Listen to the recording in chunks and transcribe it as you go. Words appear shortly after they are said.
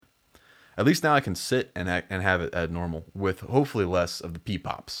at least now I can sit and have it at normal with hopefully less of the pee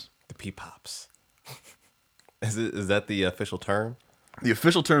pops. The P-pops. Is that the official term? The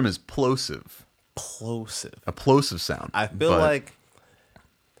official term is plosive. Plosive. A plosive sound. I feel but, like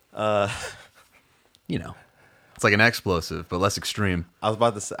you know, it's like an explosive, but less extreme. I was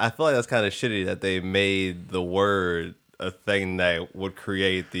about to say, I feel like that's kind of shitty that they made the word a thing that would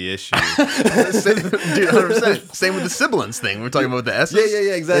create the issue. Dude, 100%. Same with the sibilance thing. We're talking about the S's.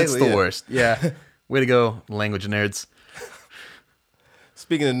 Yeah, exactly. It's the worst. Yeah. Way to go, language nerds.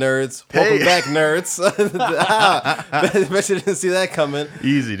 Speaking of nerds, welcome back, nerds. Bet you didn't see that coming.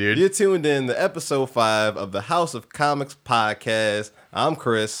 Easy, dude. You're tuned in to episode 5 of the House of Comics podcast. I'm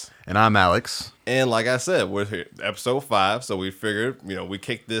Chris. And I'm Alex. And like I said, we're here, episode 5, so we figured, we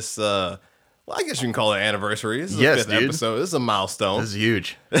kicked this, well, I guess you can call it anniversary. This is the 5th episode. This is a milestone. This is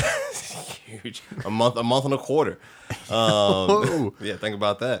huge. Huge. A month and a quarter. Yeah, think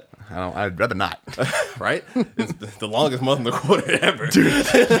about that. I'd rather not. Right? It's the longest month and a quarter ever. Dude.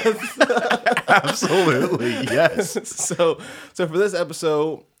 Absolutely, yes. So for this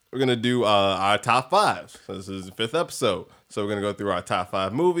episode, we're going to do our top 5. So this is the 5th episode. So we're going to go through our top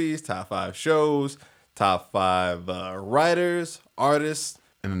 5 movies, top 5 shows, top 5 writers, artists.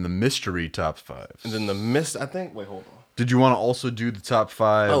 And then the mystery top 5s. And then wait, hold on. Did you want to also do the top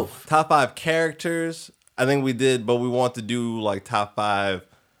 5? Oh, top 5 characters. I think we did, but we want to do like top 5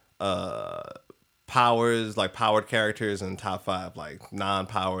 powers, like powered characters, and top 5 like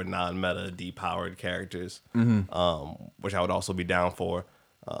non-powered, non-meta, depowered characters, which I would also be down for.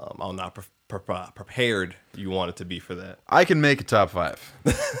 I'm not prepared you want it to be for that. I can make a top 5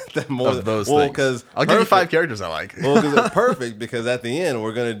 of those things. Because I'll give you 5 characters I like. Well, because it's perfect, because at the end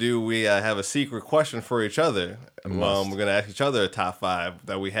we have a secret question for each other. We're going to ask each other a top 5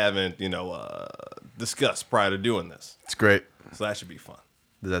 that we haven't, discussed prior to doing this. It's great. So that should be fun.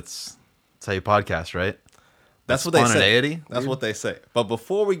 That's how you podcast, right? That's what they say. Spontaneity. That's what they say. But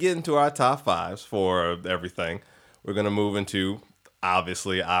before we get into our top 5s for everything, we're going to move into,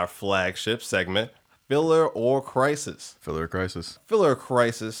 obviously, our flagship segment, Filler or Crisis. Filler or Crisis. Filler or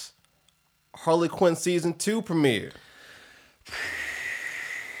Crisis. Harley Quinn Season 2 premiered.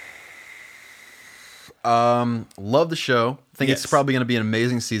 Love the show. Think Yes. it's probably going to be an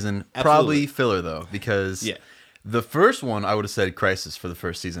amazing season. Absolutely. Probably filler, though, because the first one, I would have said Crisis for the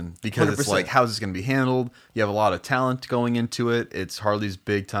first season, because 100%. it's like, how's this going to be handled? You have a lot of talent going into it. It's Harley's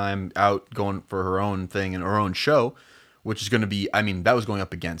big time out going for her own thing and her own show, which is going to be, that was going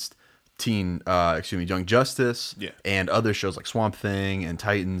up against Young Justice and other shows like Swamp Thing and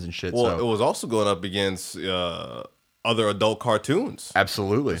Titans and shit. Well, it was also going up against other adult cartoons.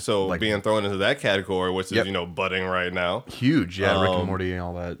 Absolutely. So like, being thrown into that category, which is, budding right now. Huge. Yeah, Rick and Morty and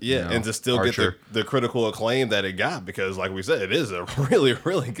all that. Yeah, and to still Archer. get the critical acclaim that it got, because like we said, it is a really,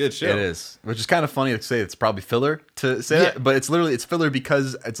 really good show. It is. Which is kind of funny to say it's probably filler to say that, but it's filler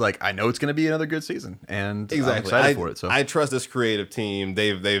because it's like, I know it's going to be another good season, and exactly. I'm excited for it. So I trust this creative team.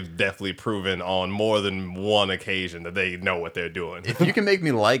 They've definitely proven on more than one occasion that they know what they're doing. If you can make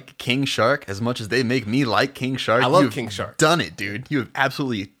me like King Shark as much as they make me like King Shark, I love you've King Shark. done it, dude. You have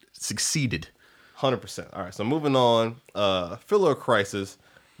absolutely succeeded. 100%. All right, so moving on. Filler Crisis.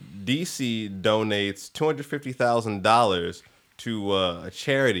 DC donates $250,000 to a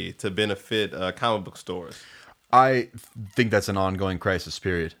charity to benefit comic book stores. I think that's an ongoing crisis,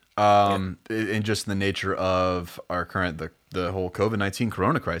 period. And just the nature of our current, the whole COVID-19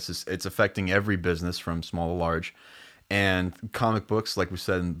 corona crisis, it's affecting every business from small to large. And comic books, like we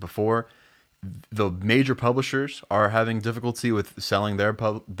said before, the major publishers are having difficulty with selling their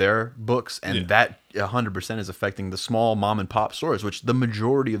books, and that 100% is affecting the small mom and pop stores, which the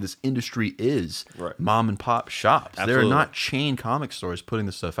majority of this industry is mom and pop shops. Absolutely. They're not chain comic stores putting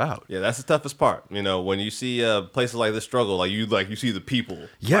this stuff out. Yeah, that's the toughest part. When you see places like this struggle, like you see the people.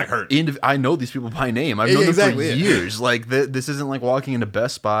 Hurt. I know these people by name. I've known them for years. Like this isn't like walking into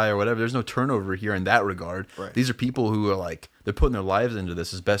Best Buy or whatever. There's no turnover here in that regard. Right. These are people who are like, they're putting their lives into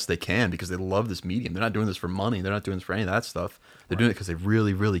this as best they can because they love this medium. They're not doing this for money. They're not doing this for any of that stuff. They're doing it because they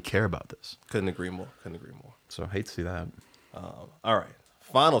really, really care about this. Couldn't agree more. So I hate to see that. All right.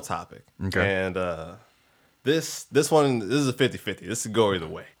 Final topic. Okay. And this one, this is a 50-50. This could go either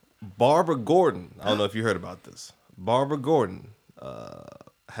way. Barbara Gordon. I don't know if you heard about this. Barbara Gordon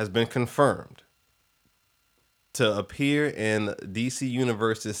has been confirmed to appear in DC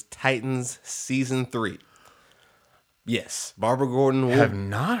Universe's Titans Season 3. Yes, Barbara Gordon will... I have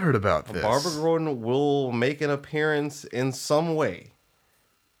not heard about this. Barbara Gordon will make an appearance in some way.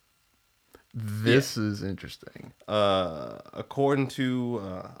 This is interesting. According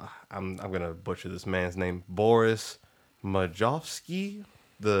to... I'm going to butcher this man's name. Boris Majovsky.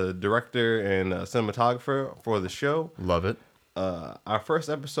 the director and cinematographer for the show. Love it. Our first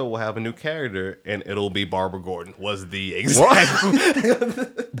episode will have a new character, and it'll be Barbara Gordon. Was the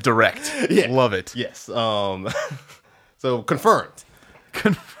exact Direct. Yeah. Love it. Yes. So confirmed.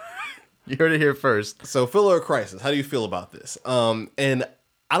 You heard it here first. So Filler Crisis. How do you feel about this? And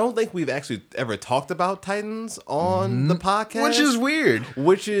I don't think we've actually ever talked about Titans on the podcast, Which is weird.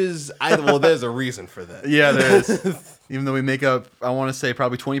 Well, there's a reason for that. Yeah, there is. Even though we make up, I want to say,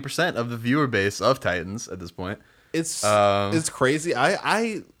 probably 20% of the viewer base of Titans at this point. It's crazy.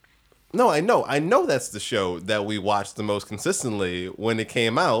 I know that's the show that we watched the most consistently when it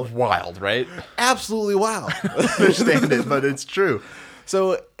came out. Wild, right? Absolutely wild. Understand it, but it's true.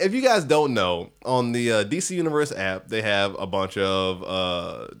 So if you guys don't know, on the DC Universe app, they have a bunch of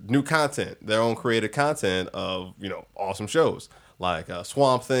new content, their own created content of, awesome shows like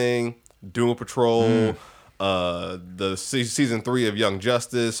Swamp Thing, Doom Patrol, the season 3 of Young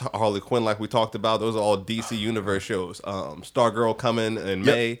Justice, Harley Quinn, like we talked about. Those are all DC Universe shows. Stargirl coming in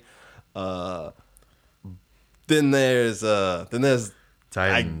May. Then there's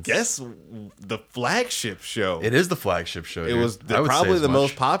Titans. I guess the flagship show. It is the flagship show. It was probably the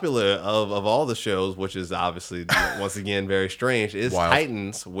most popular of all the shows, which is obviously, once again, very strange, is Wild.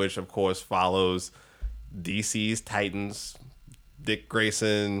 Titans, which, of course, follows DC's Titans, Dick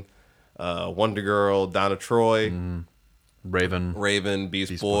Grayson, Wonder Girl, Donna Troy, Raven,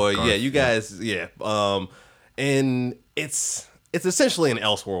 Beast Boy. Garth, Yeah, you guys, yeah. And it's essentially an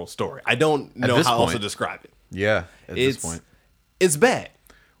Elseworld story. I don't know how else to describe it. Yeah, at this point. It's bad.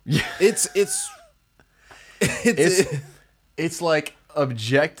 Yeah. It's like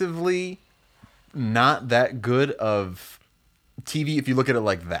objectively not that good of TV if you look at it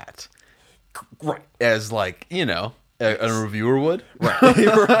like that. Right. As like, a reviewer would. Right.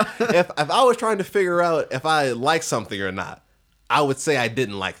 if I was trying to figure out if I like something or not, I would say I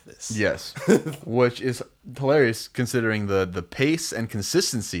didn't like this. Yes. Which is hilarious considering the pace and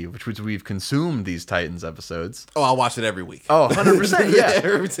consistency which we've consumed these Titans episodes. Oh, I watch it every week. Oh, 100%. Yeah.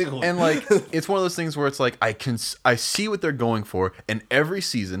 Every single one. And like, it's one of those things where it's like, I see what they're going for, and every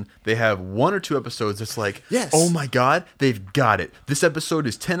season they have 1 or 2 episodes that's like, yes. Oh my God, they've got it. This episode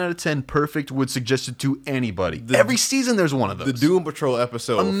is 10 out of 10 perfect, would suggest it to anybody. Every season there's one of those. The Doom Patrol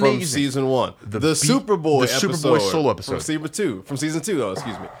episode from season 1. The Superboy episode. Superboy solo episode. From season 2,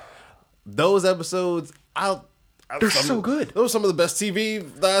 excuse me. Those episodes, they're so good. Those were some of the best TV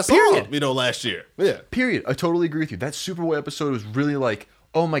that I saw, Period. Last year. Yeah. Period. I totally agree with you. That Superboy episode was really like,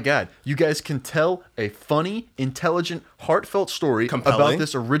 oh my God, you guys can tell a funny, intelligent, heartfelt story about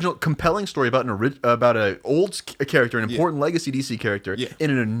this original, compelling story about an old character, an important legacy DC character, in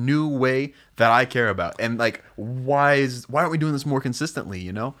a new way that I care about. And like, why aren't we doing this more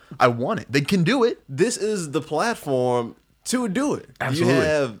consistently? I want it. They can do it. This is the platform to do it. Absolutely. You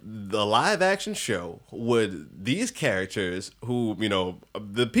have the live action show with these characters who,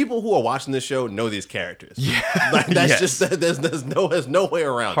 the people who are watching this show know these characters. Yeah. That's just, there's no way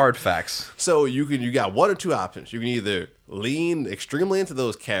around Hard it. facts. So you got 1 or 2 options. You can either lean extremely into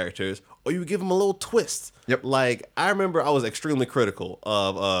those characters or you give them a little twist. Yep. Like, I remember I was extremely critical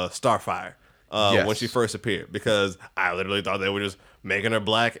of Starfire when she first appeared because I literally thought they were just making her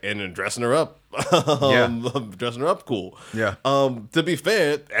black and then dressing her up. Dressing her up cool. Yeah. To be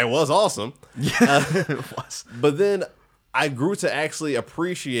fair, it was awesome. Yeah, it was. But then I grew to actually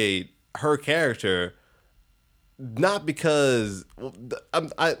appreciate her character, not because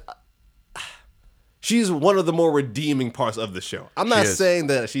she's one of the more redeeming parts of the show. I'm not saying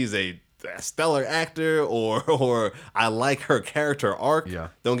that she's a stellar actor or I like her character arc. Yeah.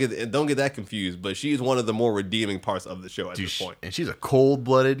 Don't get that confused, but she's one of the more redeeming parts of the show at this point. And she's a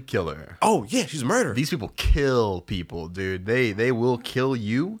cold-blooded killer. Oh yeah, she's a murderer. These people kill people, dude. They will kill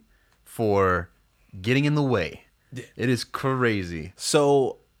you for getting in the way. Yeah. It is crazy.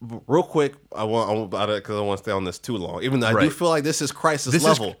 So real quick, I want because I don't want to stay on this too long. Even though I do feel like this is crisis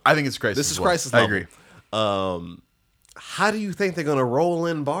level. I think it's crisis. This is crisis level. I agree. How do you think they're gonna roll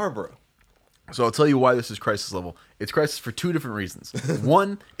in Barbara? So I'll tell you why this is crisis level. It's crisis for 2 different reasons.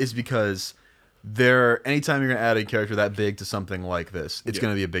 One is because anytime you're going to add a character that big to something like this, it's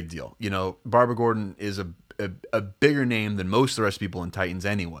going to be a big deal. Barbara Gordon is a bigger name than most of the rest of people in Titans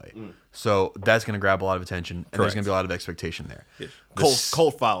anyway. So that's going to grab a lot of attention, and there's going to be a lot of expectation there. Yeah.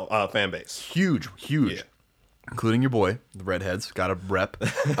 Cult fan base. Huge. Yeah. Including your boy, the Redheads, got a rep.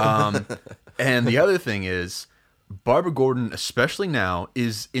 And the other thing is, Barbara Gordon, especially now,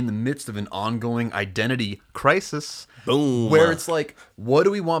 is in the midst of an ongoing identity crisis. Boom. Where it's like, what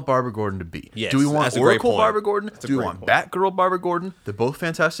do we want Barbara Gordon to be? Yes, do we want that's a great Oracle point. Barbara Gordon? That's a Do we great want point. Batgirl Barbara Gordon? They're both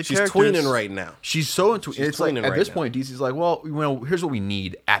fantastic She's characters. tweening right now. She's so into it's like tweening at right this now. point, DC's like, well, here's what we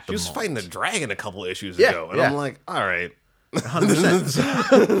need at the She was moment. fighting a dragon a couple issues Yeah, ago, and yeah. I'm like, all right.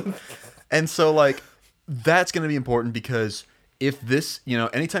 100%. And so, like, that's going to be important because if this,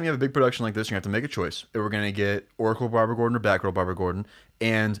 anytime you have a big production like this, you're going to have to make a choice. We're going to get Oracle Barbara Gordon or Batgirl Barbara Gordon,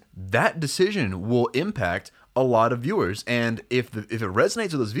 and that decision will impact a lot of viewers. And if it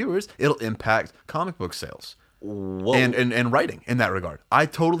resonates with those viewers, it'll impact comic book sales Whoa. and writing in that regard. I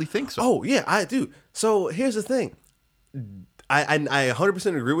totally think so. Oh yeah, I do. So here's the thing. I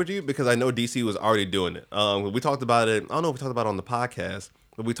 100% agree with you because I know DC was already doing it. We talked about it. I don't know if we talked about it on the podcast,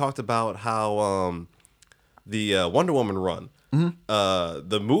 but we talked about how the Wonder Woman run,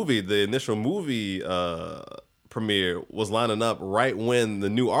 the initial movie premiere was lining up right when the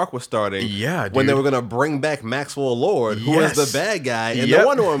new arc was starting. Yeah, when they dude. were gonna bring back Maxwell Lord, who Yes. is the bad guy in Yep. the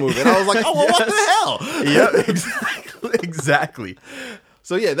Wonder Woman movie, and I was like, oh, well, what the hell? Yeah, exactly.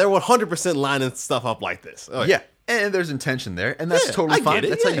 So yeah, they're 100% lining stuff up like this. Oh, Yeah, and there's intention there, and that's Yeah, totally I fine. get it,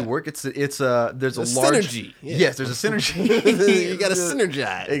 That's how yeah. you work. There's a large synergy, yeah. Yes, there's a synergy. You gotta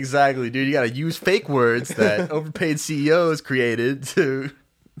synergize. Exactly, dude. You got to use fake words that overpaid CEOs created to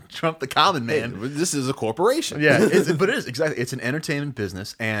trump the common man. This is a corporation. Yeah, but it is exactly. It's an entertainment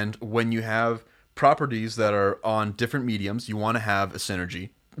business, and when you have properties that are on different mediums, you want to have a synergy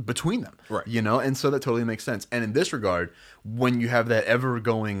between them, Right. And so that totally makes sense. And in this regard, when you have that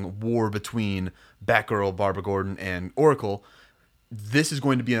ever-going war between Batgirl, Barbara Gordon, and Oracle, this is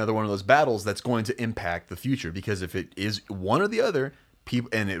going to be another one of those battles that's going to impact the future, because if it is one or the other, people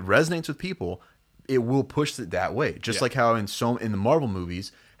and it resonates with people, it will push it that way. Just Yeah. like how in the Marvel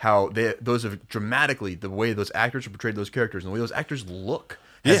movies, how those have dramatically, the way those actors have portrayed those characters and the way those actors look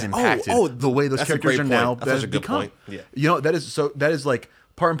has Yeah. impacted Oh, the way those that's a characters great are point. now That's such a good become. point. Yeah. That is like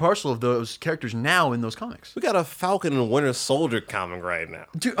part and parcel of those characters now in those comics. We got a Falcon and Winter Soldier comic right now.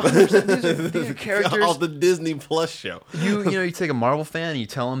 Dude, 100%, these are characters. Off the Disney Plus show. You take a Marvel fan and you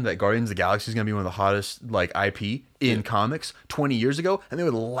tell them that Guardians of the Galaxy is going to be one of the hottest IP in comics 20 years ago, and they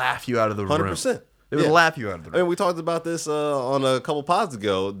would laugh you out of the room. 100%. They would Yeah. laugh you out of the I room. mean, we talked about this on a couple pods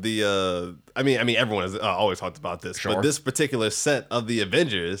ago. I mean, everyone has always talked about this, Sure. but this particular set of the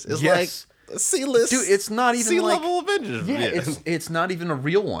Avengers is Yes. like C-list. Dude, it's not even C-level Avengers. Yeah, it's not even a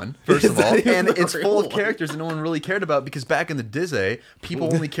real one, first It's of all. not even And a it's real full of one. characters that no one really cared about, because back in the Disney,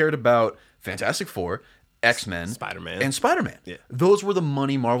 people only cared about Fantastic Four, X-Men, Spider-Man. and Spider-Man. Yeah. Those were the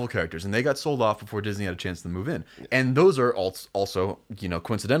money Marvel characters, and they got sold off before Disney had a chance to move in. And those are also,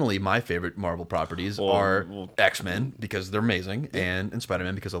 coincidentally, my favorite Marvel properties are X-Men, because they're amazing, and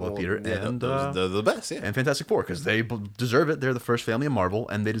Spider-Man, because I love Peter, and they're the best. Yeah. and Fantastic Four, because they deserve it. They're the first family of Marvel,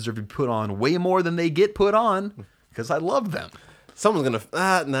 and they deserve to be put on way more than they get put on, because I love them. Someone's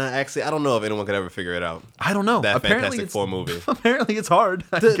gonna actually, I don't know if anyone could ever figure it out. I don't know. That Apparently Fantastic Four movie. Apparently it's hard.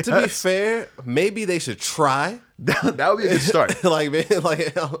 I To be guess. fair, maybe they should try. that would be a good start. like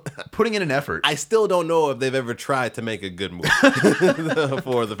Putting in an effort. I still don't know if they've ever tried to make a good movie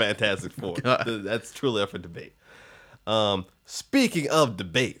for the Fantastic Four. That's truly up for debate. Speaking of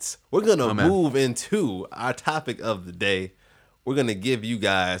debates, we're gonna man. move into our topic of the day. We're gonna give you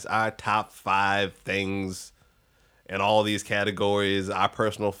guys our top 5 things in all these categories, our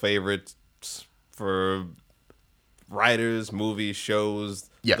personal favorites for writers, movies, shows,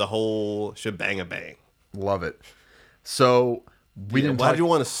 Yeah. the whole shebang-a-bang. Love it. So we didn't Why talk, do you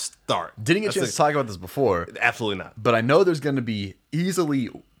want to start? didn't get a chance to talk about this before, Absolutely not. but I know there's going to be easily.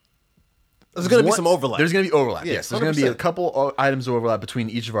 There's going to be some overlap. There's going to be overlap. Yeah, Yes, there's going to be a 100%. couple items of overlap between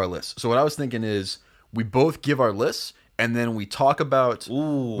each of our lists. So what I was thinking is we both give our lists, and then we talk about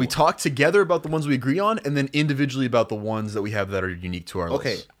Ooh. we talk together about the ones we agree on, and then individually about the ones that we have that are unique to our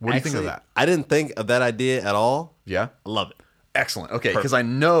Okay. list. What do you think of actually, that? I didn't think of that idea at all. Yeah. I love it. Excellent. Okay, because I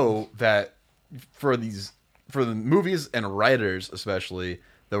know that for the movies and writers especially,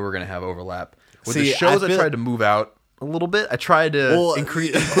 that we're gonna have overlap. With the See, shows, I I feel- tried to move out a little bit. I tried to Well,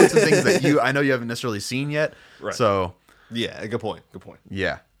 include some things that I know you haven't necessarily seen yet. Right. So Yeah, good point. Good point.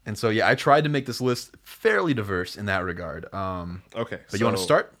 yeah, and so yeah, I tried to make this list fairly diverse in that regard. Okay. But you want to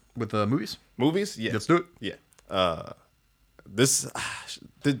start with the movies? Movies? Yeah. Let's do it. Yeah.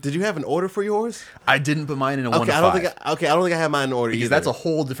 Did you have an order for yours? I didn't put mine in a one Okay, to I don't five. think I don't think I have mine in order because either. that's a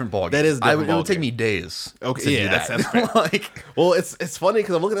whole different ballgame. That is a different it would ballgame. take me days. Okay, to yeah, do that. that's fair. Like, Well, it's funny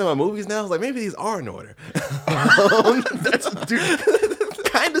because I'm looking at my movies now. I was like, maybe these are in order. that's dude,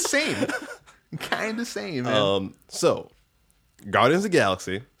 kind of same. Kind of same, man. So, Guardians of the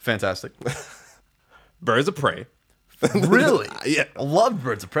Galaxy, Fantastic. Birds of Prey, Really? Yeah. I love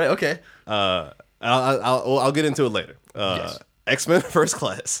Birds of Prey. Okay. I'll get into it later. Yes. X-Men First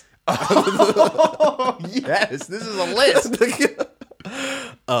Class. Oh, yes. This is a list.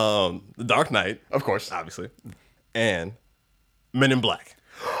 The Dark Knight, Of course. obviously, and Men in Black.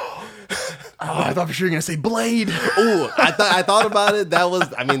 Oh, I thought for sure you were going to say Blade. Ooh, I thought about it. That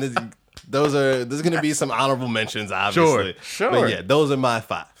was, I mean, there's going to be some honorable mentions, obviously. Sure. But yeah, those are my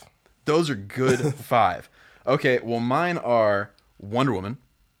 5. Those are good 5. Okay, well, mine are Wonder Woman,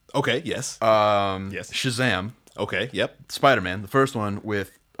 Okay, yes. Yes. Shazam, Okay, yep. Spider-Man, the first one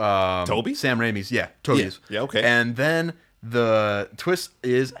with Toby? Sam Raimi's. Yeah, Toby's. Yeah, okay. And then the twist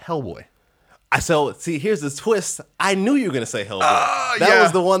is Hellboy. See, here's the twist. I knew you were gonna say Hellboy. yeah. That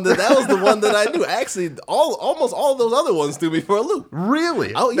was the one that I knew. Actually, almost all those other ones threw me for a loop.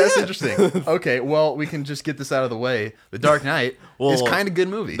 Really? Oh, That's yeah. interesting. Okay, well, we can just get this out of the way. The Dark Knight is kind of good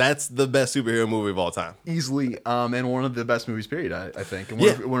movie. That's the best superhero movie of all time. Easily, and one of the best movies, period, I think. And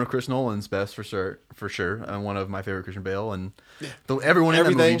one of Chris Nolan's best, for sure. And one of my favorite Christian Bale. And everyone in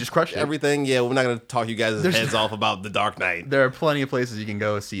that movie just crushed it. Everything, yeah, we're not going to talk you guys' heads off about The Dark Knight. There are plenty of places you can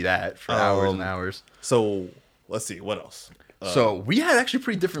go see that for hours and hours. So, let's see, what else? So we had actually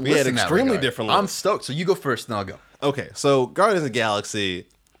pretty different lists. had in that extremely regard. different I'm lists. stoked. So you go first, then I'll go. Okay, so Guardians of the Galaxy,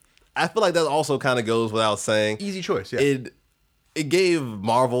 I feel like that also kind of goes without saying. Easy choice, yeah. It gave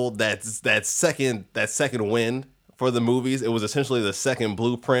Marvel that second win for the movies. It was essentially the second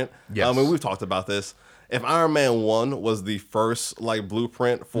blueprint. Yes. I mean, we've talked about this. If Iron Man 1 was the first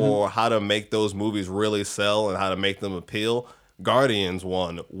blueprint for how to make those movies really sell and how to make them appeal, Guardians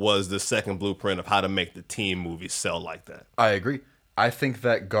 1 was the second blueprint of how to make the team movies sell like that. I agree. I think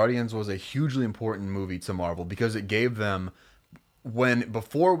that Guardians was a hugely important movie to Marvel because it gave them,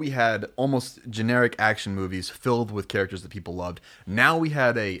 before we had almost generic action movies filled with characters that people loved, now we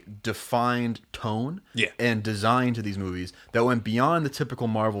had a defined tone and design to these movies that went beyond the typical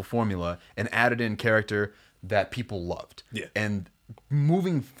Marvel formula and added in character that people loved. Yeah. And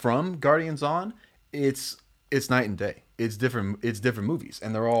moving from Guardians on, it's night and day. It's different movies,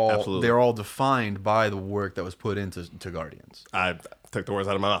 and they're all defined by the work that was put into Guardians. I took the words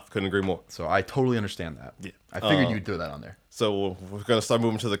out of my mouth. Couldn't agree more. So I totally understand that. Yeah. I figured you'd throw that on there. So we're gonna start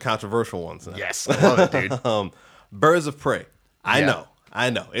moving to the controversial ones now. Yes, I love it, dude. Birds of Prey. I Yeah.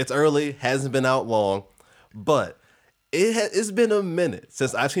 know. It's early, hasn't been out long, but it's been a minute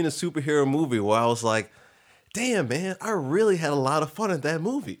since I've seen a superhero movie where I was like, damn, man, I really had a lot of fun at that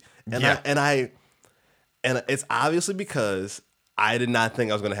movie. And it's obviously because I did not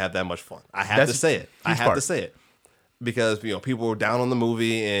think I was going to have that much fun. I have to say it. Because, people were down on the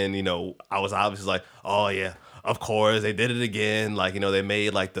movie and, I was obviously like, oh, yeah, of course, they did it again. They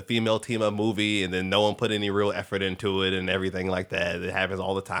made, the female team-up movie and then no one put any real effort into it and everything like that. It happens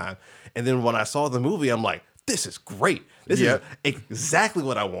all the time. And then when I saw the movie, I'm like, this is great. This is exactly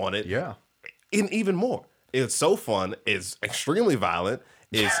what I wanted. Yeah. And even more. It's so fun. It's extremely violent.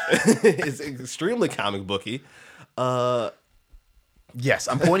 It's extremely comic booky. Yes,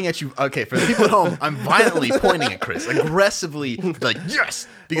 I'm pointing at you. Okay, for the people at home, I'm violently pointing at Chris, aggressively, yes,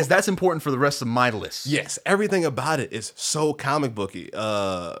 because that's important for the rest of my list. Yes, everything about it is so comic booky.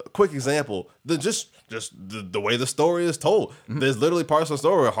 Quick example: the way the story is told. Mm-hmm. There's literally parts of the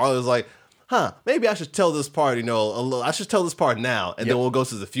story where Harley's like, maybe I should tell this part, I should tell this part now, and then we'll go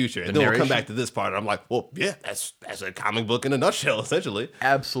to the future, and then we'll come back to this part. And I'm like, well, yeah, that's a comic book in a nutshell, essentially.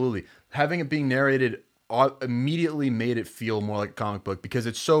 Absolutely. Having it being narrated immediately made it feel more like a comic book because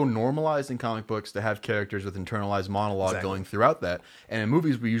it's so normalized in comic books to have characters with internalized monologue going throughout that. And in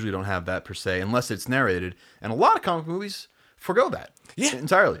movies, we usually don't have that per se, unless it's narrated. And a lot of comic movies forgo that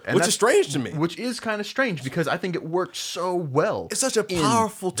entirely. And which is strange to me. Which is kind of strange because I think it worked so well. It's such a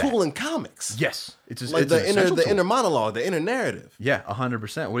powerful tool in comics. Yes. It's the inner monologue, the inner narrative. Yeah,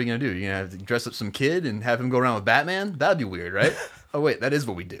 100%. What are you going to do? You're going to have to dress up some kid and have him go around with Batman? That'd be weird, right? Oh, wait, that is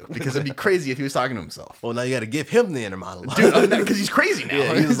what we do. Because it'd be crazy if he was talking to himself. Well, now you got to give him the inner monologue. Dude, because he's crazy now.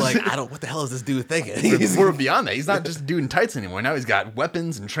 Yeah, he was like, what the hell is this dude thinking? We're beyond that. He's not just dude in tights anymore. Now he's got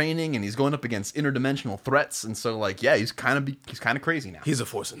weapons and training, and he's going up against interdimensional threats. And so, he's kind of crazy now. He's a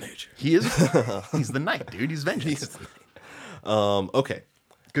force of nature. He is. He's the knight, dude. He's vengeance. Okay.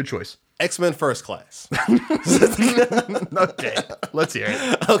 Good choice. X-Men First Class. Okay. Let's hear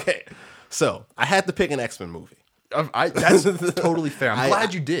it. Okay. So, I had to pick an X-Men movie. That's totally fair. I'm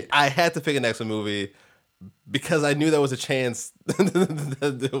glad you did. I had to pick an X-Men movie because I knew there was a chance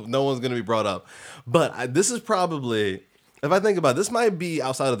that no one's going to be brought up. But this is probably, if I think about it, this might be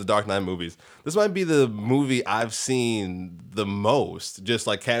outside of the Dark Knight movies. This might be the movie I've seen the most, just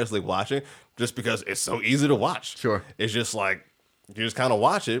casually watching, just because it's so easy to watch. Sure. It's just you just kind of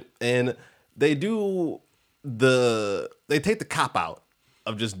watch it. And they do they take the cop out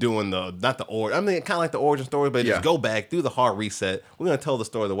of just doing not the origin. I mean, kind of like the origin story, but just go back, do the hard reset. We're gonna tell the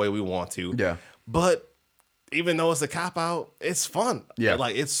story the way we want to. Yeah. But even though it's a cop out, it's fun. Yeah.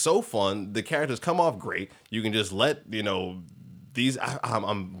 Like it's so fun. The characters come off great. You can just let these.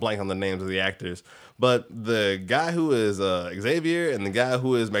 I'm blank on the names of the actors, but the guy who is Xavier and the guy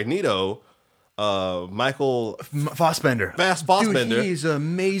who is Magneto. Michael Fassbender. Fassbender. He's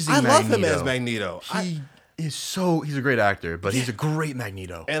amazing. I love him as Magneto. He's a great actor, but he's a great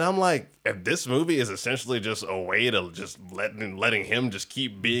Magneto. And I'm like, if this movie is essentially just a way to just letting him just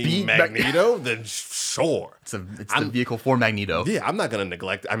keep being Magneto, then sure. It's the vehicle for Magneto. Yeah, I'm not gonna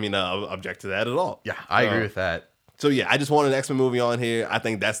object to that at all. Yeah, I agree with that. So yeah, I just wanted an X-Men movie on here. I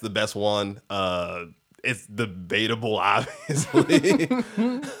think that's the best one. It's debatable, obviously.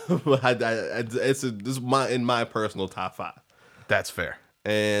 But this is in my personal top 5. That's fair.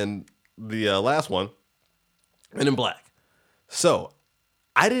 And the last one, Men in Black. So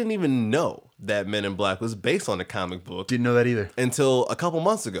I didn't even know that Men in Black was based on the comic book. Didn't know that either Until a couple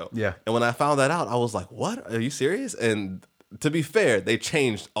months ago. Yeah. And when I found that out, I was like, what? Are you serious? And to be fair, they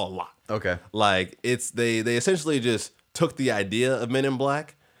changed a lot. Okay. Like they essentially just took the idea of Men in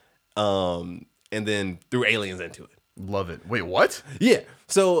Black, and then threw aliens into it. Love it. Wait, what? Yeah.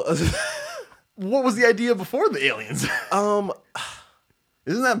 So, what was the idea before the aliens?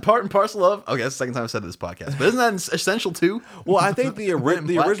 Isn't that part and parcel of? Okay, that's the second time I've said this podcast, but isn't that essential too? Well, I think the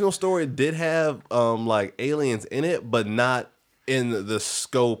original story did have like aliens in it, but not in the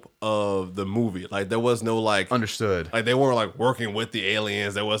scope of the movie. Like there was no like understood. Like they weren't like working with the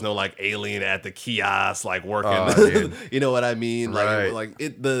aliens. There was no like alien at the kiosk like working. You know what I mean? Like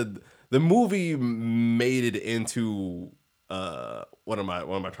the movie made it into what am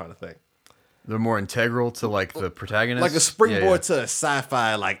I trying to think? They're more integral to like the protagonist, like a springboard to a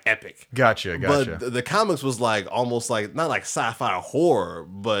sci-fi like epic. Gotcha. But the comics was like almost like not like sci-fi horror,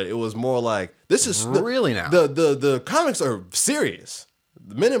 but it was more like this is really now. The comics are serious.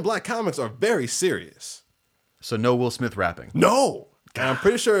 The Men in Black comics are very serious. So no Will Smith rapping. No, and I'm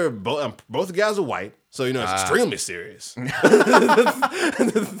pretty sure both the guys are white, so it's extremely serious.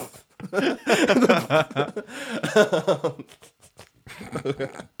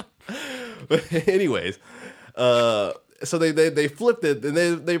 But anyways, so they flipped it and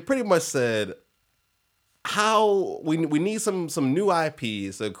they pretty much said how we need some new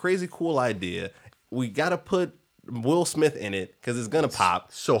IPs, a crazy cool idea. We got to put Will Smith in it because it's gonna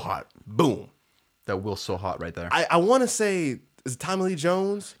pop. So hot. Boom. That Will's so hot right there. I want to say, is it Tommy Lee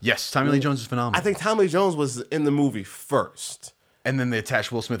Jones? Yes, Tommy Lee Jones is phenomenal. I think Tommy Lee Jones was in the movie first. And then they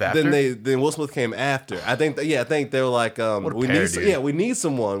attached Will Smith after. Then Will Smith came after. I think they were like, we need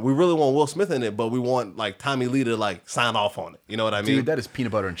someone. We really want Will Smith in it, but we want like Tommy Lee to like sign off on it. You know what I mean? Dude, that is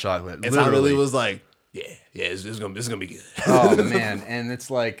peanut butter and chocolate. And Tommy Lee was like, it's gonna be good. Oh man, and it's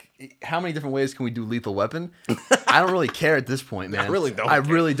like, how many different ways can we do Lethal Weapon? I don't really care at this point, man. I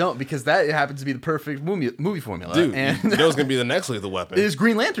really don't because that happens to be the perfect movie formula. Dude, and you know what's gonna be the next Lethal Weapon? Is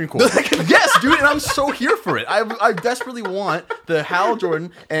Green Lantern Corps. Yes, dude, and I'm so here for it. I desperately want the Hal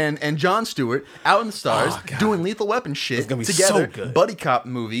Jordan and Jon Stewart out in the stars doing Lethal Weapon shit together. So good. Buddy cop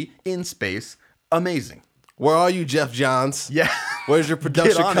movie in space. Amazing. Where are you, Jeff Johns? Yeah. Where's your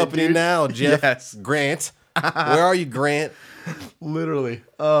production company now, Jeff? Yes. Grant. Where are you, Grant? Literally.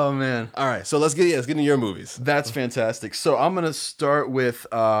 Oh man. All right, so let's get into your movies. That's fantastic. So I'm gonna start with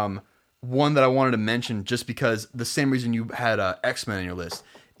one that I wanted to mention just because the same reason you had X-Men on your list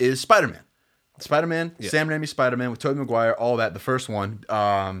is Spider-Man. Spider-Man, Sam Raimi Spider-Man with Tobey Maguire, all that. The first one.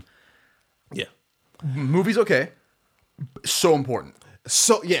 Movie's okay. So important.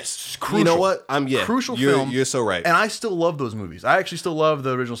 So yes, crucial. You know what? Crucial film. You're so right. And I still love those movies. I actually still love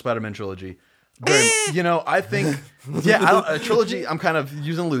the original Spider-Man trilogy. I think, a trilogy I'm kind of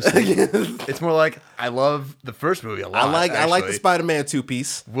using loosely. It's more like I love the first movie a lot. I like the Spider-Man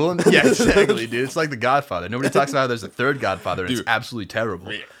 2-piece. Yeah, exactly, dude. It's like the Godfather. Nobody talks about how there's a third Godfather, and it's absolutely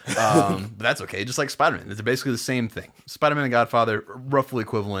terrible. But that's okay. Just like Spider-Man, it's basically the same thing. Spider-Man and Godfather, roughly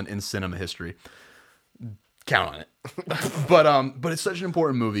equivalent in cinema history. Count on it. But it's such an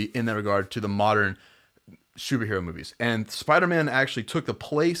important movie in that regard to the modern superhero movies. And Spider-Man actually took the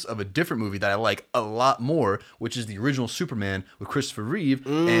place of a different movie that I like a lot more, which is the original Superman with Christopher Reeve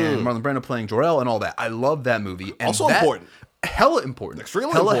and Marlon Brando playing Jor-El and all that. I love that movie. And also important. Hella important.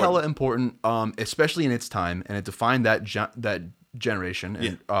 Extremely hella important, especially in its time. And it defined that generation.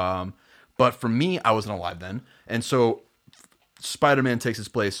 And, but for me, I wasn't alive then. And so Spider-Man takes its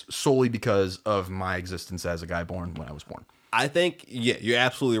place solely because of my existence as a guy born when I was born. I think, yeah, you're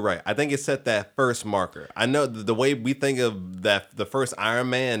absolutely right. I think it set that first marker. I know the way we think of that, the first Iron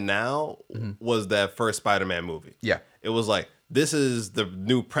Man now was that first Spider-Man movie. Yeah. It was like, this is the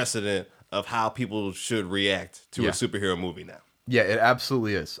new precedent of how people should react to a superhero movie now. Yeah, it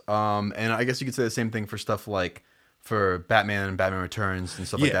absolutely is. And I guess you could say the same thing for stuff like for Batman and Batman Returns and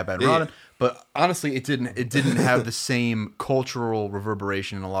stuff like that, Batman Robin. But honestly, it didn't have the same cultural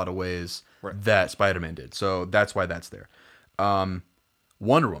reverberation in a lot of ways that Spider-Man did. So that's why that's there.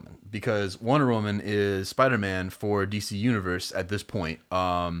 Wonder Woman, because Wonder Woman is Spider-Man for DC Universe at this point.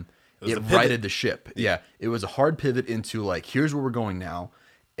 It righted the ship. Yeah, it was a hard pivot into like, here's where we're going now.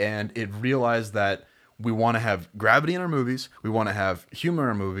 And it realized that we want to have gravity in our movies. We want to have humor in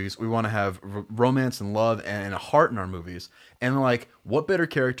our movies. We want to have romance and love and a heart in our movies. And like, what better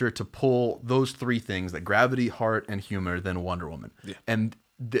character to pull those three things, that gravity, heart, and humor, than Wonder Woman? Yeah. And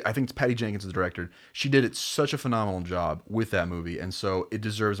I think it's Patty Jenkins, the director. She did it such a phenomenal job with that movie. And so it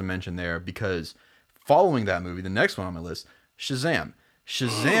deserves a mention there, because following that movie, the next one on my list, Shazam.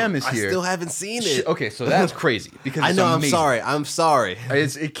 Shazam is here. I still haven't seen it. Okay, so that's crazy because I know. amazing. I'm sorry.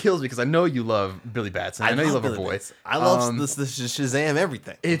 It kills me because I know you love Billy Batson. I know you love her voice. I love this Shazam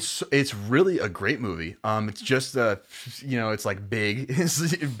everything. It's really a great movie. It's just it's like big,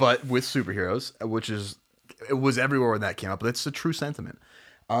 but with superheroes, it was everywhere when that came out. But it's a true sentiment.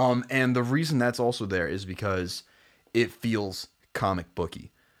 And the reason that's also there is because it feels comic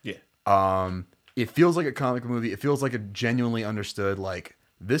booky. Yeah. It feels like a comic movie. It feels like a genuinely understood, like,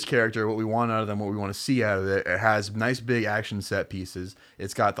 this character, what we want out of them, what we want to see out of it. It has nice big action set pieces.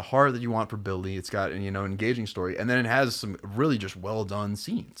 It's got the heart that you want for Billy. It's got, an engaging story. And then it has some really just well done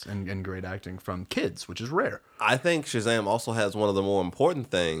scenes and great acting from kids, which is rare. I think Shazam also has one of the more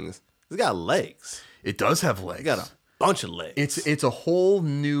important things. It's got legs. It does have legs. It got a bunch of legs. It's a whole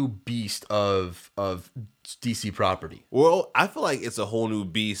new beast of DC property. Well, I feel like it's a whole new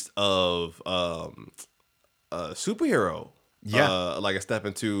beast of superhero. Yeah. Like a step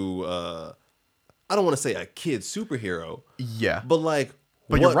into I don't want to say a kid superhero. Yeah. But like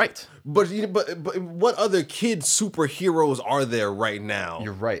you're right. But what other kid superheroes are there right now?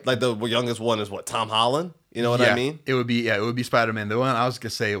 You're right. Like the youngest one is what, Tom Holland? You know what I mean? It would be Spider-Man. The one I was gonna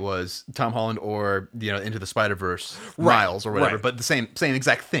say it was Tom Holland or Into the Spider-Verse, Miles or whatever, but the same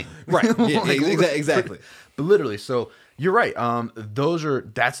exact thing. Right. Yeah, exactly. But literally, so you're right.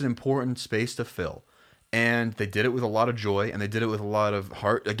 That's an important space to fill. And they did it with a lot of joy, and they did it with a lot of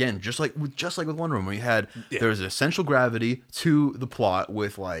heart. Again, just like with Wonder Woman, there was essential gravity to the plot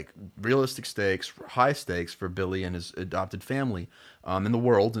with like realistic stakes, high stakes for Billy and his adopted family, and the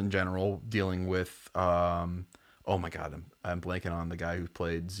world in general, dealing with oh my God, I'm blanking on the guy who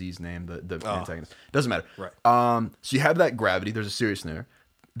played Z's name, the antagonist. Doesn't matter. Right. So you have that gravity. There's a seriousness there.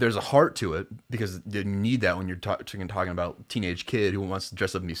 There's a heart to it, because you need that when you're talking about teenage kid who wants to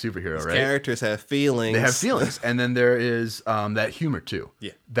dress up and be a superhero, right? Characters have feelings. They have feelings. And then there is that humor too.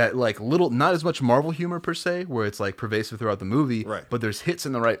 Yeah. That like not as much Marvel humor per se, where it's like pervasive throughout the movie, right, but there's hits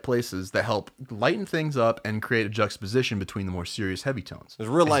in the right places that help lighten things up and create a juxtaposition between the more serious heavy tones. There's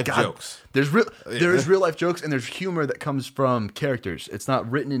real life jokes. There is real life jokes, and there's humor that comes from characters. It's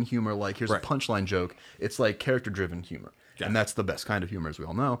not written in humor like here's a punchline joke. It's like character driven humor. And that's the best kind of humor, as we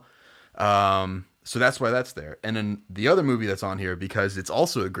all know. So that's why that's there. And then the other movie that's on here, because it's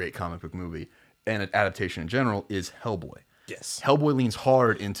also a great comic book movie and an adaptation in general, is Hellboy. Yes. Hellboy leans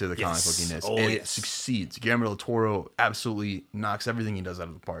hard into the comic bookiness, and it succeeds. Guillermo del Toro absolutely knocks everything he does out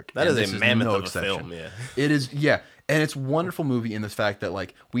of the park. That is a mammoth of a film, yeah. It is, yeah. And it's a wonderful movie in the fact that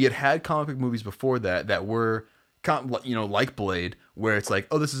like we had comic book movies before that were like Blade, where it's like,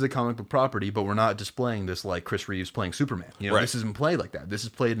 oh, this is a comic book property, but we're not displaying this like Chris Reeves playing Superman. This isn't played like that. This is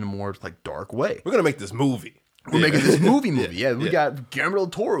played in a more like dark way. We're gonna make this movie. We're making this movie. Yeah, we got Guillermo del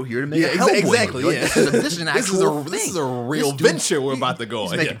Toro here to make a Hellboy exactly. movie. Like, this is an actual thing. This is a real venture we're about to go on.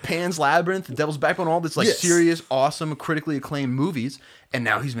 He's making Pan's Labyrinth, Devil's Backbone, all this like serious, awesome, critically acclaimed movies, and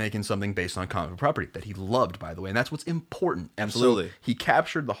now he's making something based on comic book property that he loved, by the way, and that's what's important. Absolutely. So he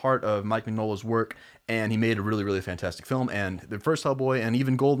captured the heart of Mike Mignola's work, and he made a really, really fantastic film. And the first Hellboy and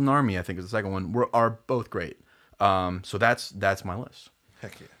even Golden Army, I think is the second one, are both great. So that's my list.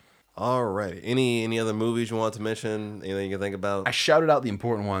 Heck yeah. All right. Any other movies you want to mention? Anything you can think about? I shouted out the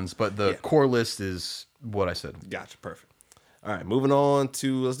important ones, but the core list is what I said. Gotcha. Perfect. All right. Moving on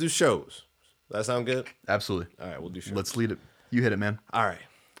to, let's do shows. That sound good? Absolutely. All right. We'll do shows. Let's lead it. You hit it, man. All right.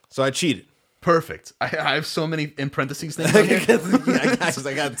 So I cheated. Perfect. I have so many in parentheses things.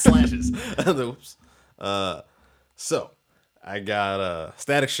 I got slashes. Oops. So I got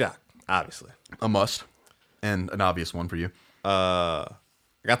Static Shock, obviously. A must. And an obvious one for you.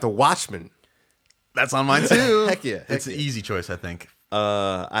 I got The Watchmen. That's on mine too. Heck yeah. It's an easy choice, I think.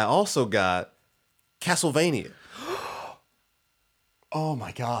 I also got Castlevania. Oh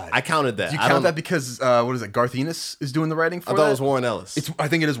my god! I counted that. Do you I count don't- that because what is it? Garth Ennis is doing the writing for I that. thought it was Warren Ellis. I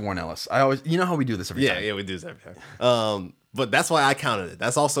think it is Warren Ellis. I always, you know how we do this every Yeah, time. yeah, we do this every time. But that's why I counted it.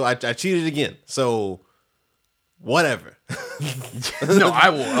 That's also I cheated again. So whatever. No, I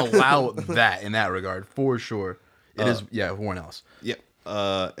will allow that in that regard for sure. It is, Warren Ellis. Yep.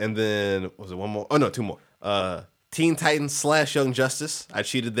 And then was it one more? Oh no, two more. Teen Titans / Young Justice. I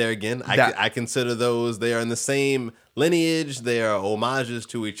cheated there again. I consider those, they are in the same lineage. They are homages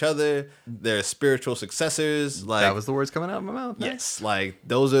to each other. They're spiritual successors. Like That was the words coming out of my mouth. yes, like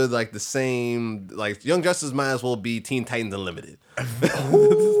those are like the same. Like Young Justice might as well be Teen Titans Unlimited.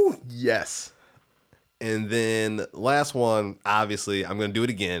 Yes. And then last one, obviously, I'm gonna do it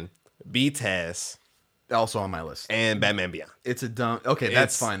again. BTAS Also on my list. and Batman Beyond. It's a dumb. Okay,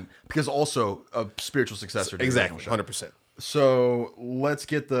 that's It's- fine because also a spiritual successor. To the Exactly, original show. 100%. So let's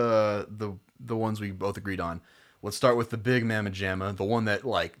get the ones we both agreed on. Let's start with the big Mamma Jamma, the one that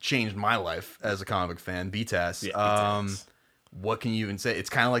like changed my life as a comic book fan, BTAS. Yeah, BTAS. What can you even say? It's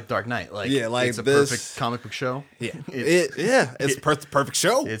kind of like Dark Knight. Like, Yeah, like it's a this- perfect comic book show. Yeah, It- it's perfect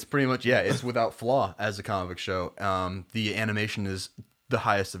show. It's pretty much, it's without flaw as a comic book show. The animation is the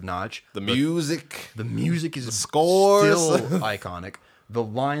highest of notch. The music. The music is scores. still iconic. The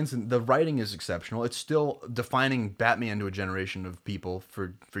lines and the writing is exceptional. It's still defining Batman to a generation of people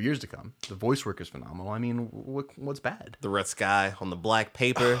for years to come. The voice work is phenomenal. I mean, what's bad? The red sky on the black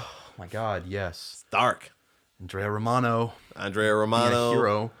paper. Oh my God, yes. Dark. Andrea Romano, Andrea being a Romano.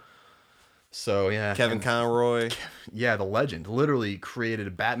 hero. So yeah, Kevin and- Conroy. yeah, the legend literally created a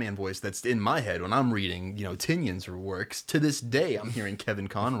Batman voice that's in my head when I'm reading, Tynion's works. To this day, I'm hearing Kevin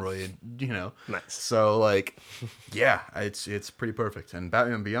Conroy, Nice. So like, yeah, it's pretty perfect. And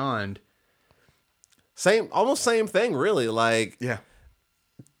Batman Beyond, Almost same thing, really. Like yeah,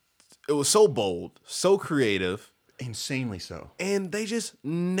 it was so bold, so creative, insanely so. and they just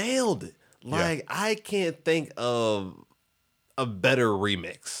nailed it. Like I can't think of a better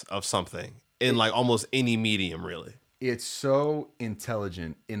remix of something in like almost any medium, really. It's so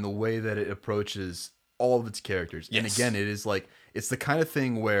intelligent in the way that it approaches all of its characters. And Yes. again, it is like, it's the kind of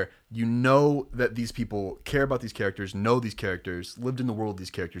thing where you know that these people care about these characters, know these characters, lived in the world of these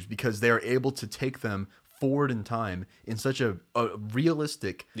characters, because they are able to take them forward in time in such a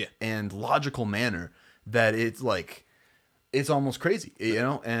realistic Yeah. and logical manner that it's like, it's almost crazy,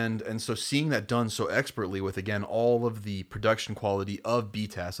 and so seeing that done so expertly with, again, all of the production quality of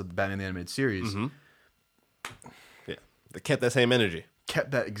BTAS, of the Batman the Animated Series, Yeah, they kept that same energy. keep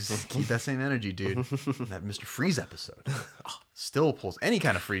that same energy, dude. That Mr. Freeze episode still pulls, any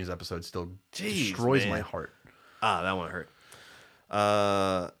kind of Freeze episode still destroys man. my heart. Ah, that one hurt.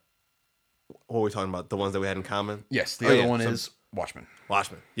 What were we talking about? The ones that we had in common? Yes, the Oh, other yeah, one so- is Watchmen.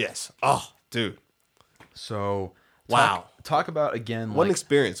 Watchmen. Yes. Oh, dude. So Wow. talk about again One like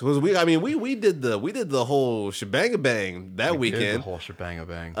experience. Was we did the whole shebang bang that the weekend. whole shebang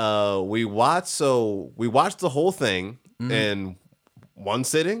bang. We watched the whole thing in one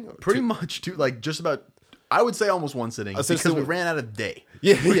sitting. Pretty much, too, like just about. I would say almost one sitting because Essentially- we ran out of day.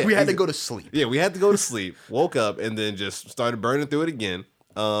 Yeah, we yeah, had to go to sleep. Yeah, we had to go to sleep, woke up, and then just started burning through it again.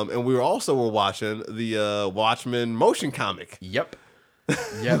 And we were watching the Watchmen motion comic. Yep.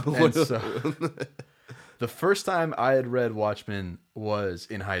 Yep. And so the first time I had read Watchmen was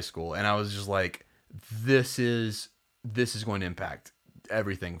in high school, and I was just like, this is going to impact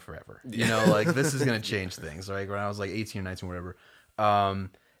everything forever. Like this is going to change things. Like when I was like 18 or 19, whatever.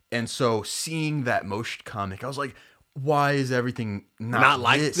 And so seeing that motion comic, I was like, why is everything not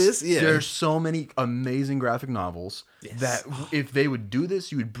like this? Yeah. There's so many amazing graphic novels that if they would do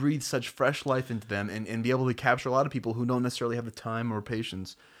this, you would breathe such fresh life into them and be able to capture a lot of people who don't necessarily have the time or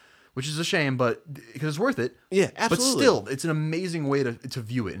patience, which is a shame, but because it's worth it. Yeah, absolutely. But still, it's an amazing way to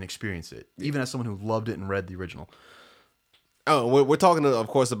view it and experience it, even as someone who loved it and read the original. Oh, we're talking, of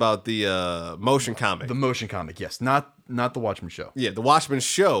course, about the motion comic. The motion comic, yes, not the Watchmen show. Yeah, the Watchmen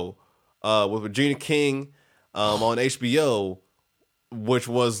show with Regina King on HBO, which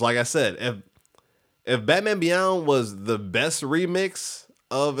was, like I said, if Batman Beyond was the best remix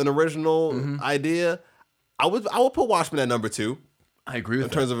of an original idea, I would put Watchmen at number 2 I agree with in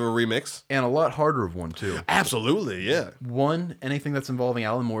that. terms of a remix. And a lot harder of one too. Absolutely, yeah. One, anything that's involving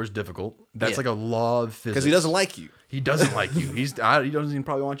Alan Moore is difficult. That's like a law of physics. Because he doesn't like you. He doesn't like you. He doesn't even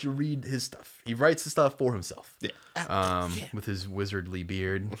probably want you to read his stuff. He writes the stuff for himself. Yeah. With his wizardly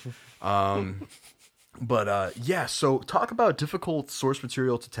beard. But so talk about difficult source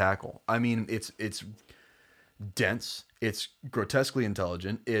material to tackle. I mean, it's dense. It's grotesquely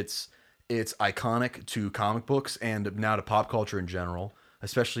intelligent. It's It's iconic to comic books and now to pop culture in general,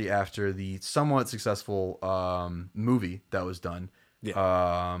 especially after the somewhat successful movie that was done.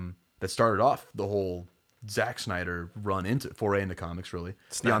 Yeah. That started off the whole Zack Snyder run into foray into comics, really.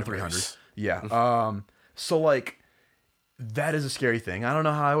 Beyond 300. Snyderverse. Yeah. So like that is a scary thing. I don't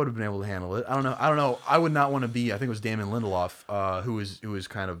know how I would have been able to handle it. I don't know. I would not want to be. I think it was Damon Lindelof, who was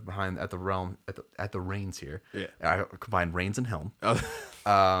kind of behind at the reins here. Yeah. I combined reins and helm. Oh.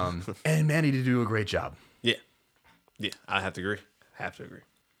 And Manny did do a great job. Yeah. Yeah. I have to agree.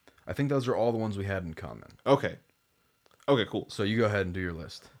 I think those are all the ones we had in common. Okay. Okay, cool. So you go ahead and do your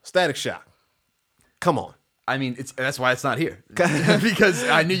list. Static Shock. Come on. I mean, that's why it's not here. Because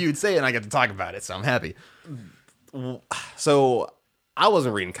I knew you'd say it and I get to talk about it, so I'm happy. So I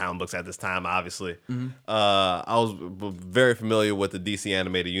wasn't reading comic books at this time, obviously. I was very familiar with the DC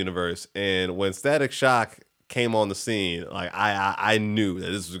animated universe, and when Static Shock came on the scene, like I knew that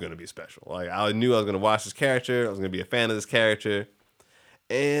this was going to be special. Like I knew I was going to watch this character. I was going to be a fan of this character,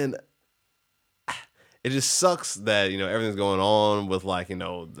 and it just sucks that everything's going on with like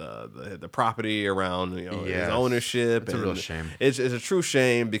the property around his ownership. It's a real shame. It's a true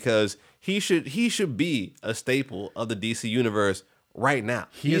shame because he should be a staple of the DC universe right now.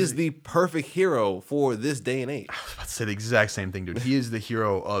 He is the perfect hero for this day and age. I was about to say the exact same thing, dude. He is the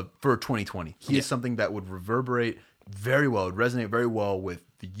hero for 2020. He is something that would reverberate very well, would resonate very well with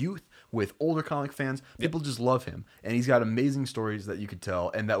the youth, with older comic fans. People just love him. And he's got amazing stories that you could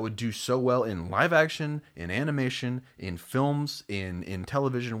tell and that would do so well in live action, in animation, in films, in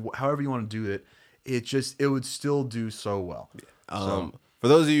television, however you want to do it. It would still do so well. For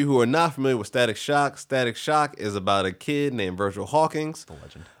those of you who are not familiar with Static Shock is about a kid named Virgil Hawkins. The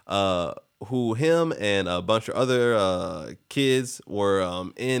legend. Who him and a bunch of other kids were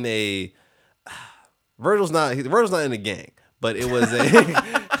in a... Virgil's not in a gang, but it was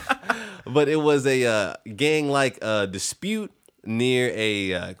a gang-like dispute near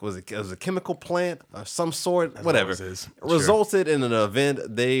it was a chemical plant of some sort, whatever. Resulted in an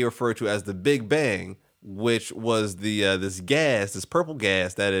event they refer to as the Big Bang, which was this purple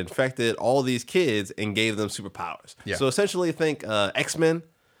gas that infected all these kids and gave them superpowers. Yeah. So essentially, think X-Men,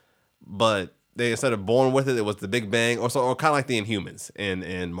 but they instead of born with it, it was the Big Bang, or kind of like the Inhumans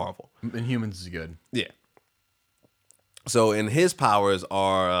in Marvel. Inhumans is good. Yeah. So, and his powers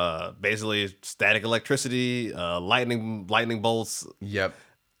are basically static electricity, lightning bolts. Yep.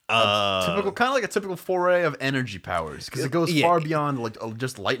 Typical, kind of like a typical foray of energy powers, because it goes far beyond like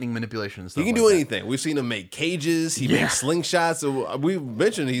just lightning manipulation and stuff. He can do anything. We've seen him make cages. He makes slingshots. So we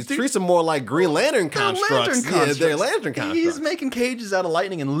mentioned he treats them more like Green Lantern constructs. They're lantern constructs. He's making cages out of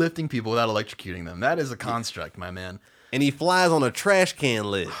lightning and lifting people without electrocuting them. That is a construct, my man. And he flies on a trash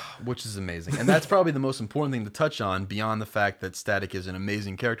can lid. Which is amazing. And that's probably the most important thing to touch on, beyond the fact that Static is an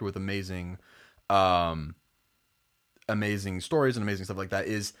amazing character with amazing stories and amazing stuff like that,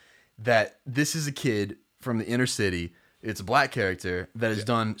 is that this is a kid from the inner city. It's a black character that is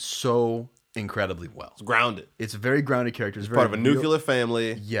done so incredibly well. It's grounded. It's a very grounded character. It's part of a nuclear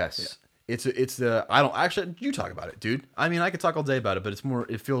family. Yes. Yeah. I don't actually, you talk about it, dude. I mean, I could talk all day about it, but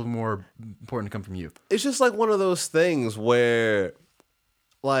it feels more important to come from you. It's just like one of those things where,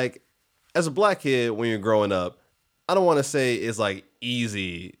 like, as a black kid, when you're growing up, I don't want to say it's like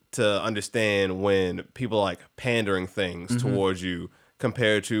easy to understand when people are like pandering things towards you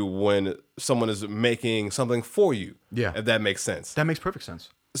compared to when someone is making something for you. Yeah. If that makes sense. That makes perfect sense.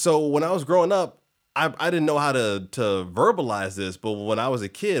 So when I was growing up, I didn't know how to verbalize this, but when I was a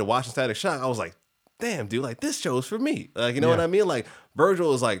kid watching Static Shock, I was like, damn, dude, like this show's for me. Like, you know what I mean? Like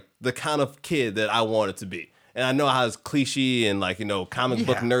Virgil is like the kind of kid that I wanted to be. And I know how it's cliche and like, comic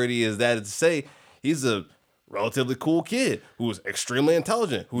book nerdy as that is to say, he's a relatively cool kid who's extremely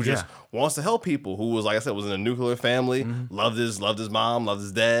intelligent, who just wants to help people, who was, like I said, was in a nuclear family, loved his mom, loved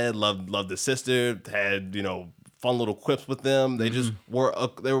his dad, loved his sister, had, fun little quips with them. They just were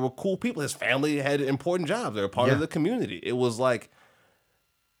they were cool people. His family had important jobs. They were part of the community. It was like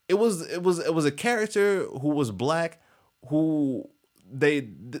it was a character who was black, who they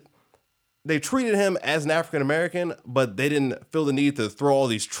treated him as an African American, but they didn't feel the need to throw all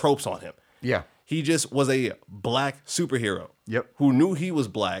these tropes on him. Yeah. He just was a black superhero. Yep. Who knew he was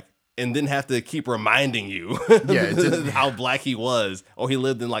black and didn't have to keep reminding you how black he was, or he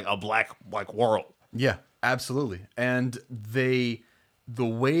lived in like a black world. Yeah. Absolutely. And the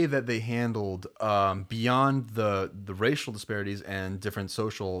way that they handled beyond the racial disparities and different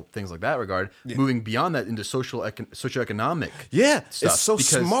social things like that regard, moving beyond that into socioeconomic stuff. It's so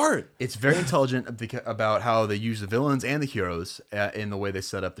smart. It's very intelligent about how they use the villains and the heroes in the way they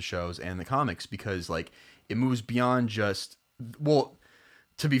set up the shows and the comics, because like it moves beyond just, well,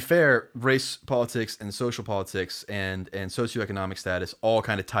 to be fair, race politics and social politics and socioeconomic status all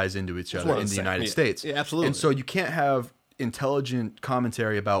kind of ties into each other in the United States. Yeah, absolutely. And so you can't have intelligent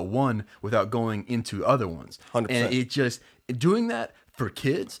commentary about one without going into other ones. 100%. And it just doing that for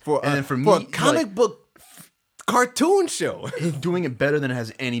kids and then for me, for a comic book cartoon show, doing it better than it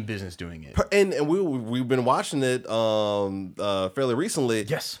has any business doing it. and we've been watching it fairly recently.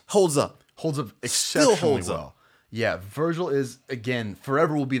 Yes, holds up exceptionally holds well. up. Yeah, Virgil is again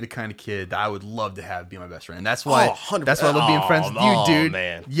forever will be the kind of kid that I would love to have be my best friend. And that's why that's why I love being friends with you, dude.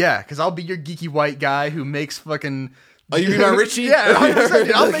 Man. Yeah, because I'll be your geeky white guy who makes fucking. Oh, you mean my Richie? Yeah, 100%,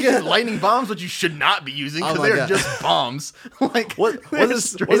 dude. I'll make lightning bombs, which you should not be using because they're just bombs. Like what's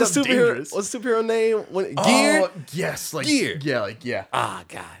a superhero name? Gear? Yes, like Gear. Yeah, like yeah. Ah,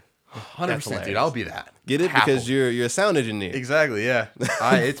 God. 100%, dude. I'll be that. Get it? Because you're a sound engineer. Exactly, yeah.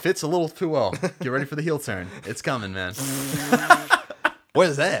 It fits a little too well. Get ready for the heel turn. It's coming, man. What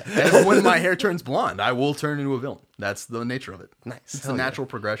is that? And when my hair turns blonde, I will turn into a villain. That's the nature of it. Nice. It's a natural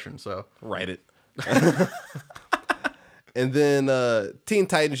progression, so. Write it. And then Teen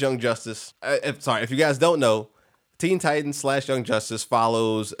Titans Young Justice. If you guys don't know, Teen Titans / Young Justice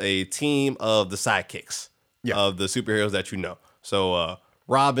follows a team of the sidekicks of the superheroes that you know. So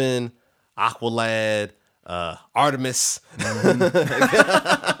Robin, Aqualad, Artemis,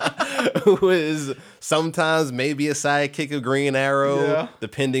 who is sometimes maybe a sidekick of Green Arrow,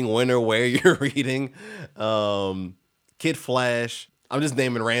 depending when or where you're reading. Kid Flash. I'm just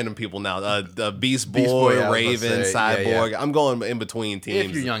naming random people now. Beast Boy, Raven, Cyborg. I'm going in between teams.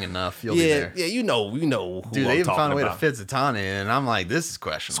 If you're young enough, you'll be there. Yeah, you know who Dude, they even found a way about. to fit Zatanna in, and I'm like, this is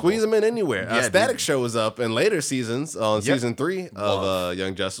questionable. Squeeze them in anywhere. Static dude. shows up in later seasons, on season 3 of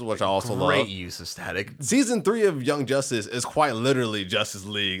Young Justice, which I also love. Great use of Static. Season 3 of Young Justice is quite literally Justice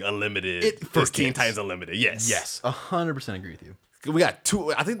League Unlimited. For Teen Titans Unlimited. Yes, 100% agree with you. We got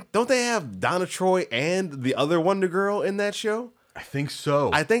 2. I think don't they have Donna Troy and the other Wonder Girl in that show? I think so.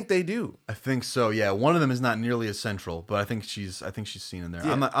 I think they do. I think so. Yeah, one of them is not nearly as central, but I think she's seen in there.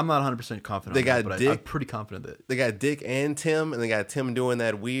 Yeah. I'm not 100% confident. They got but Dick. I'm pretty confident that They got Dick and Tim, and they got Tim doing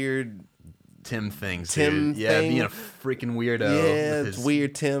that weird Tim things. Tim dude. Yeah, thing. being a freaking weirdo. Yeah, with it's his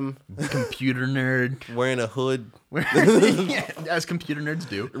weird Tim computer nerd. wearing a hood. Yeah, as computer nerds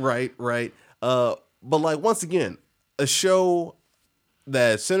do. Right. But like once again, a show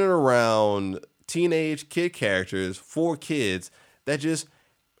that's centered around teenage kid characters for kids that it's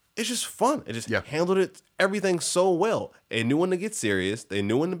just fun. It just handled everything so well. They knew when to get serious. They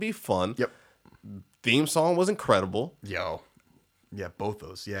knew when to be fun. Yep. Theme song was incredible. Yeah, both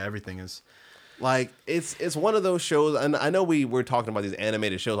those. Yeah, everything is. Like it's one of those shows, and I know we're talking about these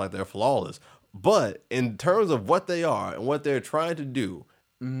animated shows like they're flawless, but in terms of what they are and what they're trying to do,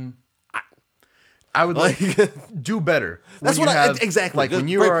 I would like do better. That's exactly. Like when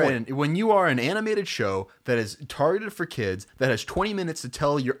you are an animated show that is targeted for kids, that has 20 minutes to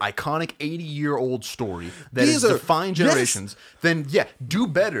tell your iconic 80-year-old story that has defined generations, then do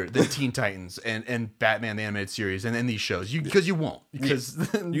better than Teen Titans and Batman the Animated Series and these shows. Because you won't. Because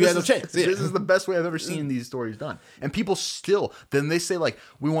you have no chance. This is the best way I've ever seen these stories done. And people still then they say like,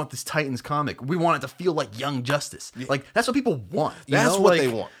 we want this Titans comic. We want it to feel like Young Justice. Like that's what people want. That's what they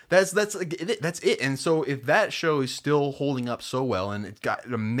want. That's it. And so if that show is still holding up so well, and it's got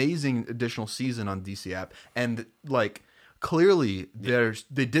an amazing additional season on DC app, and like clearly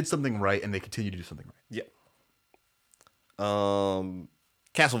they did something right, and they continue to do something right. Yeah.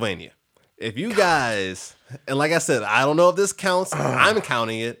 Castlevania. If you guys, and like I said, I don't know if this counts. I'm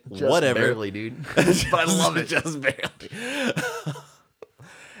counting it. Just whatever. Barely, dude. But I love it. Just barely.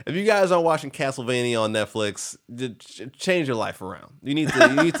 If you guys are watching Castlevania on Netflix, change your life around. You need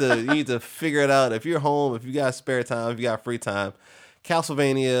to figure it out. If you're home, if you got spare time, if you got free time,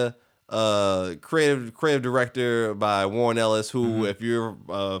 Castlevania, creative director by Warren Ellis, who, if you're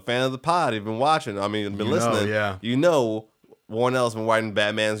a fan of the pod, you've been watching, been listening, you know Warren Ellis been writing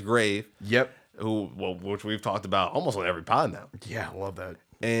Batman's Grave. Yep. Which we've talked about almost on every pod now. Yeah, I love that.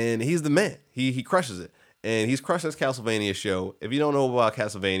 And he's the man. He crushes it. And he's crushed this Castlevania show. If you don't know about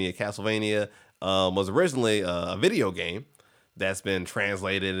Castlevania was originally a video game that's been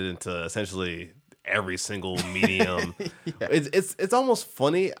translated into essentially every single medium. It's almost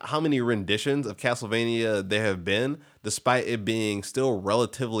funny how many renditions of Castlevania there have been, despite it being still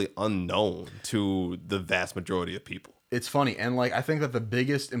relatively unknown to the vast majority of people. It's funny, and like I think that the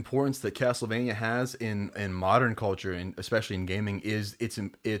biggest importance that Castlevania has in modern culture, and especially in gaming, is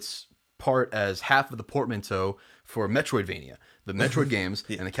its part as half of the portmanteau for Metroidvania. The Metroid games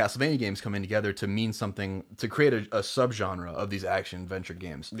and the Castlevania games coming together to mean something, to create a subgenre of these action adventure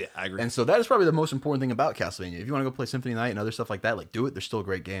games. Yeah, I agree. And so that is probably the most important thing about Castlevania. If you want to go play Symphony Night and other stuff like that, like do it. They're still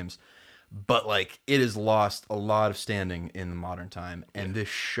great games. But like it has lost a lot of standing in the modern time. And this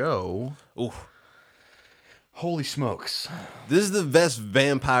show, holy smokes. This is the best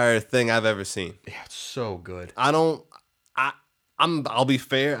vampire thing I've ever seen. Yeah, it's so good. I'll be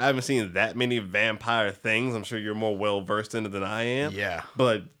fair. I haven't seen that many vampire things. I'm sure you're more well versed in it than I am. Yeah.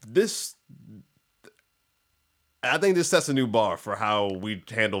 But I think this sets a new bar for how we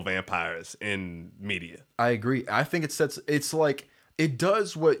handle vampires in media. I agree. I think it's like, it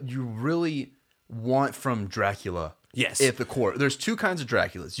does what you really want from Dracula. Yes. At the core. There's two kinds of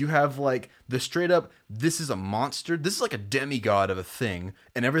Draculas. You have like the straight up, this is a monster. This is like a demigod of a thing,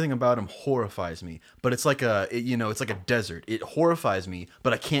 and everything about him horrifies me. But it's like it's like a desert. It horrifies me,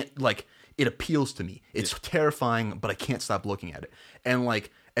 but I can't, like, it appeals to me. It's terrifying, but I can't stop looking at it. And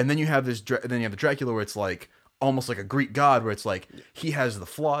then you have then you have the Dracula where it's like almost like a Greek god, where it's like he has the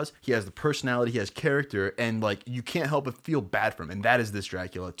flaws, he has the personality, he has character, and like you can't help but feel bad for him. And that is this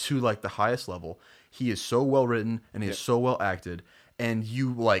Dracula to like the highest level. He is so well written and he is so well acted, and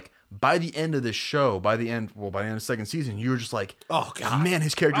you like by the end of this show, by the end of the second season, you're just like, oh god, man,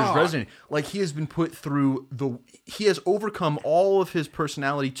 his character is resonating. Like he has been put through he has overcome all of his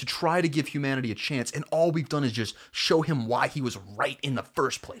personality to try to give humanity a chance, and all we've done is just show him why he was right in the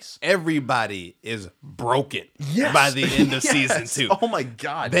first place. Everybody is broken by the end of season 2. Oh my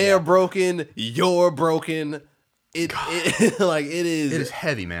god, they're broken. You're broken. It is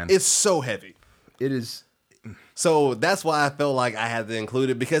heavy, man. It's so heavy. It is. So that's why I felt like I had to include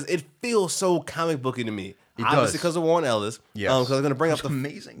it, because it feels so comic booky to me. Obviously, because of Warren Ellis. Yes. Because I'm going to bring up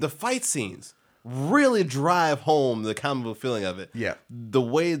amazing. The fight scenes really drive home the comic book feeling of it. Yeah. The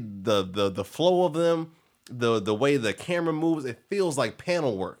way the flow of them, the way the camera moves, it feels like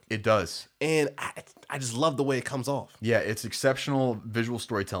panel work. It does. And I just love the way it comes off. Yeah, it's exceptional visual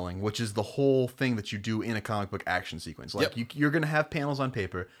storytelling, which is the whole thing that you do in a comic book action sequence. Like you're going to have panels on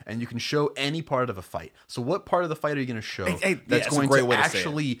paper, and you can show any part of a fight. So what part of the fight are you going to show that's going to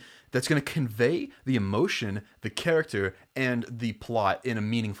actually that's going to convey the emotion, the character, and the plot in a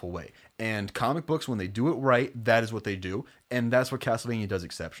meaningful way? And comic books, when they do it right, that is what they do, and that's what Castlevania does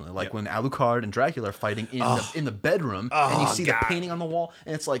exceptionally. Like when Alucard and Dracula are fighting in the bedroom, and you see the painting on the wall,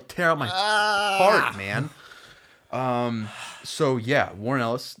 and it's like tear out my heart, man. So yeah, Warren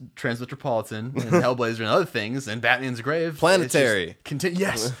Ellis, Transmetropolitan, and Hellblazer, and other things, and Batman's Grave, Planetary.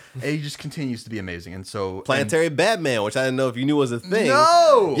 Yes, he just continues to be amazing, and so Planetary Batman, which I didn't know if you knew was a thing.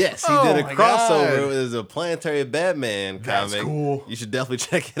 No, yes, he did a crossover. It was a Planetary Batman comic. That's cool. You should definitely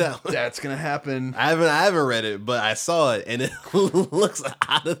check it out. That's gonna happen. I haven't read it, but I saw it, and it looks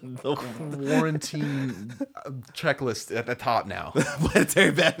out of the quarantine checklist at the top now.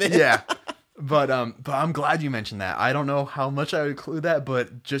 Planetary Batman. Yeah. But I'm glad you mentioned that. I don't know how much I would include that,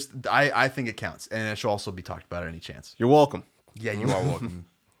 but just I think it counts, and it should also be talked about at any chance. You're welcome. Yeah, you are welcome,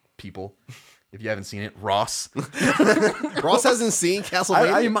 people. If you haven't seen it, Ross. Ross hasn't seen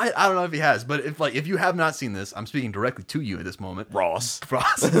Castlevania. I don't know if he has, but if you have not seen this, I'm speaking directly to you at this moment. Ross,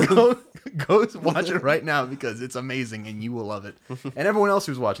 go watch it right now, because it's amazing and you will love it, and everyone else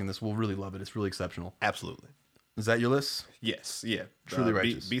who's watching this will really love it. It's really exceptional. Absolutely. Is that your list? Yes. Yeah. Truly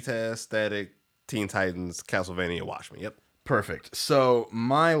righteous. BTAS, Static, Teen Titans, Castlevania, Watchmen. Yep. Perfect. So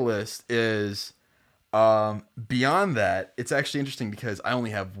my list is beyond that. It's actually interesting because I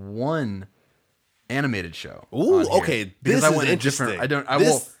only have one animated show. Ooh, okay. Because this I went is a different. interesting.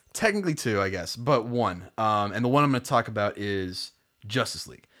 Well, technically two, I guess, but one. And the one I'm going to talk about is Justice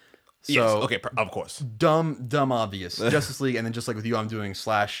League. So, yes. Okay. Of course. Dumb, obvious. Justice League, and then just like with you, I'm doing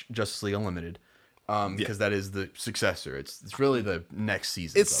 / Justice League Unlimited. Because that is the successor. It's really the next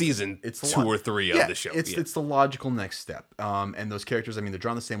season. It's season 2 or 3 of the show. It's the logical next step. And those characters, I mean, they're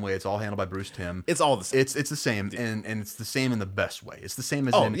drawn the same way. It's all handled by Bruce Timm. It's all the same. It's the same, and it's the same in the best way. It's the same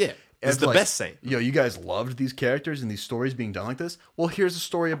as it's the best same. You guys loved these characters and these stories being done like this. Well, here's a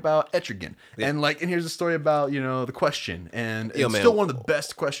story about Etrigan, and here's a story about the Question, and it's still one of the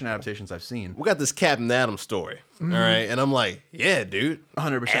best Question adaptations I've seen. We got this Captain Adam story, all right, and I'm like, yeah, dude,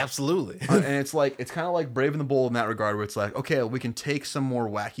 100%, absolutely. And it's kind of like Brave and the Bold in that regard, where it's like, okay, we can take some more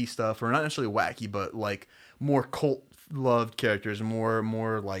wacky stuff, or not necessarily wacky, but like more cult loved characters, and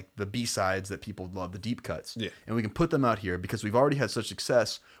more like the B-sides that people love, the deep cuts, and we can put them out here because we've already had such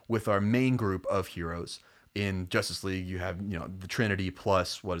success with our main group of heroes. In Justice League, you have the Trinity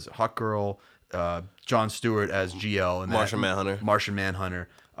plus Hawkgirl, Jon Stewart as GL, and Martian Manhunter,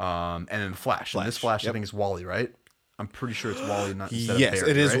 and then Flash. And this Flash, I think, is Wally, right? I'm pretty sure it's Wally, not instead Yes, of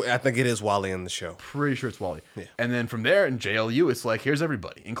Barry, it is. right? I think it is Wally in the show. Pretty sure it's Wally. Yeah. And then from there in JLU, it's like, here's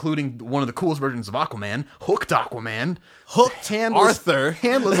everybody, including one of the coolest versions of Aquaman, Hooked Aquaman. Hooked Arthur.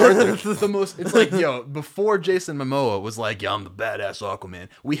 Handless Arthur. The most, it's like, yo, before Jason Momoa was like, yeah, I'm the badass Aquaman,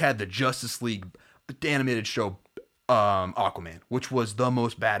 we had the Justice League animated show Aquaman, which was the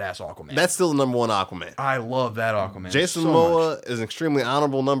most badass Aquaman. That's still the number one Aquaman. I love that Aquaman. Jason so Momoa much. is an extremely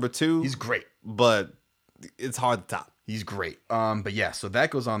honorable number 2. He's great. But it's hard to top. He's great. But yeah, so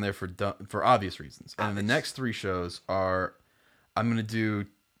that goes on there for obvious reasons. And the next 3 shows are, I'm gonna do.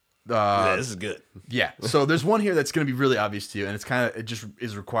 Yeah, this is good. Yeah. So there's one here that's gonna be really obvious to you, and it just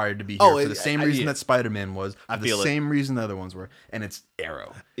is required to be here for the same reason that Spider-Man was, for the same reason the other ones were, and it's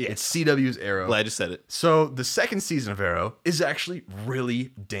Arrow. Yeah. It's CW's Arrow. Glad you said it. So the second season of Arrow is actually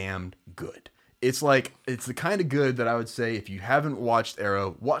really damn good. It's like, it's the kind of good that I would say, if you haven't watched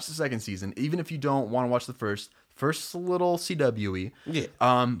Arrow, watch the second season. Even if you don't want to watch the first. First's a little CW-y. Yeah.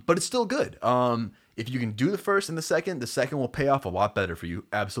 But it's still good. If you can do the first and the second will pay off a lot better for you.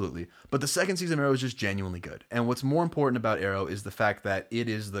 Absolutely. But the second season of Arrow is just genuinely good. And what's more important about Arrow is the fact that it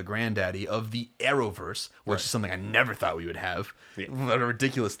is the granddaddy of the Arrowverse, which is something I never thought we would have. Yeah. What a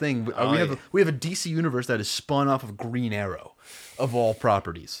ridiculous thing. We have a DC universe that is spun off of Green Arrow, of all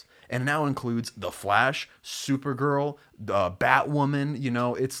properties. And now includes The Flash, Supergirl, Batwoman. You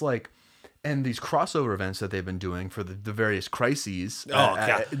know, it's like... And these crossover events that they've been doing for the various crises.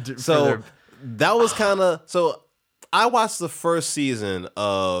 So that was kind of... So I watched the first season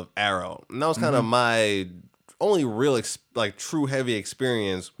of Arrow. And that was kind of my only real, true heavy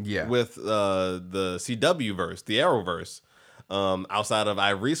experience with the CW verse, the Arrowverse. Outside of, I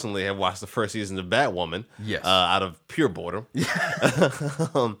recently have watched the first season of Batwoman. Yes. Out of pure boredom.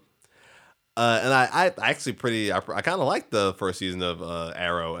 And I actually I kind of liked the first season of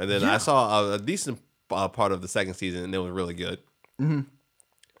Arrow, and then I saw a decent part of the second season, and it was really good. Mm-hmm.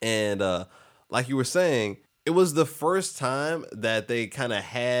 And like you were saying, it was the first time that they kind of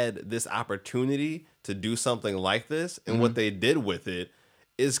had this opportunity to do something like this, and what they did with it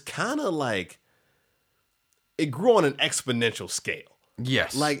is kind of like it grew on an exponential scale.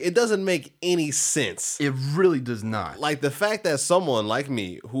 Yes. Like, it doesn't make any sense. It really does not. Like, the fact that someone like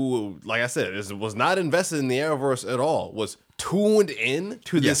me, who, like I said, was not invested in the Arrowverse at all, was tuned in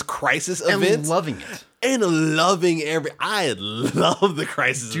to this crisis event. And loving it. And loving I love the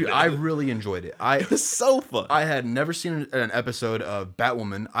crisis event. Dude, I really enjoyed it. It was so fun. I had never seen an episode of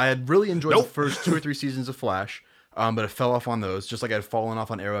Batwoman. I had really enjoyed the first 2 or 3 seasons of Flash. But I fell off on those, just like I had fallen off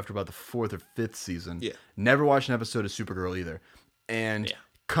on Arrow after about the 4th or 5th season. Yeah. Never watched an episode of Supergirl either. And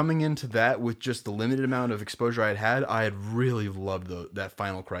coming into that with just the limited amount of exposure I had really loved that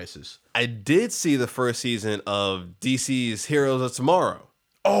final crisis. I did see the first season of DC's Heroes of Tomorrow.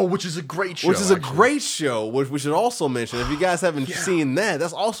 Oh, which is a great show. Which is a great show, which we should also mention. If you guys haven't seen that,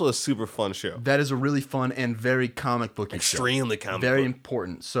 that's also a super fun show. That is a really fun and very comic booky show. Extremely comic Very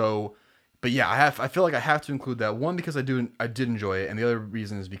important. So... But yeah, I feel like I have to include that. One, because I did enjoy it, and the other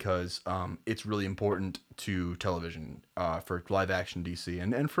reason is because it's really important to television for live action DC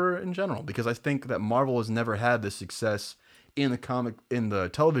and for in general. Because I think that Marvel has never had the success in the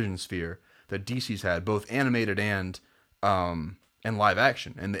television sphere that DC's had, both animated and live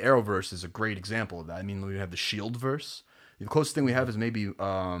action. And the Arrowverse is a great example of that. I mean, we have the Shieldverse. The closest thing we have is maybe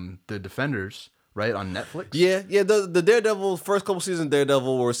the Defenders. Right, on Netflix? Yeah. The Daredevil, first couple seasons of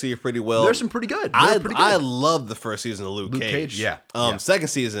Daredevil were received pretty well. There's some pretty good. I love the first season of Luke Cage. Yeah. Second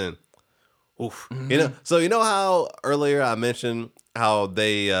season, oof. Mm-hmm. You know how earlier I mentioned how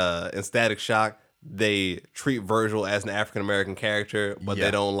they, in Static Shock, they treat Virgil as an African-American character, but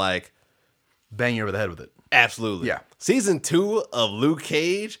they don't bang you over the head with it. Absolutely. Yeah. Season 2 of Luke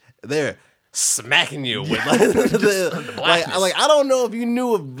Cage, they're smacking you with the blackness. I don't know if you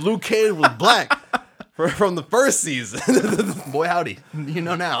knew if Luke Cage was black from the first season. Boy howdy, you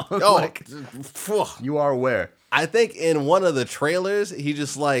know now. You are aware. I think in one of the trailers he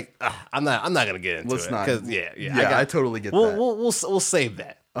just I'm not gonna get into Let's it. Not. I totally get that. We'll save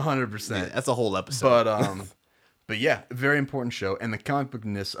that 100%. That's a whole episode. But yeah, very important show, and the comic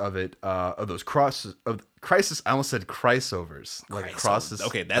bookness of it, of those crisis. I almost said crosovers, like crosses.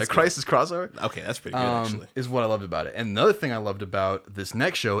 Okay, that's crisis crossover. Okay, that's pretty good actually. Is what I loved about it. And another thing I loved about this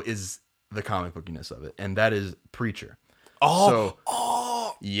next show is the comic bookiness of it, and that is Preacher.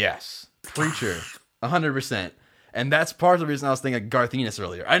 Yes, Preacher, 100%. And that's part of the reason I was thinking of Garth Ennis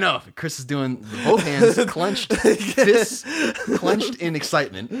earlier. I know Chris is doing both hands clenched, fists clenched in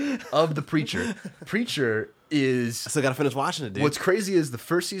excitement of the Preacher. Preacher is... I still gotta finish watching it, dude. What's crazy is the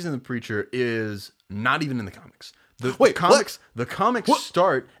first season of Preacher is not even in the comics. Wait, The comics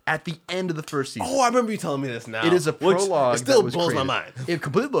start at the end of the first season. Oh, I remember you telling me this now. It is a prologue. It still that was blows my created. mind. It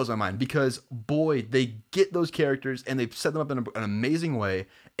completely blows my mind because, boy, they get those characters and they set them up in an amazing way.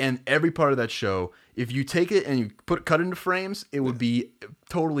 And every part of that show, if you take it and you cut it into frames, it would be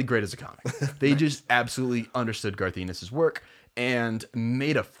totally great as a comic. They just absolutely understood Garth Ennis' work and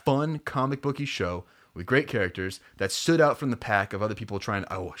made a fun comic booky show with great characters that stood out from the pack of other people trying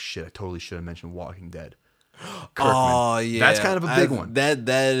to, oh shit, I totally should have mentioned Walking Dead. Kirkman. Oh yeah, that's kind of a big one. That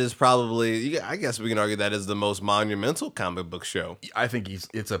is probably. I guess we can argue that is the most monumental comic book show. I think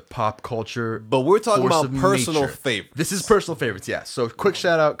it's a pop culture. But we're talking force about of personal nature. favorites. This is personal favorites, yeah. So quick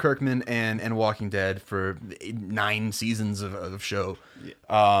shout out Kirkman and Walking Dead for 9 seasons of show.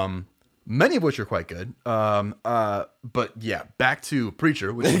 Yeah. Many of which are quite good. But yeah, back to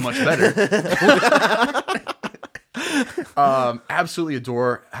Preacher, which is much better. Absolutely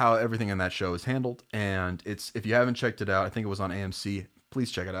adore how everything in that show is handled, and if you haven't checked it out, I think it was on AMC.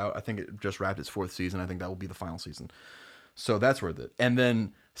 Please check it out. I think it just wrapped its 4th season. I think that will be the final season. So that's worth it. And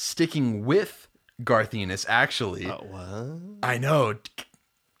then sticking with Garth Ennis, actually, What? I know,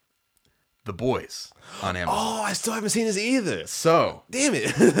 The Boys on Amazon. Oh, I still haven't seen this either. So Damn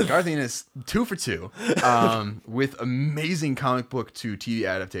it. Garth Ennis 2 for 2 with amazing comic book to TV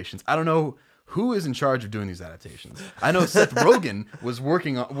adaptations. I don't know who is in charge of doing these adaptations. I know Seth Rogen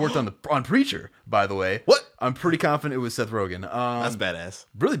worked on Preacher, by the way. What? I'm pretty confident it was Seth Rogen. That's badass.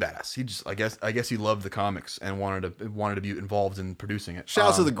 Really badass. He just I guess he loved the comics and wanted to be involved in producing it. Shout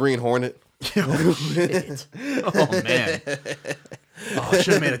out to the Green Hornet. Oh shit. Oh man. Oh, I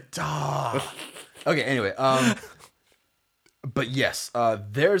should have made a dog. Okay, anyway, but yes,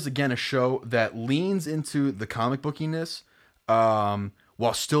 there's again a show that leans into the comic bookiness,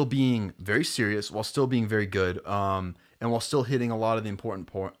 while still being very serious, while still being very good, and while still hitting a lot of the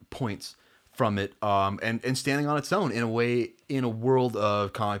important points from it, and standing on its own in a way in a world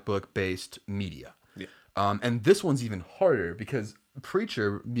of comic book based media. Yeah. And this one's even harder because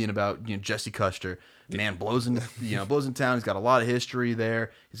Preacher being about Jesse Custer, man blows in town. He's got a lot of history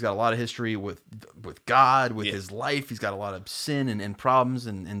there. He's got a lot of history with God, with his life. He's got a lot of sin and problems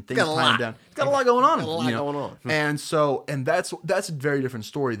and things tying him down. He's got a lot going on. Going on. And that's a very different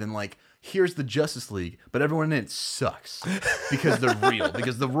story than like, here's the Justice League, but everyone in it sucks because they're real.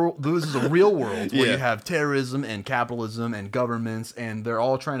 Because this is a real world where you have terrorism and capitalism and governments, and they're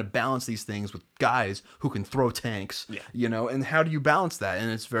all trying to balance these things with guys who can throw tanks. Yeah. And how do you balance that? And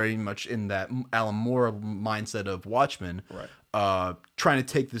it's very much in that Alan Moore mindset of Watchmen. Right. Trying to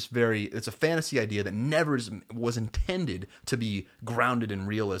take it's a fantasy idea that never was intended to be grounded in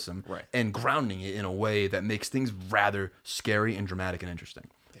realism, right, and grounding it in a way that makes things rather scary and dramatic and interesting.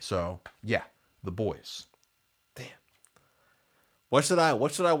 So yeah, The Boys. Damn. What should I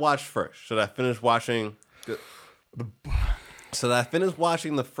watch first? Should I finish watching Should I finish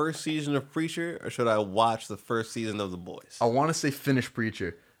watching the first season of Preacher, or should I watch the first season of The Boys? I want to say finish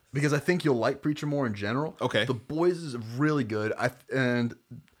Preacher because I think you'll like Preacher more in general. Okay. The Boys is really good.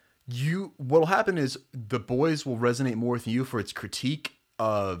 What'll happen is The Boys will resonate more with you for its critique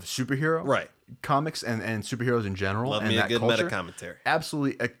of superhero comics and superheroes in general. Love and me a that good culture. meta commentary.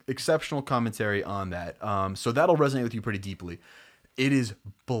 Absolutely exceptional commentary on that. So that'll resonate with you pretty deeply. It is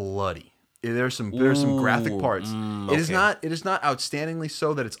bloody. There's some graphic parts. It is not outstandingly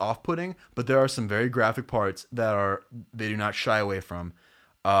so that it's off-putting, but there are some very graphic parts that they do not shy away from.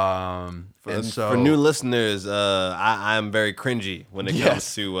 For new listeners, I'm very cringy when it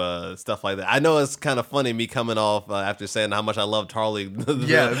comes to stuff like that. I know it's kind of funny me coming off after saying how much I loved Harley,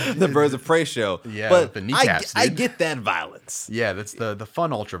 the Birds of Prey show. Yeah, but the kneecaps, I get that violence. Yeah, that's the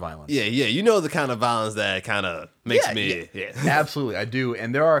fun ultra violence. Yeah, you know the kind of violence that kind of makes me. Yeah. Absolutely, I do.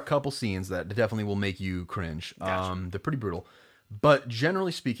 And there are a couple scenes that definitely will make you cringe. Gotcha. They're pretty brutal, but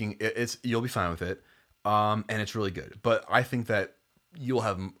generally speaking, you'll be fine with it, and it's really good. But I think that you'll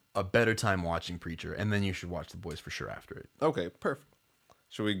have a better time watching Preacher, and then you should watch The Boys for sure after it. Okay, perfect.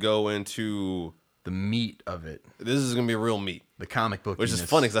 Should we go into the meat of it? This is gonna be real meat, the comic book, which is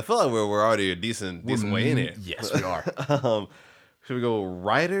funny because I feel like we're already a decent way in here. Yes, we are. Should we go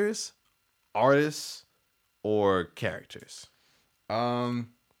writers, artists, or characters?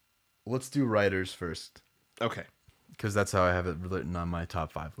 Let's do writers first. Okay, because that's how I have it written on my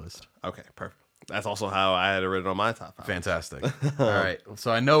top 5 list. Okay, perfect. That's also how I had it written on my top 5. Fantastic. All right.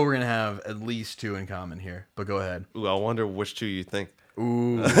 So I know we're going to have at least 2 in common here, but go ahead. Ooh, I wonder which 2 you think.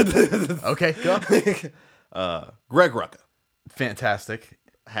 Ooh. Okay, go. Greg Rucka. Fantastic.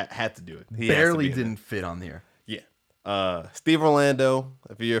 Had to do it. He barely didn't fit on here. Yeah. Steve Orlando,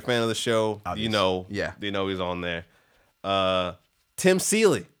 if you're a fan of the show, obvious. you know he's on there. Tim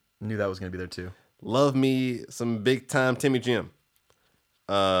Seeley. Knew that was going to be there too. love me some big time Timmy Jim.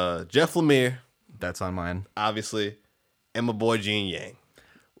 Jeff Lemire, That's on mine. obviously, and my boy Gene Yang.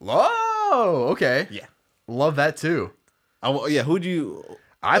 Oh, okay. Yeah. Love that too. Yeah, who'd you...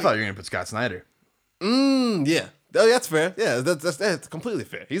 I thought you were gonna put Scott Snyder. Yeah. Oh, that's fair. Yeah, that's completely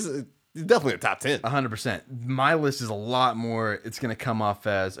fair. He's definitely a top 10. 100%. My list is a lot more. It's gonna come off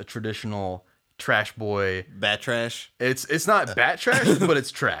as a traditional trash boy. Bat trash. It's not bat trash, but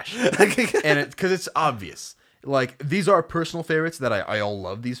it's trash, and because it's obvious. Like, these are personal favorites that I all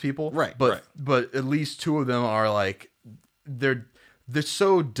love these people, Right, But right. but at least two of them are like they're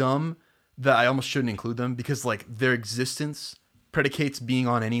so dumb that I almost shouldn't include them because like their existence predicates being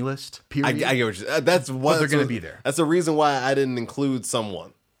on any list. Period. I get what you... That's what... they're gonna be there. That's the reason why I didn't include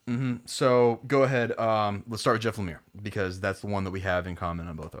someone. So go ahead. Let's start with Jeff Lemire because that's the one that we have in common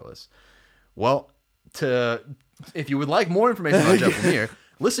on both our lists. Well, if you would like more information on Jeff Lemire,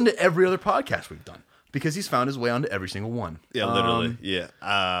 listen to every other podcast we've done because he's found his way onto every single one. Yeah, literally.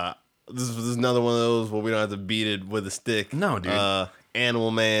 Yeah. This is another one of those where we don't have to beat it with a stick. No, dude.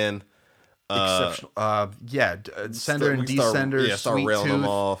 Animal Man. Exceptional. Sender and we start- Descender. yeah, start Sweet railing Tooth, them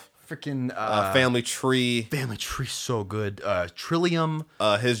off. Freaking Family Tree. Family Tree, so good. Trillium,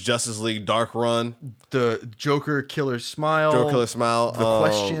 His Justice League Dark Run. the Joker Killer Smile, Joe Killer Smile. The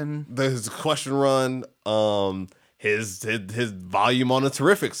Question. His Question Run. His volume on the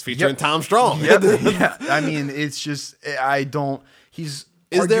Terrifics featuring Tom Strong. Yep. Yeah, I mean, it's just I don't. He's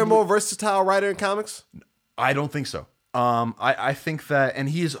Is there a arguably- more versatile writer in comics? I don't think so. I think that, and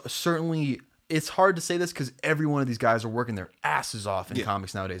he is certainly. It's hard to say this because every one of these guys are working their asses off in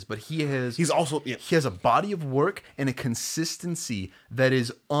comics nowadays. But He's also he has a body of work and a consistency that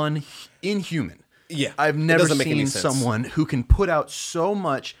is inhuman. Yeah, I've it never doesn't make any seen sense. someone who can put out so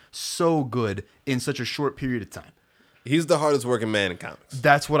much so good in such a short period of time. He's the hardest working man in comics.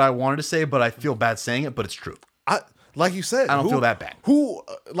 That's what I wanted to say, but I feel bad saying it, but it's true. Like you said, I don't feel that bad.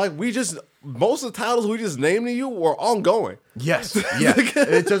 Most of the titles we just named to you were ongoing. Yes, yeah.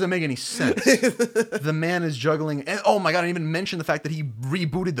 It doesn't make any sense. The man is juggling, and oh my god, I didn't even mention the fact that he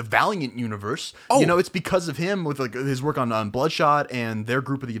rebooted the Valiant universe. Oh. You know, it's because of him with like his work on Bloodshot and their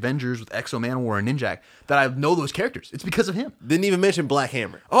group of the Avengers with Exo Manowar and Ninjak that I know those characters. It's because of him. Didn't even mention Black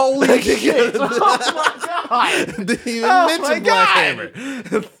Hammer. Holy shit! Oh my god! Didn't even Oh my mention Black God.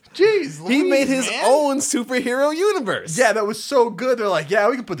 Hammer. Jeez, He Louise, made his man. own superhero universe. Yeah, that was so good. They're like, yeah,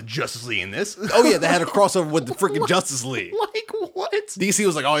 we can put the Justice League in this. Oh yeah, they had a crossover with the freaking Justice League. Like what? DC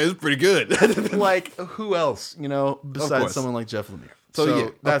was like, oh, it's pretty good. Like who else? You know, besides course. someone like Jeff Lemire. So, So yeah,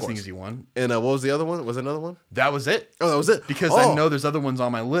 of that's an course. easy one. And what was the other one? Was there another one? That was it. Oh, that was it. Because I know there's other ones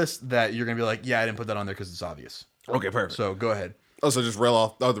on my list that you're gonna be like, yeah, I didn't put that on there because it's obvious. Okay, perfect. So go ahead, So just rail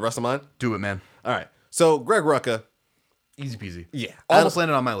off the rest of mine. do it, man. All right. So Greg Rucka. Easy peasy. Yeah. almost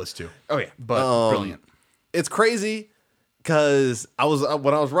landed on my list too. Oh yeah, But brilliant. It's crazy because I was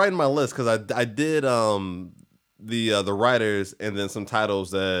when I was writing my list because I did the writers and then some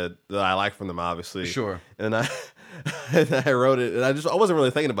titles that I like from them obviously. Sure. And I wrote it and I wasn't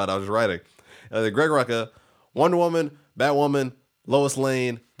really thinking about it. I was just writing. Greg Rucka, Wonder Woman, Batwoman, Lois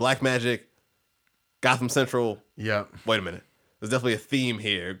Lane, Black Magic, Gotham Central. Yeah. Wait a minute. There's definitely a theme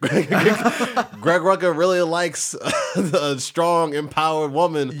here. Greg Rucka really likes a strong, empowered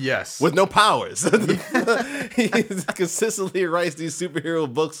woman Yes. with no powers. He consistently writes these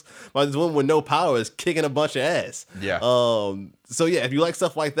superhero books by this woman with no powers kicking a bunch of ass. Yeah. So yeah, if you like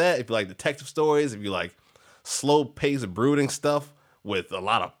stuff like that, if you like detective stories, if you like slow-paced, brooding stuff with a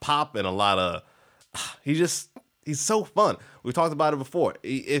lot of pop and a lot of... He's so fun. We talked about it before.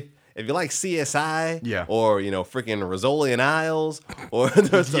 If you like CSI, Yeah. or freaking Rizzoli and Isles, or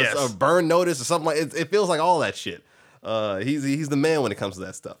there's Yes. a Burn Notice or something like it feels like all that shit. He's the man when it comes to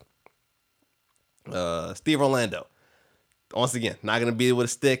that stuff. Steve Orlando, once again, not gonna beat it with a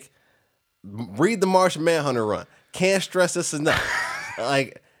stick. Read the Martian Manhunter run. Can't stress this enough.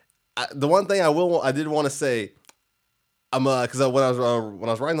 The one thing I did want to say, because when I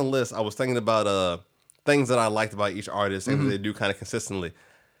was writing the list, I was thinking about things that I liked about each artist and they do kind of consistently.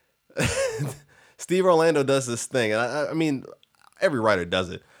 Steve Orlando does this thing, and I mean, every writer does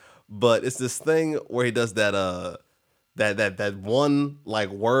it, but it's this thing where he does that one like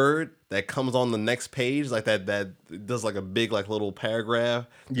word that comes on the next page, like that does like a big like little paragraph,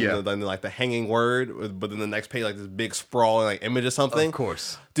 Yeah. then like the hanging word, but then the next page like this big sprawling like image or something. Of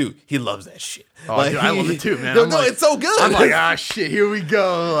course. Dude, he loves that shit. Oh, dude, I love it too, man. No, I'm no, like- it's so good. I'm like, ah, shit, here we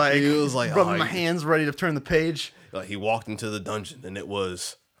go. Like, He was like, rubbing oh, my yeah. hands, ready to turn the page. He walked into the dungeon and it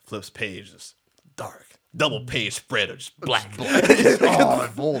was Flip's page, just dark, double page spread of just black. Oh,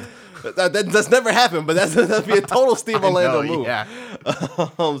 bold. That's never happened, but that'd be a total Steve Orlando move. Yeah.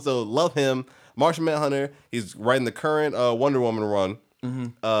 So love him. Martian Manhunter. He's writing the current Wonder Woman run.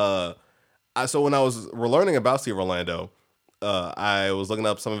 So when I was learning about Steve Orlando, I was looking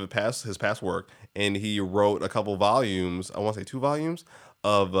up some of his past work, and he wrote a couple volumes. I want to say 2 volumes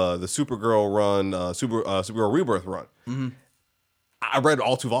of the Supergirl run, Supergirl Rebirth run. I read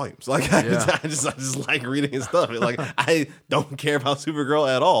all 2 volumes. Like I just like reading his stuff. Like I don't care about Supergirl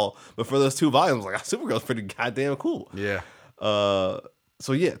at all, but for those 2 volumes, like Supergirl's pretty goddamn cool. Yeah.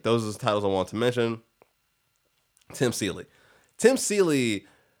 So yeah, those are the titles I want to mention. Tim Seeley's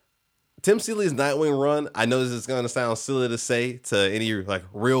Nightwing run. I know this is going to sound silly to say to any like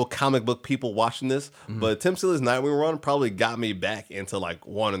real comic book people watching this, but Tim Seeley's Nightwing run probably got me back into like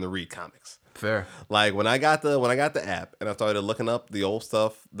wanting to read comics. Fair. Like when I got the app and I started looking up the old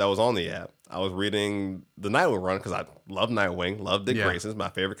stuff that was on the app, I was reading the Nightwing run because I love Nightwing, love Dick Grayson's my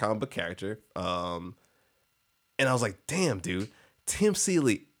favorite comic book character. And I was like, damn, dude, Tim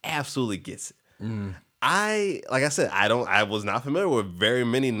Seeley absolutely gets it. I was not familiar with very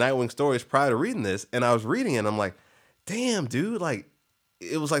many Nightwing stories prior to reading this, and I was reading it and I'm like, damn, dude, like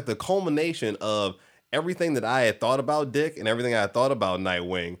it was like the culmination of everything that I had thought about Dick and everything I had thought about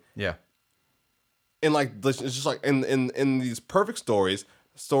Nightwing. Yeah. And like it's just like in these perfect stories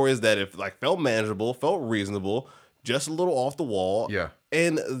that if like felt manageable, felt reasonable, just a little off the wall. Yeah.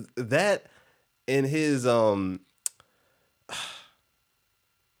 And that in his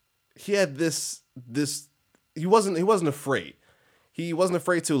he had this he wasn't afraid. He wasn't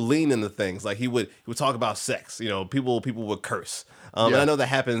afraid to lean into things. Like he would talk about sex. You know, people would curse. And I know that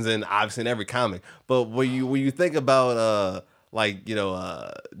happens obviously in every comic. But when you think about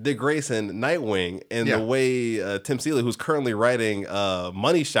Dick Grayson, Nightwing, and the way Tim Seeley, who's currently writing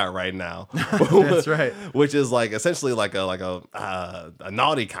Money Shot right now, that's right, which is like essentially like a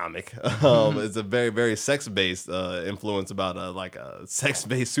naughty comic. It's a very very sex based influence about sex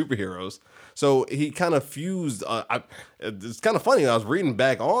based superheroes. So he kind of fused. It's kind of funny. I was reading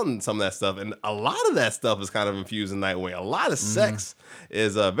back on some of that stuff, and a lot of that stuff is kind of infused in Nightwing. A lot of sex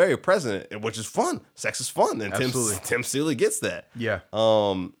is very present, which is fun. Sex is fun, and Tim Seeley gets that. Yeah.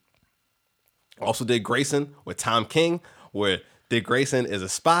 Also did Grayson with Tom King, where Dick Grayson is a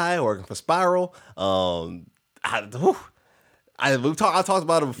spy working for Spiral. I talked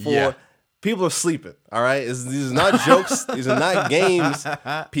about it before. Yeah. People are sleeping. All right, these are not jokes. These are not games.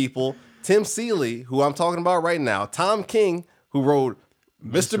 People. Tim Seeley, who I'm talking about right now, Tom King, who wrote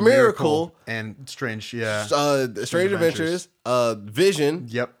Mr. Miracle and Strange Strange Adventures, Vision.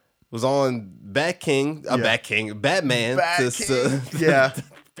 Yep. Was on Batman. Yeah.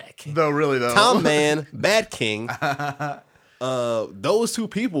 Batking. Though, really, though. Tom Man, Bat King. Those 2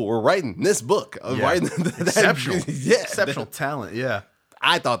 people were writing this book. Writing Exceptional. Yeah. Exceptional talent, yeah.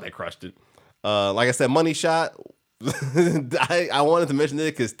 I thought they crushed it. Like I said, Money Shot. I wanted to mention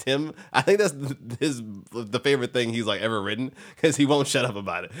it because Tim, I think that's the favorite thing he's like ever written because he won't shut up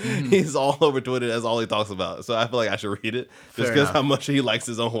about it. He's all over Twitter. That's all he talks about. So I feel like I should read it just because how much he likes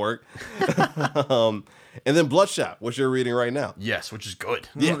his own work. And then Bloodshot, which you're reading right now. Yes, which is good.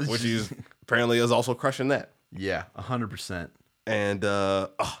 Yeah, which he's apparently is also crushing that. Yeah, 100%. And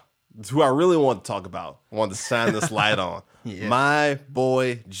who I really want to talk about, I want to shine this light on. My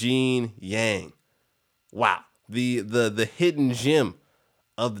boy Gene Yang. Wow. The hidden gem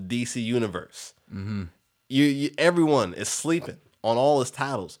of the DC universe. Everyone is sleeping on all his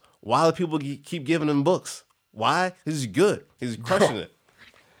titles. Why do people keep giving him books? Why? He's good. He's crushing it.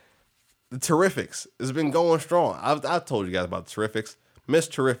 The Terrifics has been going strong. I've told you guys about the Terrifics. Miss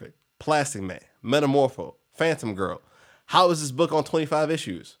Terrific, Plastic Man, Metamorpho, Phantom Girl. How is this book on 25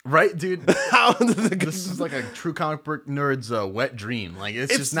 issues? Right, dude? This is like a true comic book nerd's wet dream. Like,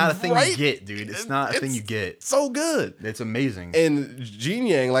 it's just not a thing you get, dude. It's not a thing you get. So good. It's amazing. And Gene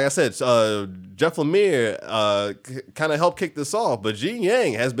Yang, like I said, Jeff Lemire kind of helped kick this off, but Gene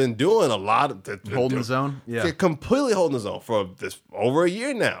Yang has been doing a lot of... Holding his own? Yeah. Completely holding his own for over a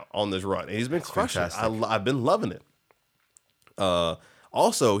year now on this run. And he's been crushing it. I've been loving it.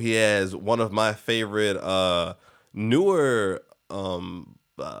 Also, he has one of my favorite... newer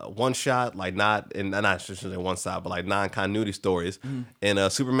one shot, like not one shot, but like non-continuity stories. And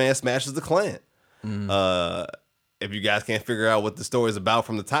Superman Smashes the Klan. If you guys can't figure out what the story is about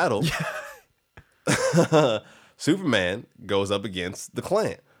from the title, Superman goes up against the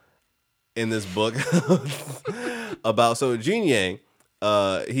Klan in this book about Gene Yang.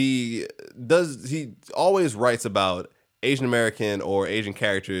 He always writes about Asian American or Asian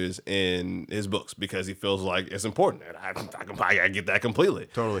characters in his books because he feels like it's important, and I get that completely.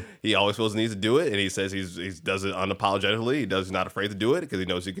 Totally. He always feels the need to do it, and he says he does it unapologetically. He's not afraid to do it because he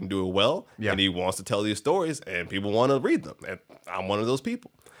knows he can do it well, and he wants to tell these stories, and people want to read them. And I'm one of those people.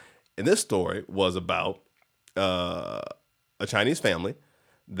 And this story was about a Chinese family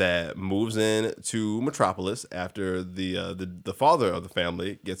that moves in to Metropolis after the father of the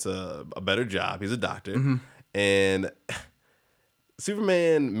family gets a better job. He's a doctor, and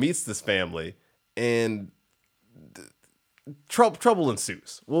Superman meets this family, and trouble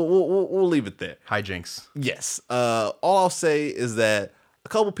ensues. We'll leave it there. Hijinks. Yes. All I'll say is that a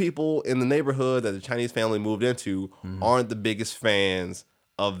couple people in the neighborhood that the Chinese family moved into aren't the biggest fans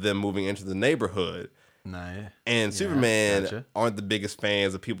of them moving into the neighborhood. Nah. And Superman aren't the biggest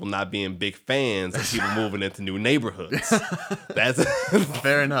fans of people not being big fans of people moving into new neighborhoods. That's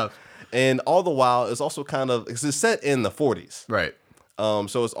fair enough. And all the while, it's also kind of, it's set in the 40s. Right.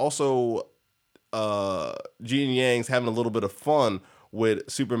 So it's also Gene Yang's having a little bit of fun with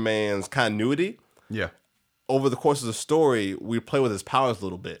Superman's continuity. Yeah. Over the course of the story, we play with his powers a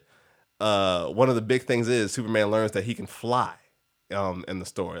little bit. One of the big things is Superman learns that he can fly in the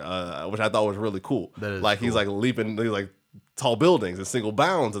story, which I thought was really cool. That is like cool. he's like leaping like tall buildings in single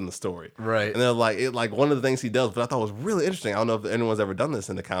bounds in the story. Right. And then like one of the things he does, but I thought was really interesting. I don't know if anyone's ever done this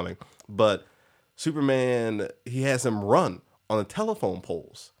in the comic, but Superman, he has him run on the telephone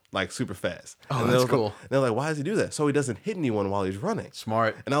poles like super fast. Oh, and that's like, cool. and they're like, why does he do that? So he doesn't hit anyone while he's running.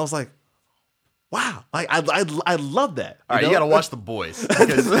 Smart. And I was like, wow, like I love that. All right, you gotta watch The Boys.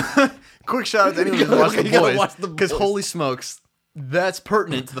 Because, quick shout out to anyone who's watched You gotta watch The The Boys. Because Boys. holy smokes, that's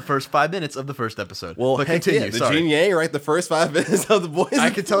pertinent to the first 5 minutes of the first episode. Well, but heck continue. yeah, did sorry. Gene Yang write the first 5 minutes of The Boys? I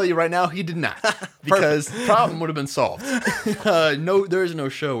can tell you right now, he did not, because the problem would have been solved. No, there is no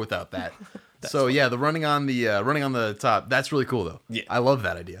show without that. So yeah, the running on the top, that's really cool though. Yeah. I love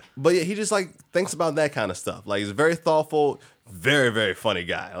that idea. But yeah, he just like thinks about that kind of stuff. Like he's very thoughtful, very, very funny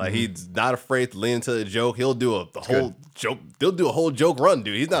guy. Like he's not afraid to lean into the joke. He'll do the whole joke. He'll do a whole joke run,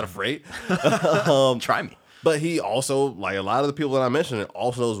 dude. He's not afraid. Try me. But he also, like a lot of the people that I mentioned,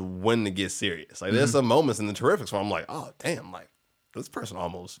 also knows when to get serious. Like there's some moments in the Terrifics where I'm like, oh damn, like this person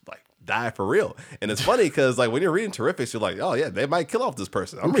almost like died for real. And it's funny because like when you're reading Terrifics, you're like, oh yeah, they might kill off this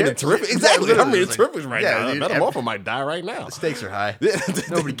person. I'm reading Terrifics. Exactly. Yeah, I'm reading like, Terrifics right now. dude, Metamorpho might die right now. The stakes are high. Yeah,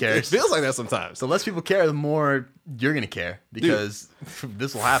 Nobody cares. It feels like that sometimes. The less people care, the more you're gonna care because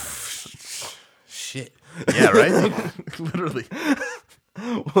this will happen. Shit. Yeah, right. Literally.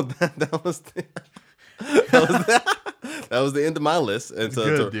 Well, that was the end of my list. And so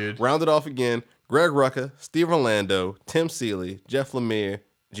Good, to dude. round it off again, Greg Rucka, Steve Orlando, Tim Seeley, Jeff Lemire,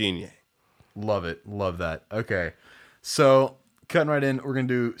 Gene Yang. Love it. Love that. Okay. So cutting right in, we're gonna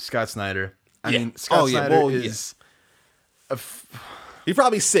do Scott Snyder. I mean, Scott Snyder is He's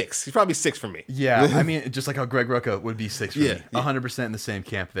probably 6. He's probably 6 for me. yeah. I mean, just like how Greg Rucka would be 6 for Yeah, me. yeah. 100% in the same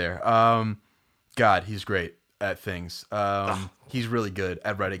camp there. God, he's great at things. He's really good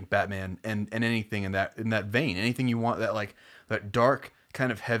at writing Batman and anything in that vein. Anything you want, that dark,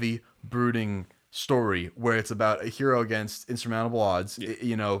 kind of heavy, brooding story where it's about a hero against insurmountable odds,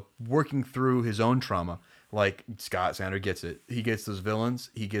 working through his own trauma. Like Scott Snyder gets it. He gets those villains.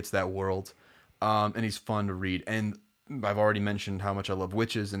 He gets that world. And he's fun to read. And I've already mentioned how much I love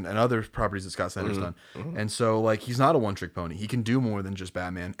Witches and other properties that Scott Snyder's done. And so like he's not a one-trick pony. He can do more than just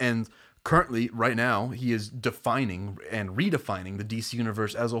Batman. And currently, right now, he is defining and redefining the DC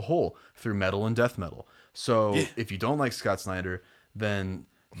universe as a whole through metal and death metal. So if you don't like Scott Snyder, then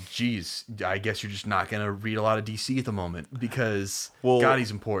geez, I guess you're just not going to read a lot of DC at the moment because God,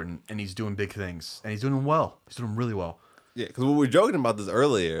 he's important and he's doing big things and he's doing them well. He's doing them really well. Yeah, because we were joking about this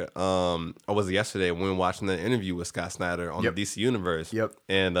earlier, or was it yesterday when we were watching the interview with Scott Snyder on the DC Universe? Yep.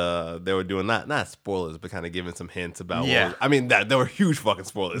 And they were doing not spoilers, but kind of giving some hints about. Yeah. What, I mean, there were huge fucking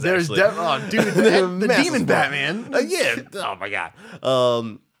spoilers. There's actually. dude, the Massive Demon spoilers. Batman. Yeah. Oh my god.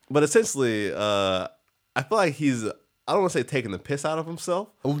 But essentially, I feel like he's. I don't want to say taking the piss out of himself.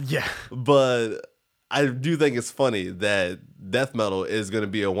 Oh yeah. But I do think it's funny that Death Metal is going to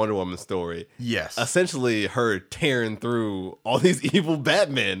be a Wonder Woman story. Yes. Essentially her tearing through all these evil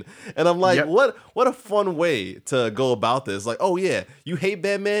Batmen. And I'm like, Yep. what a fun way to go about this. Like, oh yeah, you hate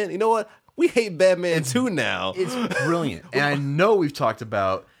Batman? You know what? We hate Batman too now. It's brilliant. And I know we've talked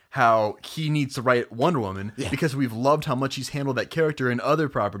about how he needs to write Wonder Woman because we've loved how much he's handled that character in other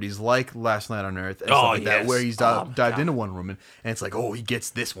properties like Last Night on Earth and stuff like that, where he's dived into Wonder Woman. And it's like, oh, he gets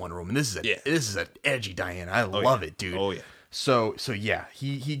this Wonder Woman. This is an edgy Diana. I love it, dude. Oh, yeah. So yeah,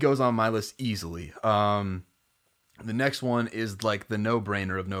 he goes on my list easily. The next one is like the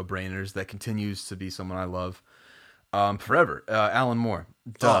no-brainer of no-brainers that continues to be someone I love forever. Alan Moore.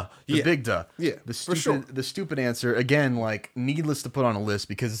 Duh. The big duh. Yeah, The for stupid, sure. the stupid answer, again, like needless to put on a list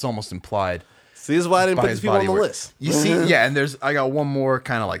because it's almost implied. See, this is why I didn't by put his these people on body the work. list. You see, yeah, and I got one more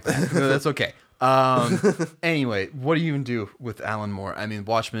kind of like that. No, that's okay. Anyway, what do you even do with Alan Moore? I mean,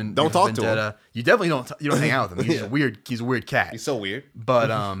 Watchmen. Don't talk to Vendetta. You definitely don't. You don't hang out with him. He's a weird. He's a weird cat. He's so weird. But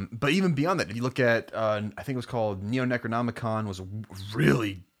even beyond that, if you look at, I think it was called Neo Necronomicon, was a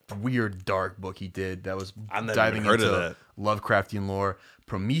really weird, dark book he did that was I've never diving even heard into of that. Lovecraftian lore.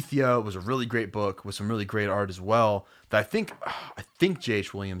 Promethea was a really great book with some really great art as well. That I think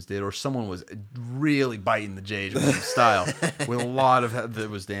J.H. Williams did, or someone was really biting the J.H. Williams style with a lot of that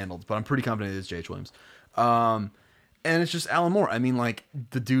was handled. But I'm pretty confident it is J.H. Williams. And it's just Alan Moore. I mean, like,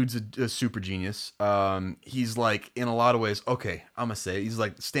 the dude's a super genius. He's like, in a lot of ways, okay, I'm gonna say it, he's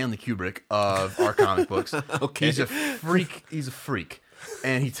like Stanley Kubrick of our comic books. Okay. He's a freak. He's a freak,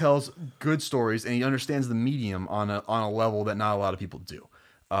 and he tells good stories, and he understands the medium on a level that not a lot of people do.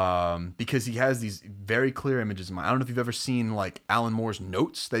 Because he has these very clear images in mind. I don't know if you've ever seen like Alan Moore's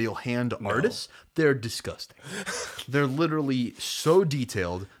notes that he'll hand to artists. They're disgusting. They're literally so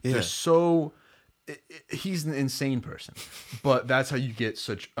detailed. Yeah. They're so. He's an insane person, but that's how you get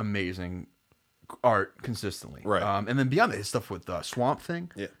such amazing art consistently. Right. And then beyond that, his stuff with Swamp Thing.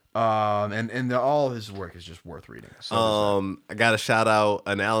 Yeah. All his work is just worth reading. So I got to shout out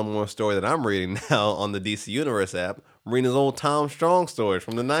an Alan Moore story that I'm reading now on the DC Universe app. I'm reading his old Tom Strong stories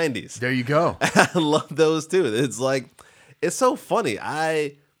from the 90s. there you go. I love those too. It's like, it's so funny.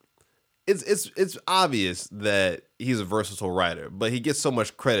 It's obvious that he's a versatile writer, but he gets so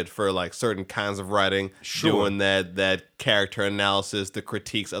much credit for like certain kinds of writing, doing that character analysis, the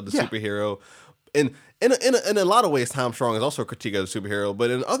critiques of the superhero. And in a lot of ways, Tom Strong is also a critique of the superhero, but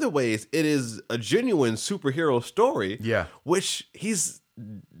in other ways, it is a genuine superhero story. Yeah. Which he's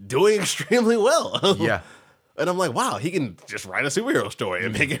doing extremely well. Yeah. And I'm like, wow, he can just write a superhero story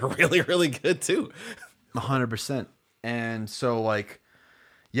and make it really, really good too. 100%. And so, like,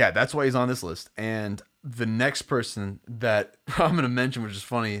 yeah, that's why he's on this list. And the next person that I'm going to mention, which is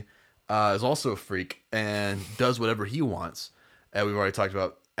funny, is also a freak and does whatever he wants. And we've already talked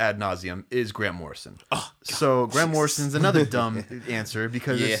about ad nauseum, is Grant Morrison. Oh, God. So Grant Morrison's another dumb answer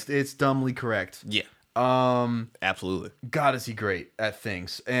because it's dumbly correct. Yeah. Absolutely. God, is he great at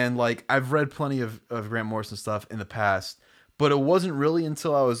things. And like, I've read plenty of Grant Morrison stuff in the past, but it wasn't really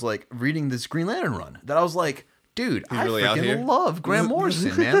until I was like reading this Green Lantern run that I was like, dude, I really out here? freaking love Grant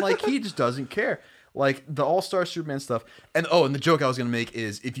Morrison, man. Like, he just doesn't care. Like the All-Star Superman stuff. And the joke I was gonna make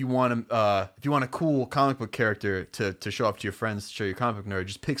is if you want a cool comic book character to show off to your friends, to show your comic book nerd,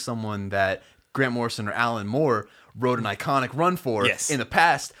 just pick someone that Grant Morrison or Alan Moore wrote an iconic run for in the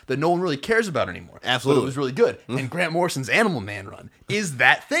past that no one really cares about anymore. Absolutely. But it was really good. And Grant Morrison's Animal Man run is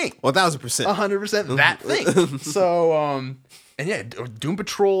that thing. 1000%. 100% that thing. So, and yeah, Doom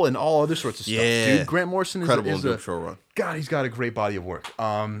Patrol and all other sorts of stuff. Yeah. Dude, Grant Morrison Incredible is Doom a Patrol run. God, he's got a great body of work.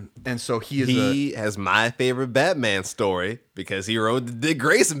 And so He has my favorite Batman story because he wrote the Dick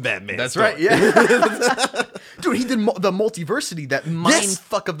Grayson Batman. That's story. right, yeah. Dude, he did the multiversity, that mind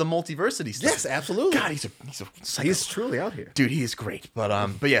fuck of the multiversity stuff. Yes, absolutely. God, he's a psycho. He's truly out here. Dude, he is great.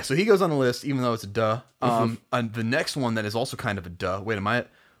 But yeah, so he goes on the list, even though it's a duh. And the next one that is also kind of a duh. Wait, am I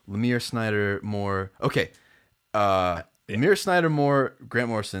Lemire, Snyder, Moore? Okay. Lemire, Snyder, Moore, Grant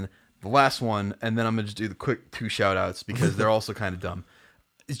Morrison. The last one, and then I'm gonna just do the quick 2 shout outs because they're also kind of dumb.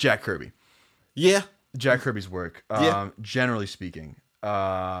 Is Jack Kirby. Yeah. Jack Kirby's work. Generally speaking.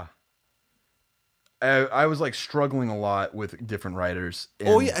 I was like struggling a lot with different writers.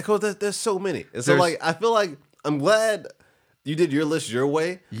 Oh yeah, because there's so many. And so like I feel like I'm glad you did your list your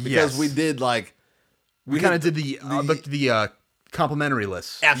way because we did like we kind of did the complimentary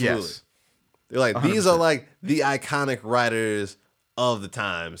list. Absolutely. Yes. They're like 100%. These are like the iconic writers of the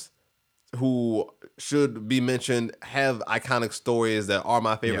times who should be mentioned, have iconic stories that are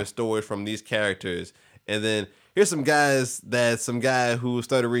my favorite stories from these characters. And then here's some guy who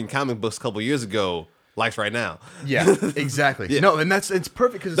started reading comic books a couple years ago likes right now. Yeah, exactly. No, and it's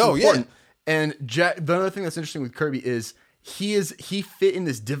perfect because it's important. And Jack, the other thing that's interesting with Kirby is he fit in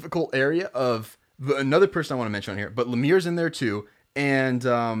this difficult area of another person I want to mention on here, but Lemire's in there too, and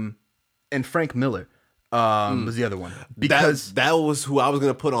Frank Miller was the other one, because that was who I was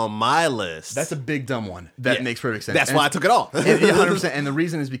going to put on my list. that's a big dumb one that makes perfect sense. That's why I took it off. 100%. And the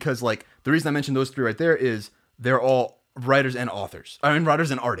reason is because like the reason I mentioned those 3 right there is they're all writers and authors. I mean,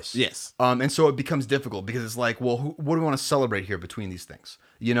 writers and artists. Yes. And so it becomes difficult because it's like, well, what do we want to celebrate here between these things?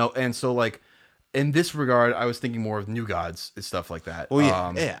 You know? And so like in this regard, I was thinking more of New Gods and stuff like that. Well,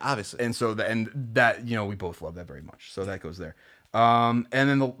 yeah, obviously. And so that you know, we both love that very much. So that goes there. And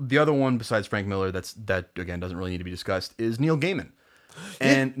then the other one besides Frank Miller that again doesn't really need to be discussed is Neil Gaiman.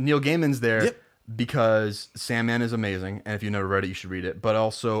 And Neil Gaiman's there because Sandman is amazing, and if you've never read it, you should read it. But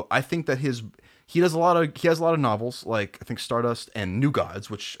also, I think that he has a lot of novels, like I think Stardust and New Gods,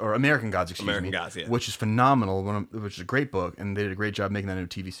 or American Gods, American Gods, yeah. which is phenomenal, which is a great book, and they did a great job making that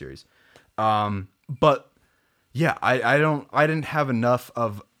into a TV series. But yeah, I didn't have enough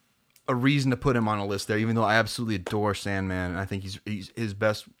of a reason to put him on a list there, even though I absolutely adore Sandman, and I think his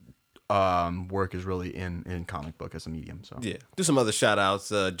best work is really in comic book as a medium. So Yeah, do some other shout outs.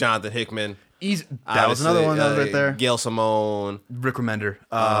 Jonathan Hickman. That was another one that was right there. Gail Simone. Rick Remender.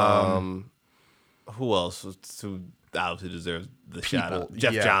 Who else? Who obviously deserves the shout out?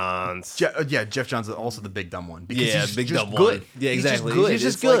 Jeff Johns. Jeff Johns is also the big dumb one. Because he's big just dumb good. one. Yeah, exactly. He's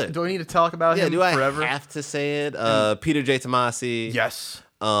just good. Like, do I need to talk about him forever? I have to say it? Peter J. Tomasi. Yes.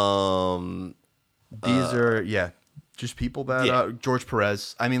 These are just people that George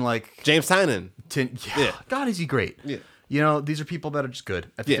Perez. I mean, like James Tynion. God, is he great? Yeah. You know, these are people that are just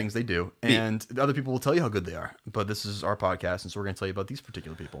good at the things they do, and other people will tell you how good they are. But this is our podcast, and so we're going to tell you about these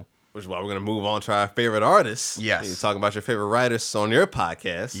particular people. Which is why we're going to move on to our favorite artists. Yes. You're talking about your favorite writers on your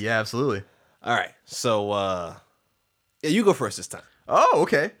podcast. Yeah, absolutely. All right. So, you go first this time. Oh,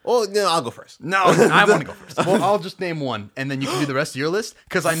 okay. Well, no, I'll go first. No, I want to go first. Well, I'll just name one, and then you can do the rest of your list,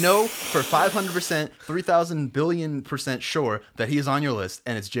 because I know for 500%, 3,000 billion% sure that he is on your list,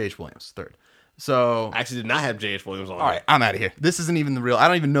 and it's J.H. Williams, third. So I actually did not have J.H. Williams on. All right, I'm out of here. This isn't even the real. I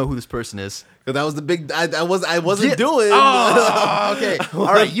don't even know who this person is. Because that was the big. I wasn't doing. Oh, okay. All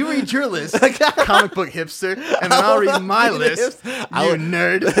right, you read your list, comic book hipster, and then I'll read my list. You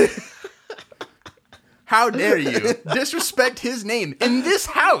nerd. How dare you disrespect his name in this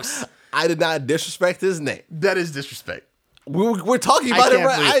house? I did not disrespect his name. That is disrespect. We're talking about him,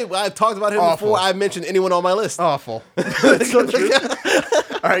 right? I talked about him before I mentioned anyone on my list. Awful. That's so true.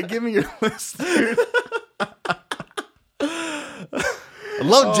 All right, give me your list, dude. I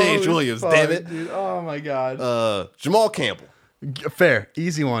love J.H. Williams, damn it. Dude. Oh, my God. Jamal Campbell. Fair.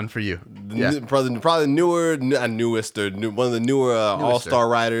 Easy one for you. Probably newer, not newest, or one of the newer all-star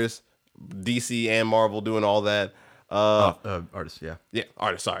writers. DC and Marvel doing all that. Artists, yeah. Yeah,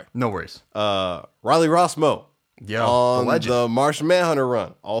 artists, sorry. No worries. Riley Rossmo. Yeah, on the Martian Manhunter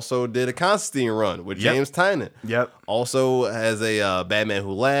run. Also did a Constantine run with James Tynion. Yep. Also has a Batman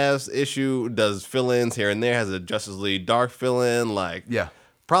Who Laughs issue. Does fill-ins here and there. Has a Justice League Dark fill-in.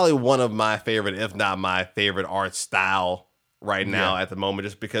 Probably one of my favorite, if not my favorite art style right now at the moment,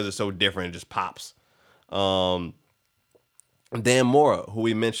 just because it's so different. It just pops. Dan Mora, who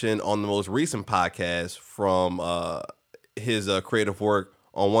we mentioned on the most recent podcast from his creative work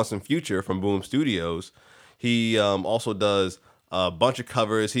on Once and Future from Boom Studios. He also does a bunch of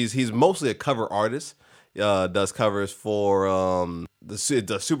covers. He's mostly a cover artist. Does covers for the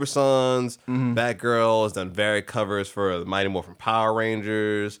Super Sons, Batgirl. Has done varied covers for the Mighty Morphin Power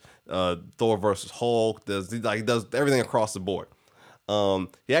Rangers, Thor versus Hulk. He does everything across the board.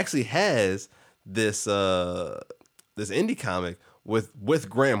 He actually has this indie comic with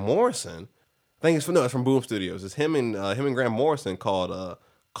Grant Morrison. I think it's from Boom Studios. It's him and Grant Morrison called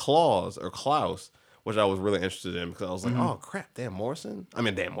Klaus, which I was really interested in because I was like, oh crap, Dan Mora and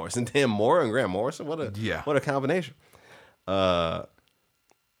Grant Morrison. What a combination. Andrea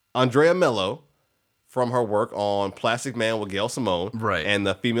Mello from her work on Plastic Man with Gail Simone, right, and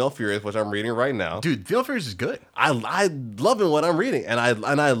the Female Furious, which I'm reading right now. Dude, Female Furious is good. I love what I'm reading, and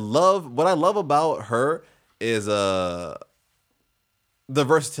I love what I love about her is the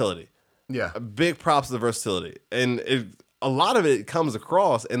versatility. Yeah, big props to the versatility, and a lot of it comes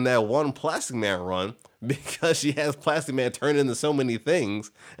across in that one Plastic Man run because she has Plastic Man turned into so many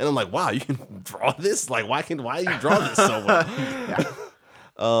things, and I'm like, wow, you can draw this? Like, why do you draw this so well?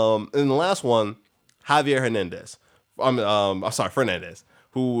 And the last one, Javier Hernandez. Fernandez,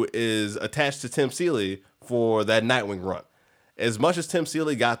 who is attached to Tim Seeley for that Nightwing run. As much as Tim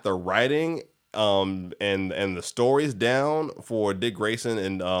Seeley got the writing and the stories down for Dick Grayson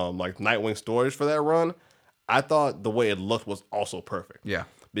and Nightwing stories for that run, I thought the way it looked was also perfect. Yeah.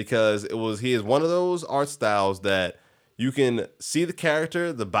 Because he is one of those art styles that you can see the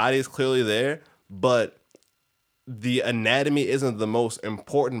character, the body is clearly there, but the anatomy isn't the most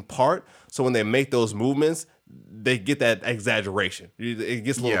important part. So when they make those movements, they get that exaggeration. It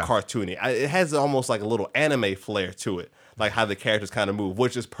gets a little cartoony. It has almost like a little anime flair to it, like how the characters kind of move,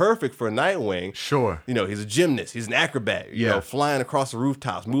 which is perfect for Nightwing. Sure. He's a gymnast. He's an acrobat. You know, flying across the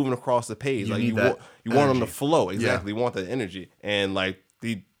rooftops, moving across the page. You want him to flow. Exactly. You want that energy. And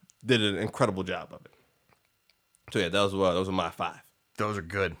he did an incredible job of it. So yeah, those are my 5. Those are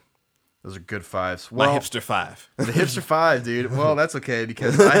good. Those are good 5s. Well, my hipster 5. The hipster 5, dude. Well, that's okay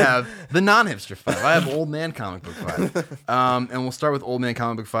because I have the non-hipster 5. I have Old Man Comic Book 5. And we'll start with Old Man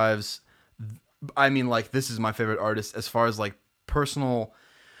Comic Book 5s. I mean, this is my favorite artist as far as personal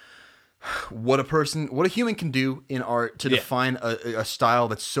what a human can do in art to define a style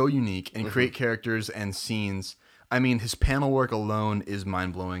that's so unique and create characters and scenes. I mean, his panel work alone is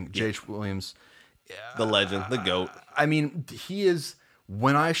mind-blowing. J.H. Williams, the legend, the GOAT. I mean, he is,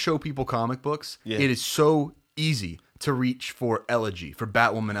 when I show people comic books, it is so easy to reach for Elegy, for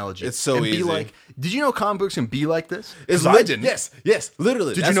Batwoman Elegy. It's so and easy. Be like, did you know comic books can be like this? It's I didn't. Yes,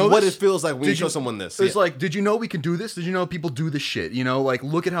 literally. Did That's you know what this? it feels like when you show someone this. It's like, did you know we can do this? Did you know people do this shit? You know, like,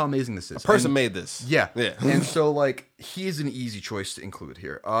 look at how amazing this is. A person made this. Yeah. Yeah. And so, like, he is an easy choice to include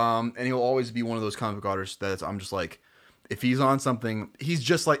here. And he'll always be one of those comic book artists that I'm just like, if he's on something, he's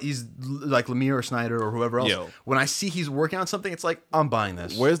like Lemire or Snyder or whoever else. Yo. When I see he's working on something, it's like, I'm buying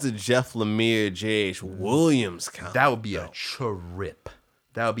this. Where's the Jeff Lemire, J.H. Williams count? That would be a trip.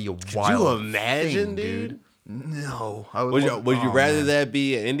 That would be a wild. Could you imagine, thing, dude? No. Would you rather that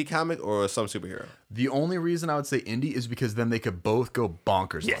be an indie comic or some superhero? The only reason I would say indie is because then they could both go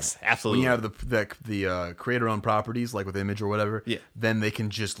bonkers. Yes, on it. absolutely. When you have the creator-owned properties, like with Image or whatever, then they can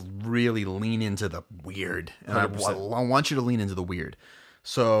just really lean into the weird. And I want you to lean into the weird.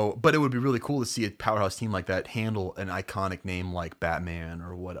 So, but it would be really cool to see a powerhouse team like that handle an iconic name like Batman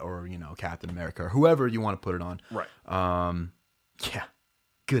or Captain America or whoever you want to put it on. Right. Yeah.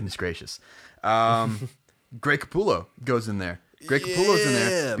 Goodness gracious. Greg Capullo goes in there. Greg Capullo's in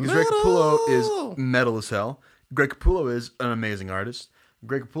there because Greg Capullo is metal as hell. Greg Capullo is an amazing artist.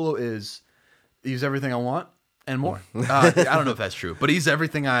 Greg Capullo he's everything I want and more. I don't know if that's true, but he's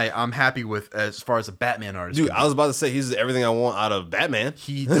everything I'm happy with as far as a Batman artist. Dude, I was about to say he's everything I want out of Batman.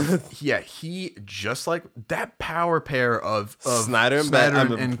 He just like that power pair of Snyder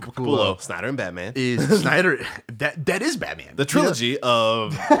and Capullo. Snyder and Batman Is Snyder that is Batman. The trilogy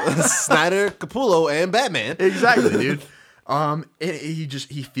of Snyder, Capullo, and Batman. Exactly, dude.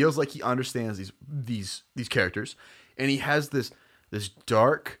 He feels like he understands these characters, and he has this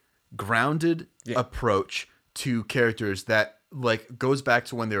dark, grounded approach to characters that like goes back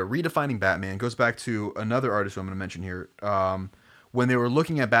to when they were redefining Batman. Goes back to another artist who I'm going to mention here. When they were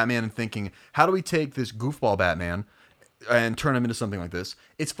looking at Batman and thinking, how do we take this goofball Batman and turn him into something like this?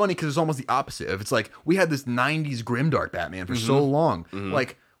 It's funny because it's almost the opposite. If it's like we had this '90s grimdark Batman for so long,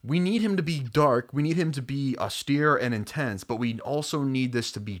 like. We need him to be dark. We need him to be austere and intense, but we also need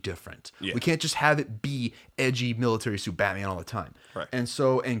this to be different. Yeah. We can't just have it be edgy military suit Batman all the time. Right. And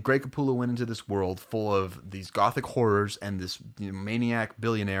Greg Capullo went into this world full of these gothic horrors and this maniac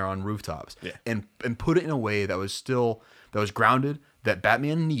billionaire on rooftops, and put it in a way that was grounded, that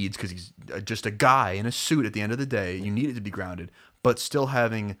Batman needs because he's just a guy in a suit at the end of the day. You need it to be grounded, but still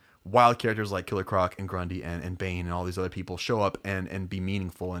having wild characters like Killer Croc and Grundy and Bane and all these other people show up and be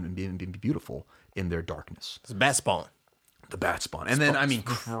meaningful and be beautiful in their darkness. It's Bat Spawn. The Bat Spawn. And then, I mean,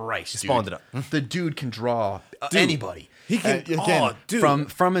 Christ, dude. Spawned it up. The dude can draw anybody. He can,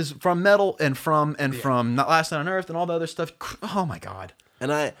 dude. From metal and from Not Last Night on Earth and all the other stuff. Oh my God.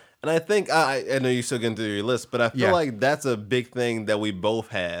 And I think, I know you're still getting through your list, but I feel like that's a big thing that we both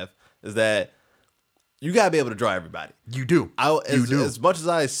have is that you gotta be able to draw everybody. You do. As much as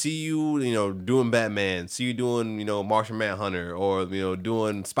I see you, doing Batman, see you doing, Martian Manhunter, or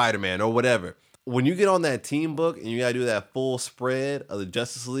doing Spider-Man or whatever. When you get on that team book and you gotta do that full spread of the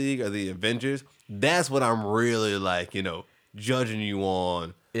Justice League or the Avengers, that's what I'm really like, judging you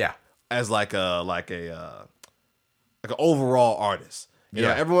on. Yeah. As like an overall artist. You know,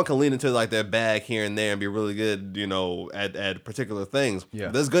 everyone can lean into like their bag here and there and be really good, at particular things. Yeah.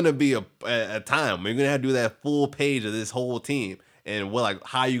 There's gonna be a time when you're gonna have to do that full page of this whole team and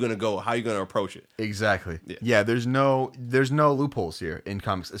how are you gonna go? How are you gonna approach it? Exactly. Yeah. There's no loopholes here in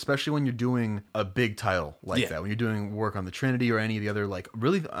comics, especially when you're doing a big title like that. When you're doing work on the Trinity or any of the other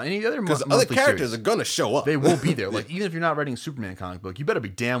because other characters are gonna show up. They will be there. Like even if you're not writing a Superman comic book, you better be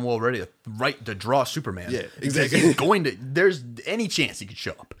damn well ready to draw Superman. Yeah, exactly. He's there's any chance he could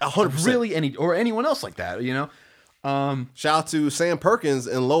show up. 100%. Really, or anyone else like that. Shout out to Sam Perkins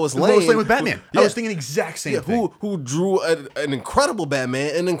and Lois Lane. Lois Lane with Batman. I was thinking the exact same thing. Who drew an incredible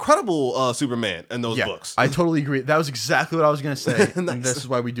Batman, an incredible Superman in those books. I totally agree. That was exactly what I was going to say. Nice. And this is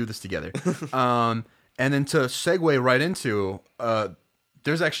why we do this together. And then to segue right into,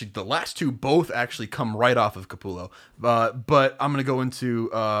 there's actually the last two both actually come right off of Capullo. But I'm going to go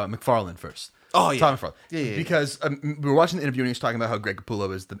into McFarlane first. Oh, yeah. Todd McFarlane. Yeah. Because we were watching the interview and he was talking about how Greg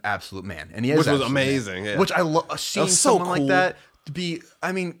Capullo is the absolute man. And he is, which was amazing. Yeah. Which I love. Seeing someone like that to be,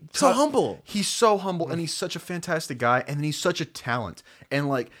 so humble. He's so humble and he's such a fantastic guy. And he's such a talent. And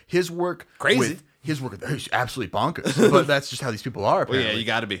like his work. Crazy. He's absolutely bonkers. But that's just how these people are, apparently. Well, yeah, you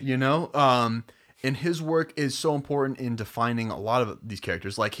got to be. And his work is so important in defining a lot of these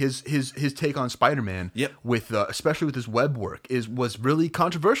characters. Like his take on Spider-Man, Yep. with especially with his web work, was really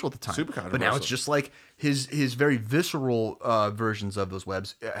controversial at the time. Super But now controversial. it's just like his very visceral versions of those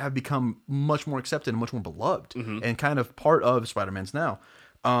webs have become much more accepted and much more beloved, and kind of part of Spider-Man's now.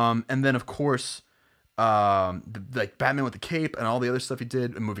 And then of course, like Batman with the cape and all the other stuff he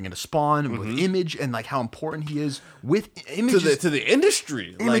did, and moving into Spawn and with Image, and like how important he is with Image. to the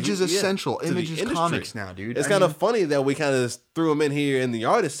industry. Image is essential. to the Image is industry. comics now, dude. It's I kind mean- of funny that we kind of threw him in here in the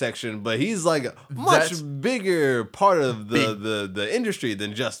artist section, but he's like a much That's- bigger part of the industry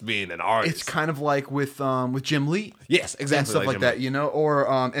than just being an artist. It's kind of like with Jim Lee. Yes, exactly, And stuff like Jim that, Lee. you know, or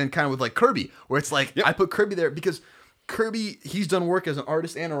and kind of with like Kirby, where it's like I put Kirby there because Kirby, he's done work as an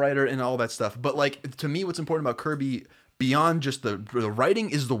artist and a writer and all that stuff. But like to me, what's important about Kirby beyond just the writing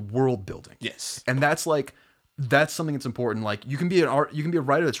is the world building. Yes. And that's something that's important. Like you can be a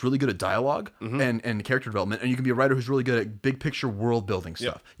writer that's really good at dialogue and character development, and you can be a writer who's really good at big picture world building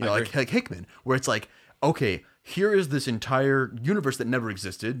stuff. You know, I like Hickman, where it's like, okay, here is this entire universe that never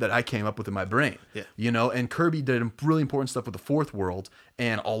existed that I came up with in my brain. Yeah. You know, and Kirby did really important stuff with the Fourth World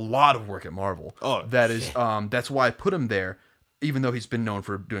and a lot of work at Marvel. Oh, That's why I put him there, even though he's been known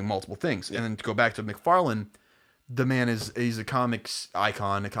for doing multiple things. And then to go back to McFarlane, the man he's a comics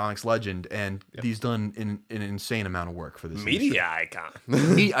icon, a comics legend, and he's done an insane amount of work for this media icon.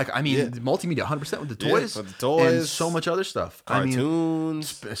 industry. I mean, multimedia, 100% with the toys, with the toys, and so much other stuff.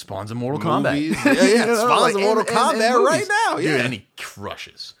 Cartoons, I mean, spawns of Mortal movies. Kombat. Yeah, You know, spawns like, of Mortal and Kombat right movies. now. Dude, Yeah. and he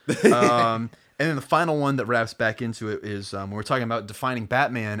crushes. And then the final one that wraps back into it is when we're talking about defining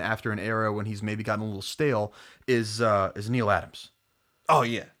Batman after an era when he's maybe gotten a little stale is Neil Adams. Oh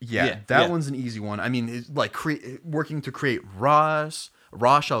yeah. Yeah, that one's an easy one. I mean, it's like working to create Ra's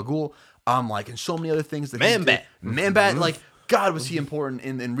al Ghul, like, and so many other things that Man-Bat. Man-Bat, like, God, was he important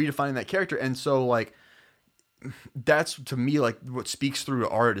in redefining that character? And so, like, that's to me like what speaks through to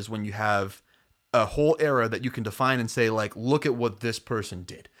art is when you have a whole era that you can define and say, like, look at what this person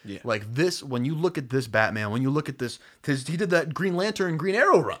did. Yeah. Like this, when you look at this Batman, when you look at this, because he did that Green Lantern, Green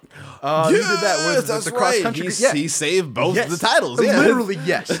Arrow run. He did that with that's the right. cross country. He saved both Yes. the titles. Yeah. Literally,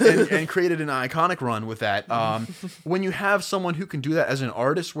 yes. And created an iconic run with that. When you have someone who can do that as an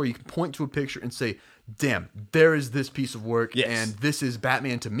artist, where you can point to a picture and say, damn, there is this piece of work, Yes. and this is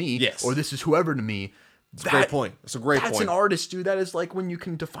Batman to me, Yes. or this is whoever to me. It's a great point. It's a great That's point. an artist, dude. That is like when you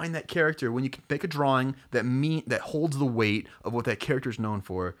can define that character, when you can make a drawing that holds the weight of what that character is known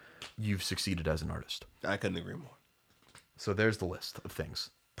for, you've succeeded as an artist. I couldn't agree more. So there's the list of things.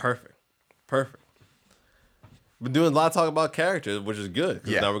 Perfect. Been doing a lot of talk about characters, which is good.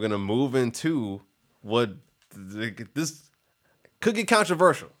 'Cause Yeah. now we're gonna move into what this could get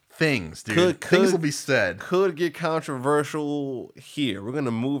controversial. Things, dude. Things will be said. Could get controversial here. We're gonna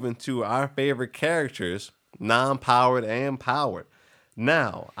move into our favorite characters, non-powered and powered.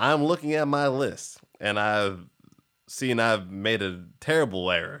 Now, I'm looking at my list, and I've made a terrible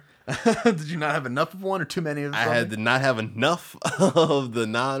error. Did you not have enough of one or too many of I something? did not have enough of the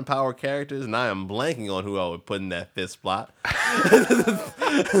non-power characters, and I am blanking on who I would put in that fifth spot.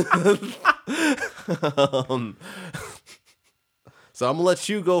 So I'm gonna let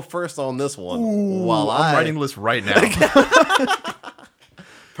you go first on this one. While I'm writing the list right now.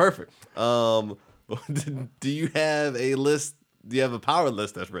 Perfect. Do you have a list? Do you have a power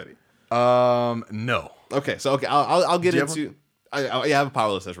list that's ready? No. Okay, so I'll get Do you have into. I have a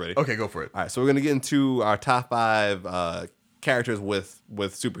power list that's ready. Okay, go for it. All right, so we're gonna get into our top 5 characters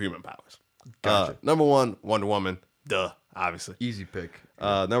with superhuman powers. Gotcha. Number 1, Wonder Woman. Duh, obviously. Easy pick.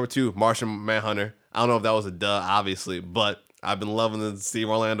 Number 2, Martian Manhunter. I don't know if that was a duh, obviously, but I've been loving the Steve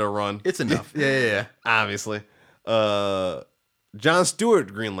Orlando run. It's enough. Yeah. Obviously. John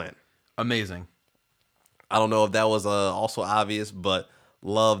Stewart, Green Lantern. Amazing. I don't know if that was also obvious, but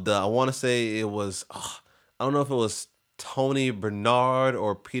loved. I want to say it was. I don't know if it was Tony Bernard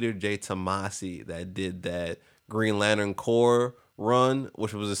or Peter J. Tomasi that did that Green Lantern Corps run,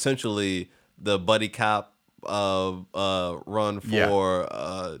 which was essentially the buddy cop run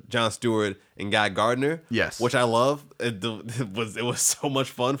for John Stewart and Guy Gardner. Yes, which I love. It was so much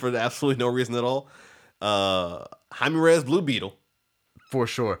fun for absolutely no reason at all. Jaime Reyes, Blue Beetle. For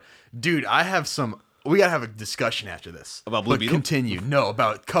sure. Dude, we gotta have a discussion after this. About Blue Beetle? Continue. No,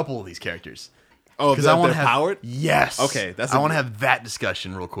 about a couple of these characters. Oh, because I want to they're have powered? Yes. Okay, I want to have that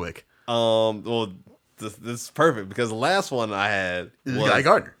discussion real quick. Well, this is perfect because the last one I had Guy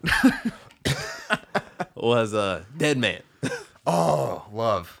Gardner. was Dead Man. Oh,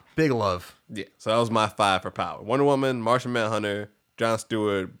 love. Big love. Yeah, so that was my 5 for power. Wonder Woman, Martian Manhunter, John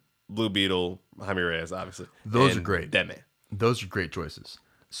Stewart, Blue Beetle, Jaime Reyes, obviously. Those and are great. Dead Man. Those are great choices.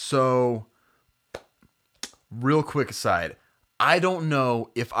 So real quick aside, I don't know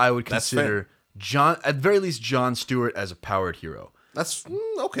if I would That's consider John, at the very least, Jon Stewart as a powered hero. That's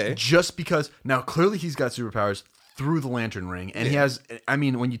okay. Just because now clearly he's got superpowers through the Lantern Ring, and he has. I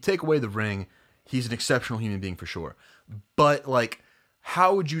mean, when you take away the ring, he's an exceptional human being for sure. But like,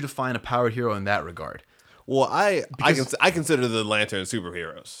 how would you define a powered hero in that regard? Well, I consider the Lantern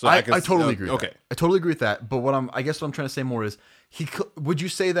superheroes. So I totally agree. With Okay, that. I totally agree with that. But I guess what I'm trying to say more is would you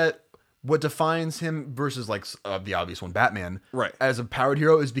say that what defines him versus like the obvious one, Batman, right, as a powered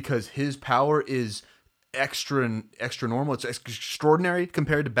hero is because his power is extra normal. It's extraordinary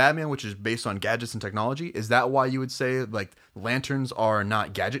compared to Batman, which is based on gadgets and technology. Is that why you would say like lanterns are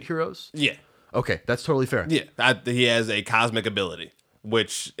not gadget heroes? Yeah. Okay, that's totally fair. Yeah, he has a cosmic ability,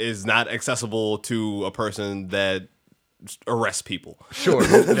 which is not accessible to a person that arrests people. Sure,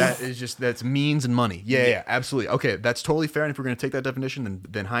 that's means and money. Yeah, absolutely. Okay, that's totally fair. And if we're going to take that definition,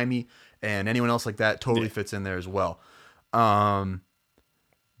 then Jaime and anyone else like that totally fits in there as well. I'm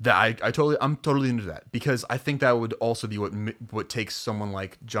totally into that because I think that would also be what takes someone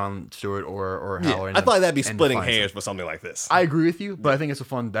like Jon Stewart or Hal. I thought that'd be splitting hairs for something like this. I agree with you, but I think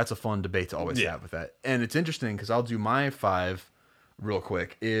that's a fun debate to always have with that. And it's interesting because I'll do my 5 real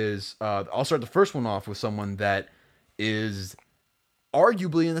quick. I'll start the first one off with someone that is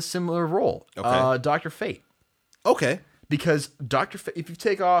arguably in a similar role. Okay. Dr. Fate. Okay. Because Dr. Fate, if you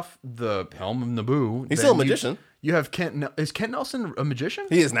take off the helm of Naboo, he's still a magician. You have Kent. Is Kent Nelson a magician?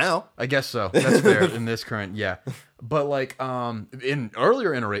 He is now. I guess so. That's fair in this current, yeah. But like in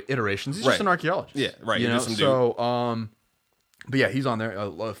earlier iterations, he's just an archaeologist. Yeah, right. You know, so but yeah, he's on there.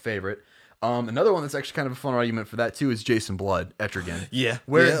 A favorite. Another one that's actually kind of a fun argument for that too is Jason Blood, Etrigan. Yeah.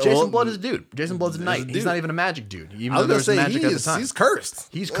 Jason Blood is a dude. Jason Blood's a knight. He's not even a magic dude. Even though there's magic at the time. He's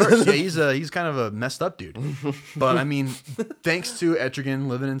cursed. He's cursed. Yeah, he's kind of a messed up dude. But I mean, thanks to Etrigan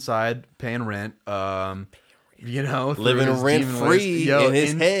living inside, paying rent, living rent free in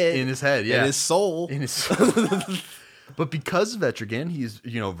his head, yeah, in his soul. But because of Etrigan, he's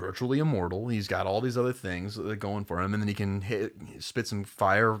virtually immortal. He's got all these other things going for him, and then he can spit some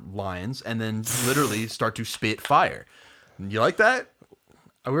fire lines, and then literally start to spit fire. You like that?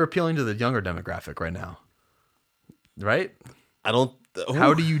 We're appealing to the younger demographic right now, right? I don't.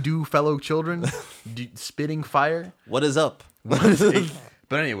 How do you do, fellow children? Spitting fire? What is up? But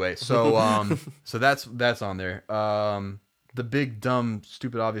anyway, so that's on there. The big, dumb,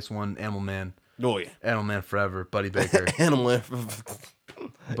 stupid, obvious one, Animal Man. Oh yeah, Animal Man forever, Buddy Baker. Animal Man,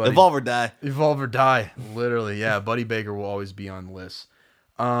 evolve or die. Evolve or die, literally. Yeah, Buddy Baker will always be on the list.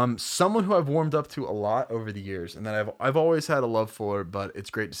 Someone who I've warmed up to a lot over the years, and that I've always had a love for, but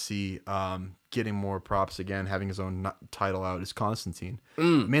it's great to see getting more props again, having his own title out, is Constantine.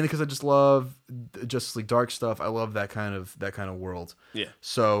 Mainly because I just love Justice League Dark stuff. I love that kind of world. Yeah.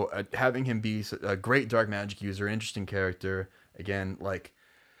 So having him be a great dark magic user, interesting character, again, like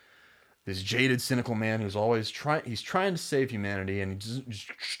this jaded, cynical man who's always trying to save humanity, and he's just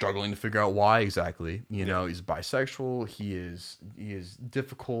struggling to figure out why exactly. He's bisexual. He is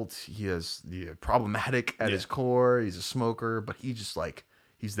difficult. He is problematic at his core. He's a smoker, but he just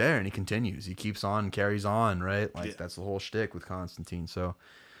he's there and he continues. He keeps on, carries on, right? That's the whole shtick with Constantine. So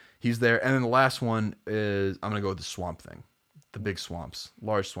he's there. And then the last one is, I'm gonna go with the Swamp Thing, the big swamps,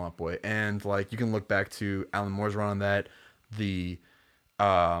 large swamp boy, and you can look back to Alan Moore's run on that. The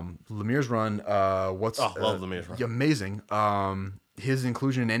Lemire's run, love Lemire's run. Amazing. His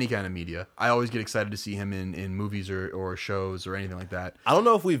inclusion in any kind of media. I always get excited to see him in movies or shows or anything like that. I don't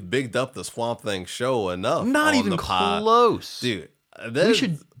know if we've bigged up the Swamp Thing show enough. Not even close. Dude. That's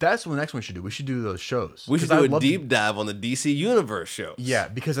what the next one we should do. We should do those shows. We should do a deep dive on the DC Universe shows. Yeah,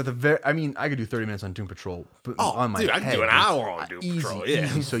 because I could do 30 minutes on Doom Patrol. I could do an hour on Doom Patrol. Yeah.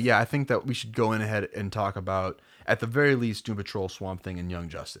 Easy. So yeah, I think that we should go in ahead and talk about, at the very least, Doom Patrol, Swamp Thing, and Young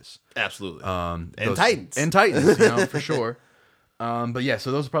Justice. Absolutely. And Titans. And Titans, for sure. But yeah,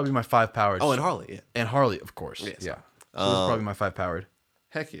 so those are probably my 5 powered. Oh, and Harley, yeah. And Harley, of course. Yes. Yeah. So those are probably my 5 powered.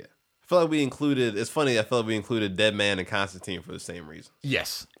 Heck yeah. I feel like we included, it's funny, I feel like we included Deadman and Constantine for the same reason.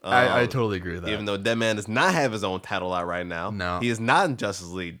 Yes. I totally agree with that. Even though Deadman does not have his own title out right now. No. He is not in Justice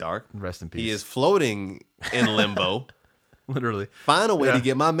League Dark. Rest in peace. He is floating in limbo. Literally. Find a way to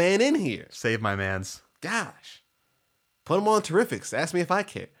get my man in here. Save my mans. Gosh. Put him on Terrifics. Ask me if I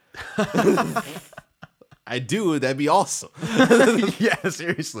care. I do. That'd be awesome. Yeah,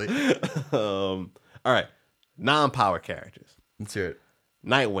 seriously. All right. Non-power characters. Let's hear it.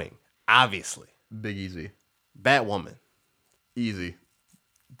 Nightwing. Obviously. Big easy. Batwoman. Easy.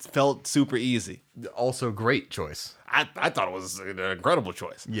 It felt super easy. Also great choice. I thought it was an incredible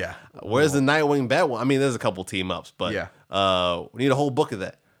choice. Yeah. Where's the Nightwing Batwoman? I mean, there's a couple team ups, but we need a whole book of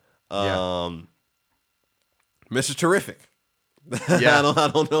that. Mr. Terrific. Yeah. I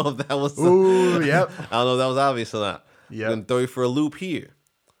don't know if that was. Ooh, yep. I don't know if that was obvious or not. Yep. I'm gonna throw you for a loop here.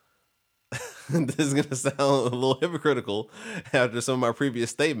 This is gonna sound a little hypocritical after some of my previous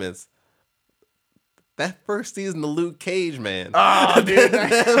statements. That first season of Luke Cage, man. Oh, dude.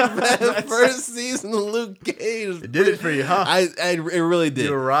 that first season of Luke Cage. It did it for you, huh? It really did.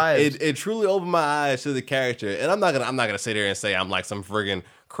 You arrived. It truly opened my eyes to the character. And I'm not gonna sit there and say I'm like some friggin'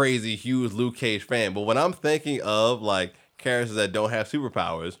 crazy huge Luke Cage fan. But when I'm thinking of like characters that don't have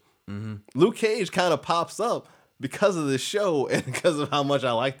superpowers, Luke Cage kind of pops up because of this show and because of how much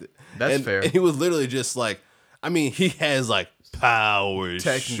I liked it. That's fair. And he was literally just like, I mean, he has like powers,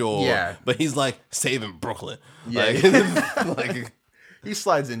 sure, yeah. but he's like saving Brooklyn. Yeah. Like He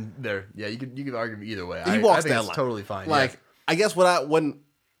slides in there. Yeah, you could argue either way. he I walks think that it's line. totally fine. Like yeah. I guess when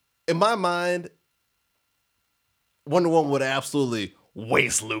in my mind, Wonder Woman would absolutely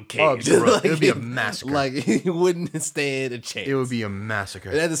waste Luke Cage. Oh, bro, it would be a massacre. Like he wouldn't stand a chance. It would be a massacre.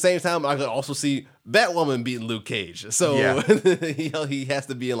 And at the same time, I could also see Batwoman beating Luke Cage. So Yeah. he has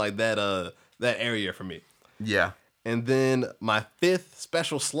to be in like that area for me. Yeah. And then my fifth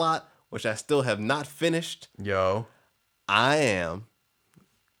special slot, which I still have not finished, Yo. I am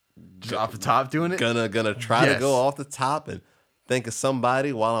Just off the top doing it? gonna try to Yes. go off the top and think of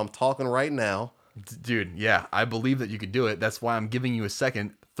somebody while I'm talking right now. Dude, yeah. I believe that you could do it. That's why I'm giving you a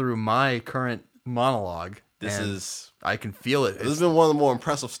second through my current monologue. I can feel it. This has been one of the more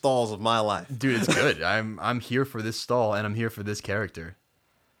impressive stalls of my life. Dude, it's good. I'm here for this stall and I'm here for this character.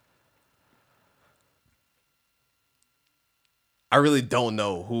 I really don't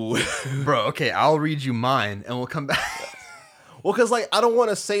know who. Bro, okay, I'll read you mine and we'll come back. Well, because like I don't want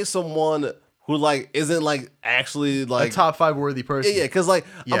to say someone who like isn't like actually like A top 5 worthy person. Yeah, because like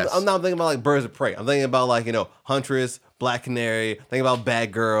Yes. I'm not thinking about like Birds of Prey. I'm thinking about like Huntress, Black Canary. Thinking about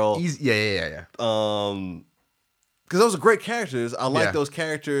Batgirl. Yeah. Because those are great characters. I like Yeah. those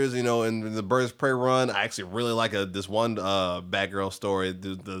characters. In the Birds of Prey run, I actually really like this one Batgirl story.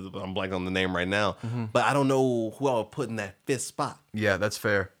 I'm blanking on the name right now, but I don't know who I would put in that fifth spot. Yeah, that's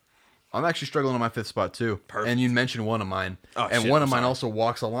fair. I'm actually struggling on my 5th spot too. Perfect. And you mentioned one of mine. Oh, and shit, one I'm of mine sorry. also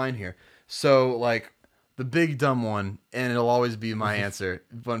walks a line here. So, like, the big dumb one, and it'll always be my answer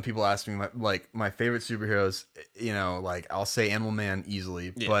when people ask me, my favorite superheroes, like, I'll say Animal Man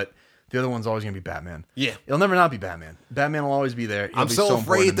easily, Yeah. but the other one's always going to be Batman. Yeah. It'll never not be Batman. Batman will always be there. He'll I'm be so important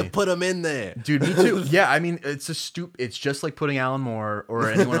afraid to me. put him in there, Dude, me too. Yeah, I mean, it's it's just like putting Alan Moore or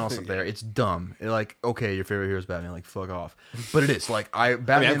anyone else up there. It's dumb. Like, okay, your favorite hero is Batman. Like, fuck off. But it is. Like,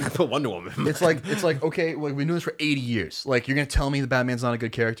 Batman... I put Wonder Woman. It's like okay, like we've been doing this for 80 years. Like you're gonna tell me the Batman's not a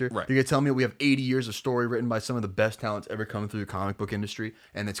good character? Right. You're gonna tell me we have 80 years of story written by some of the best talents ever come through the comic book industry,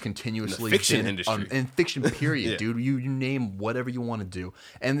 and it's continuously In the fiction been industry. in fiction period, Yeah. dude. You name whatever you want to do,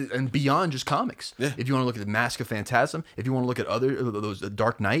 and beyond just comics. Yeah. If you want to look at the Mask of Phantasm, if you want to look at other those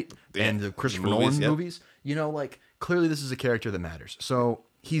Dark Knight Yeah. and the Christopher The movies, Nolan yeah. movies, like clearly this is a character that matters. So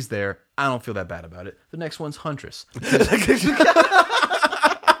he's there. I don't feel that bad about it. The next one's Huntress.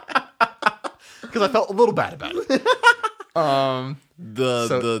 Because I felt a little bad about it. The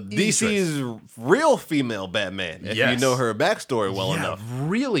So, DC's real female Batman, if you Yes. know her backstory well Yeah, enough.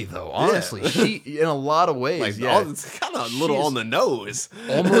 really though. Honestly, she in a lot of ways, Like, yeah, it's kind of a little She's- on the nose.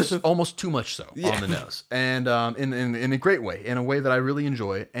 almost too much so Yeah. on the nose, and in a great way, in a way that I really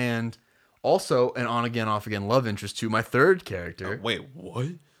enjoy, and also an on again, off again love interest to my third character. Wait, what?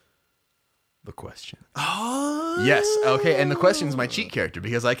 The Question. Oh, Yes, okay, and the Question is my cheat character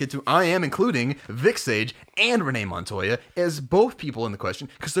because I am including Vic Sage and Renee Montoya as both people in The Question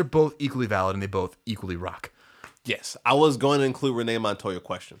because they're both equally valid and they both equally rock. yes. I was going to include Renee Montoya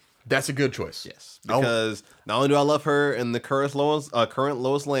question. That's a good choice. Yes, because not only do I love her in the current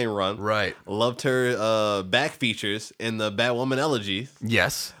Lois Lane run, Right. loved her back features in the Batwoman Elegy,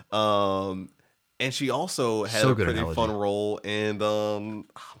 Yes. and she also had So a good pretty analogy. fun role in oh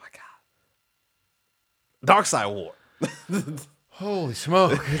my god, Darkseid War. Holy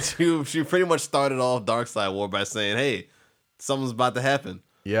smoke. she pretty much started off Darkseid War by saying, "Hey, something's about to happen,"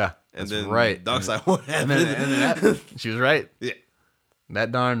 Yeah. and that's then right. Darkseid War And happened. then that happened. She was right. Yeah,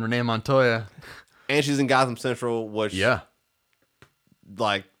 That darn Renee Montoya. and she's in Gotham Central, which Yeah.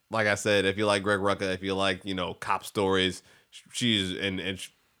 like I said, if you like Greg Rucka, if you like cop stories, she's in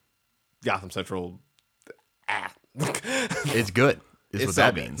Gotham Central. It's good. Is It's what so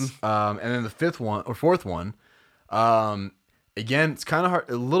that good. means. And then the fourth one, again, it's kind of hard,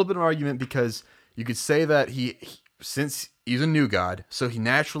 a little bit of an argument because you could say that since he's a new god, so he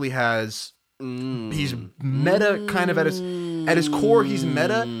naturally has he's meta kind of at his core, he's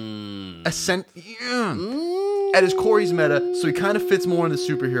meta at his core he's meta, so he kind of fits more in the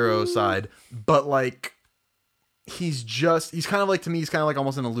superhero side, but like he's kind of like, to me, he's kind of like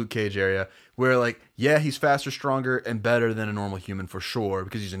almost in a Luke Cage area where like, yeah, he's faster, stronger, and better than a normal human for sure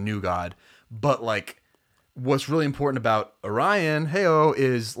because he's a new god. But like, what's really important about Orion,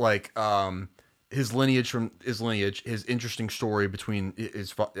 is like his lineage, his interesting story between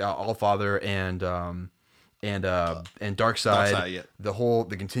his Allfather and Darkseid, Darkseid, yeah.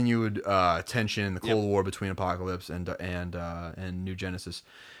 the continued tension, the Cold War between Apocalypse and New Genesis.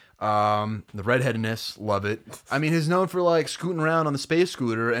 The redheadedness, love it. I mean, he's known for like scooting around on the space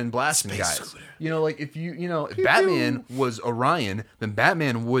scooter and blasting guys. Scooter. You know, like if Batman was Orion, then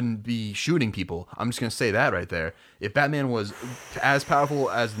Batman wouldn't be shooting people. I'm just gonna say that right there. If Batman was as powerful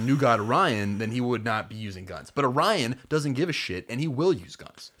as the new god Orion, then he would not be using guns. But Orion doesn't give a shit, and he will use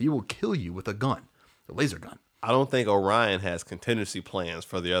guns. He will kill you with a gun, a laser gun. I don't think Orion has contingency plans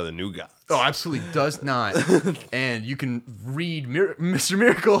for the other new gods. Oh, absolutely does not. And you can read Mr.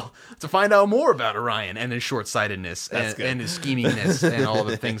 Miracle to find out more about Orion and his short-sightedness and his schemingness and all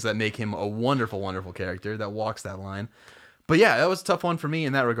the things that make him a wonderful, wonderful character that walks that line. But yeah, that was a tough one for me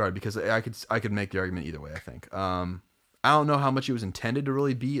in that regard because I could make the argument either way, I think. I don't know how much he was intended to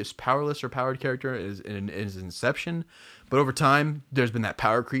really be a powerless or powered character in his inception, but over time, there's been that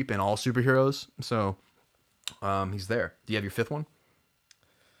power creep in all superheroes, so... he's there. Do you have your fifth one?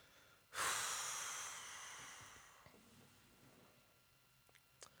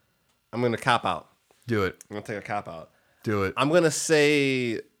 I'm going to cop out. Do it. I'm going to take a cop out. Do it. I'm going to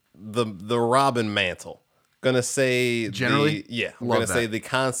say the Robin mantle. Going to say... Generally? I'm going to say the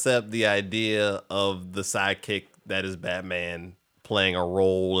concept, the idea of the sidekick that is Batman playing a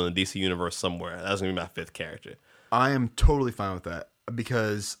role in the DC universe somewhere. That's going to be my fifth character. I am totally fine with that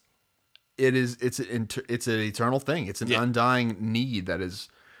because... It's an eternal thing. It's an undying need that is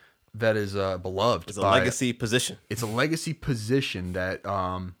beloved. It's a legacy position. It's a legacy position that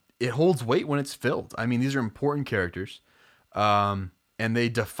it holds weight when it's filled. I mean, these are important characters, and they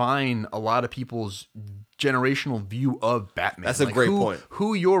define a lot of people's generational view of Batman. That's a great point.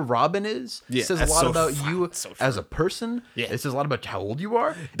 Who your Robin is says a lot about you as a person. Yeah. It says a lot about how old you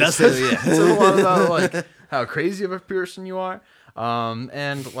are. It says a lot about like how crazy of a person you are,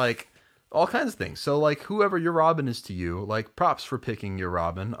 and like. All kinds of things. So, like, whoever your Robin is to you, like, props for picking your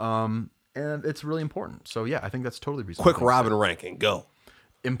Robin. And it's really important. So, yeah, I think that's totally reasonable. Quick Robin ranking. Go.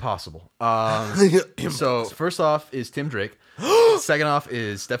 Impossible. So, first off is Tim Drake. Second off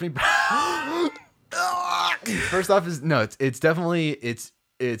is Stephanie Brown. First off is, no, it's definitely, it's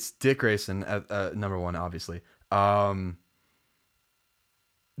Dick Grayson at number one, obviously.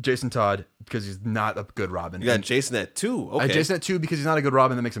 Jason Todd, because he's not a good Robin. You got Jason at 2. Okay. Jason at 2 because he's not a good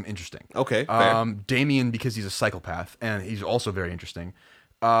Robin. That makes him interesting. Okay. Fair. Damian because he's a psychopath and he's also very interesting.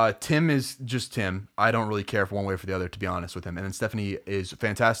 Tim is just Tim. I don't really care for one way or for the other, to be honest with him. And then Stephanie is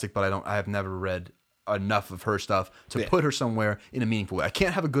fantastic, but I have never read enough of her stuff to put her somewhere in a meaningful way. I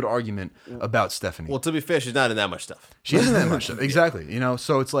can't have a good argument about Stephanie. Well, to be fair, she's not in that much stuff. She isn't that much stuff. Exactly. You know,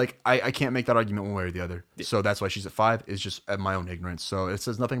 so it's like I can't make that argument one way or the other. Yeah. So that's why she's at 5. It's just at my own ignorance. So it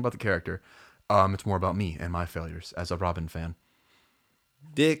says nothing about the character. It's more about me and my failures as a Robin fan.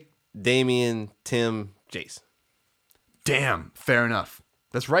 Dick, Damian, Tim, Jason. Damn. Fair enough.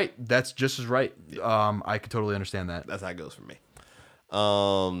 That's right. That's just as right. I could totally understand that. That's how it goes for me.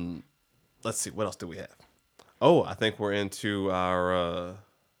 Let's see. What else do we have? Oh, I think we're into our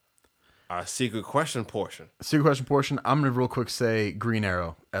secret question portion. Secret question portion. I'm going to real quick say Green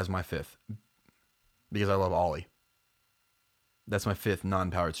Arrow as my 5th because I love Ollie. That's my 5th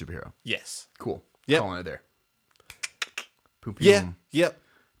non-powered superhero. Yes. Cool. Yep. Calling it there. Poop. Yeah. Yep.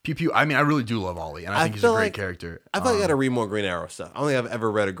 Pew pew. I mean, I really do love Ollie, and I think he's a great character. I feel like I got to read more Green Arrow stuff. I don't think I've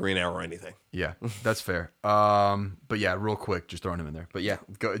ever read a Green Arrow or anything. Yeah, that's fair. But yeah, real quick, just throwing him in there. But yeah,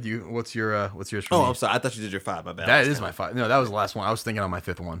 go. What's yours? For me? I'm sorry. I thought you did your 5. My bad. That is my 5. No, that was the last one. I was thinking on my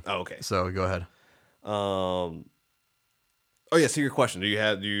 5th one. Oh, okay. So go ahead. Oh yeah. So your question. Do you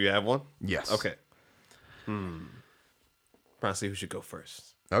have one? Yes. Okay. Trying to see who should go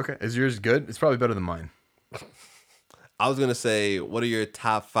first. Okay. Is yours good? It's probably better than mine. I was gonna say, what are your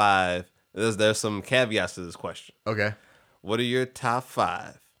top 5? There's some caveats to this question. Okay. What are your top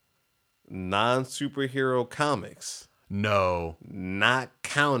 5 non-superhero comics? No. Not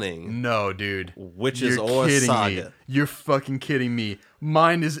counting. No, dude. Witches or Saga. Me. You're fucking kidding me.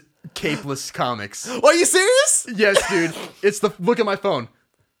 Mine is Capeless Comics. Are you serious? Yes, dude. Look at my phone.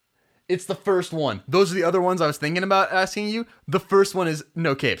 It's the first one. Those are the other ones I was thinking about asking you. The first one is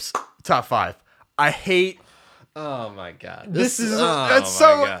no capes. Top 5. I hate. Oh my god. God.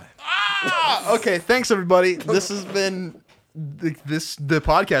 Okay, thanks everybody. This has been the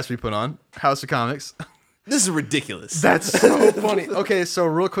podcast we put on House of Comics. This is ridiculous. That's so funny. Okay, so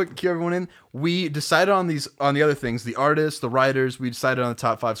real quick, to keep everyone in, we decided on the other things, the artists, the writers. We decided on the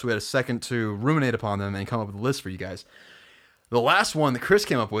top 5, so we had a second to ruminate upon them and come up with a list for you guys. The last one that Chris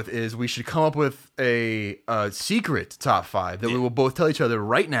came up with is we should come up with a secret top 5 that we will both tell each other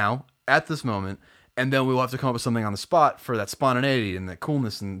right now at this moment, and then we will have to come up with something on the spot for that spontaneity and that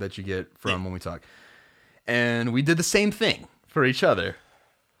coolness that you get from when we talk. And we did the same thing for each other.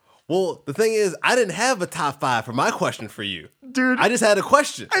 Well, the thing is, I didn't have a top 5 for my question for you. Dude. I just had a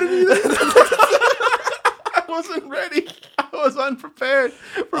question. I didn't either. I wasn't ready. I was unprepared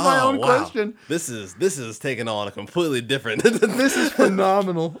for my own question. This is taking on a completely different. This is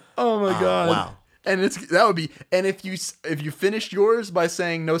phenomenal. Oh my god. Wow. And if you finished yours by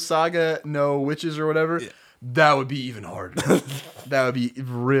saying no saga, no witches or whatever, that would be even harder. That would be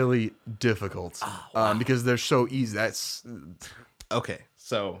really difficult. Because they're so easy. That's Okay.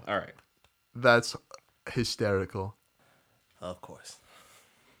 So, all right. That's hysterical. Of course.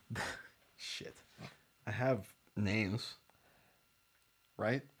 Shit. I have names.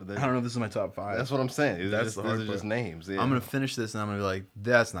 Right? But I don't know if this is my top 5. That's what I'm saying. These That's the hard are just part. names. Yeah. I'm going to finish this and I'm going to be like,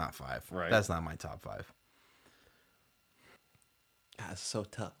 that's not 5. Right. That's not my top 5. God, it's so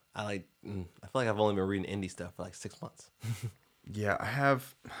tough. I feel like I've only been reading indie stuff for like 6 months. Yeah, I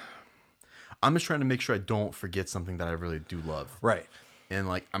have. I'm just trying to make sure I don't forget something that I really do love. Right. And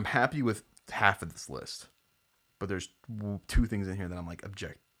like, I'm happy with half of this list, but there's 2 things in here that I'm like,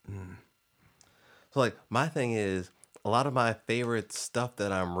 object. So like, my thing is, a lot of my favorite stuff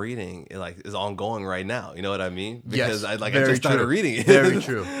that I'm reading is ongoing right now. You know what I mean? Because yes, I just started reading it. Very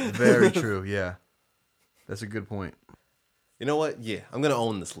true. Very true. Yeah, that's a good point. You know what? Yeah, I'm gonna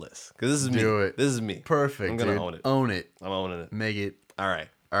own this list because this is me. Do it. This is me. Perfect. I'm gonna dude. own it. Own it. I'm owning it. Make it. All right.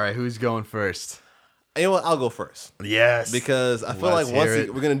 All right. Who's going first? You know what? I'll go first. Yes. Because I feel Let's like hear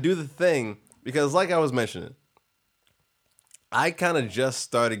it. we're gonna do the thing. Because like I was mentioning, I kind of just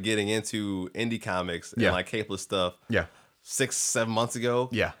started getting into indie comics and like capeless stuff. Yeah. 6-7 months ago.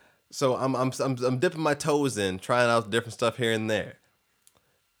 Yeah. So I'm dipping my toes in, trying out different stuff here and there.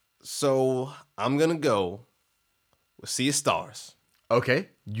 So I'm gonna go with Sea of Stars. Okay.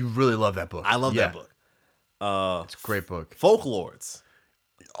 You really love that book. I love that book. It's a great book. Folklords.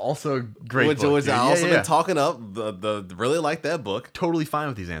 Also great Which book. I also been talking up. The really like that book. Totally fine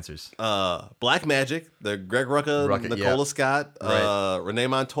with these answers. Black Magic, the Greg Rucka, Nicola Scott, Renee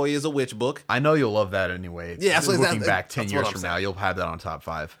Montoya is a witch book. I know you'll love that anyway. Yeah, so looking back 10 that's years what I'm from saying. now, you'll have that on top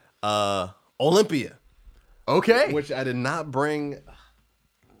 5. Olympia, Okay. which I did not bring.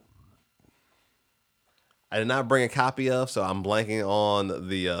 I did not bring a copy of, so I'm blanking on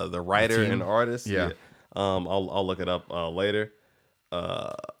the writer and artist. Yeah. I'll look it up later.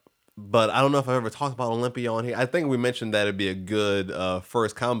 But I don't know if I've ever talked about Olympia on here. I think we mentioned that it'd be a good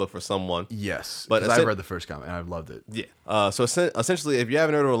first combo for someone. Yes, But because I've read the first comic and I've loved it. Yeah. So essentially, if you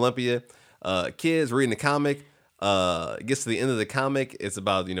haven't heard of Olympia, kids reading the comic, it gets to the end of the comic. It's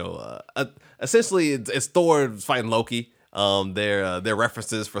about essentially it's Thor fighting Loki. They're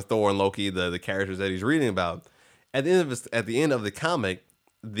references for Thor and Loki, the characters that he's reading about. At the end of the comic,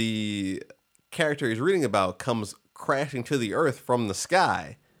 the character he's reading about comes crashing to the earth from the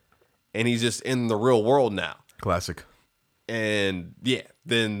sky, and he's just in the real world now. Classic. And yeah,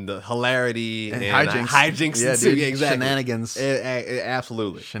 then the hilarity and hijinks. Hijinks Yeah, ensue. dude, Yeah, exactly. shenanigans.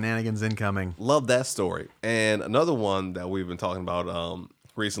 Absolutely. Shenanigans incoming. Love that story. And another one that we've been talking about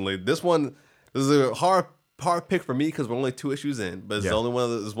recently. This is a hard pick for me because we're only 2 issues in, but it's the only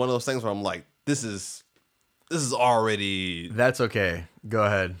it's one of those things where I'm like, this is already That's okay. Go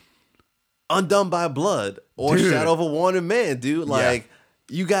ahead. Undone by Blood or Dude. Shadow of a Wanted Man, dude. Like,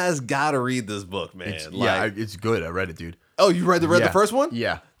 you guys gotta read this book, man. It's good. I read it, dude. Oh, you read the first one?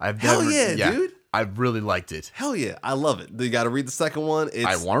 Yeah. Hell yeah, dude. I really liked it. Hell yeah, I love it. You got to read the second one.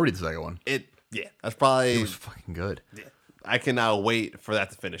 I want to read the second one. That's probably. It was fucking good. Yeah, I cannot wait for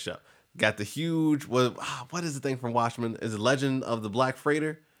that to finish up. Got the huge. What is the thing from Watchmen? Is it Legend of the Black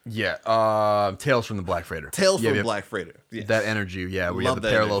Freighter? Yeah. Tales from the Black Freighter. Tales from the Black Freighter. Yes. That energy. Yeah. We have Love the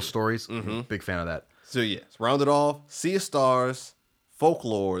that parallel energy. stories. Big fan of that. So yes, round it off. Sea of Stars,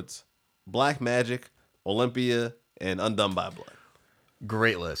 Folklords, Black Magic, Olympia, and Undone by Blood.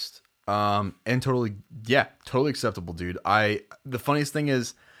 Great list. And totally acceptable, dude. The funniest thing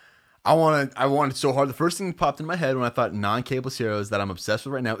is, I want it so hard. The first thing that popped in my head when I thought non-cableless heroes that I'm obsessed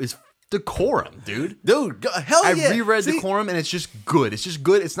with right now is Decorum, dude. Hell yeah! I reread Decorum and it's just good. It's just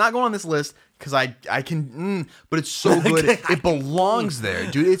good. It's not going on this list because I can, but it's so good. It belongs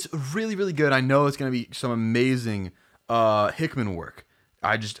there, dude. It's really, really good. I know it's gonna be some amazing Hickman work.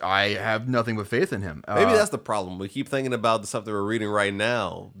 I have nothing but faith in him. Maybe that's the problem. We keep thinking about the stuff that we're reading right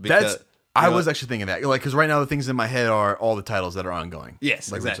now because I was actually thinking that, like, because right now the things in my head are all the titles that are ongoing.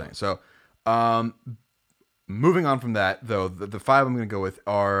 Yes, like exactly. we were saying. So, moving on from that, though, the five I'm going to go with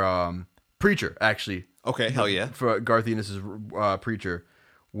are Preacher, actually. Okay, hell yeah. For Garth Ennis's Preacher,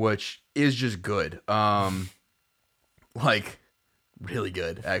 which is just good. Like, really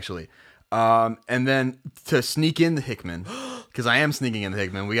good, actually. And then to sneak in the Hickman, because I am sneaking in the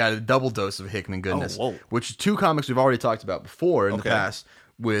Hickman, we got a double dose of Hickman goodness, which two comics we've already talked about before in the past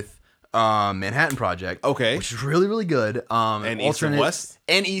with Manhattan Project, which is really, really good. And East of West?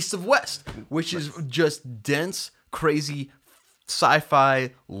 And East of West, which is just dense, crazy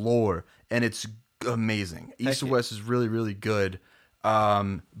sci-fi lore, and it's amazing. East of West is really, really good.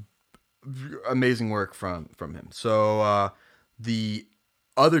 Amazing work from him. So the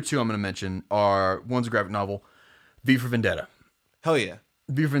other two I'm going to mention are, one's a graphic novel, V for Vendetta. Hell yeah.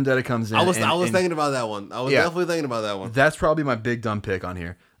 V for Vendetta comes in. I was thinking about that one. I was definitely thinking about that one. That's probably my big dumb pick on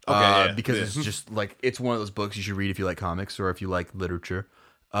here. Because yeah. it's just like, it's one of those books you should read if you like comics or if you like literature,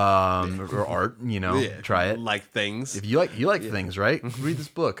 or art. Try it. Like things. If you like things, right? Read this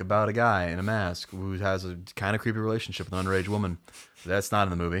book about a guy in a mask who has a kind of creepy relationship with an underage woman. That's not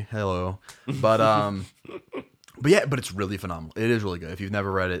in the movie. Hello, but but it's really phenomenal. It is really good. If you've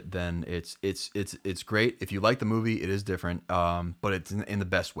never read it, then it's great. If you like the movie, it is different, but it's in the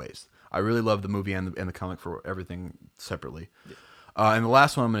best ways. I really love the movie and the comic for everything separately. Yeah. And the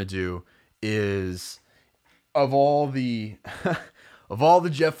last one I'm going to do is of all the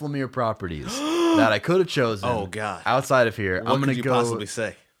Jeff Lemire properties that I could have chosen. Oh God! Outside of here, what I'm going to go. Possibly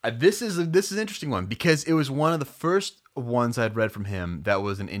say this is an interesting one because it was one of the first ones I'd read from him that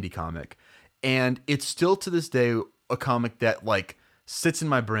was an indie comic, and it's still to this day a comic that like sits in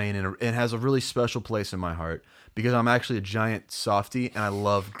my brain and has a really special place in my heart. Because I'm actually a giant softie and I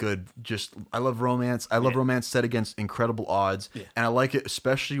love I love romance. I love romance set against incredible odds. Yeah. And I like it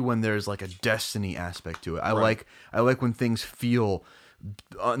especially when there's like a destiny aspect to it. I like when things feel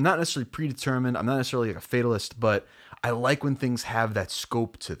not necessarily predetermined. I'm not necessarily like a fatalist, but I like when things have that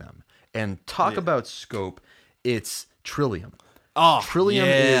scope to them. And talk about scope, it's Trillium. Oh, Trillium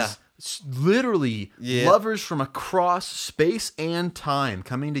is literally lovers from across space and time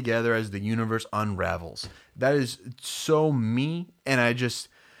coming together as the universe unravels. That is so me, and I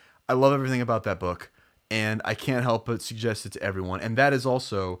love everything about that book, and I can't help but suggest it to everyone. And that is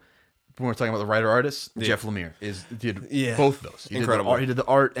also, when we're talking about the writer-artist, Jeff Lemire did both of those. Incredible. He did the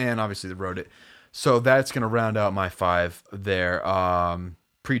art and obviously wrote it. So that's going to round out my five there.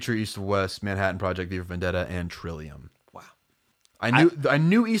 Preacher, East of West, Manhattan Project, V for Vendetta, and Trillium. I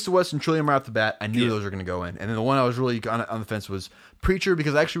knew East of West and Trillium right off the bat. I knew those were going to go in. And then the one I was really on the fence was Preacher,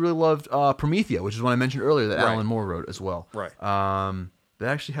 because I actually really loved Promethea, which is one I mentioned earlier that Alan Moore wrote as well. Right. That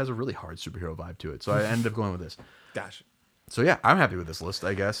actually has a really hard superhero vibe to it. So I ended up going with this. Gosh. So yeah, I'm happy with this list,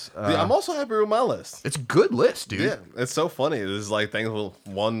 I guess. I'm also happy with my list. It's a good list, dude. Yeah, it's so funny. There's like things with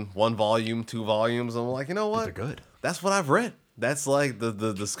one volume, 2 volumes. I'm like, you know what? They're good. That's what I've read. That's like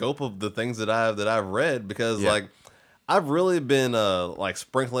the scope of the things that I've read, because like I've really been like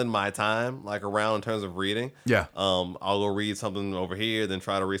sprinkling my time like around in terms of reading. Yeah. I'll go read something over here, then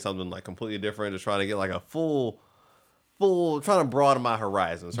try to read something like completely different, to try to get like a full trying to broaden my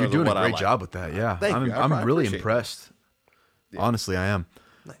horizons. You're doing a great job with that. Yeah. Thank you. I'm really impressed. Yeah. Honestly, I am.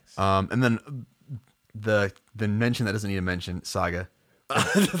 Nice. And then the mention that doesn't need a mention, Saga.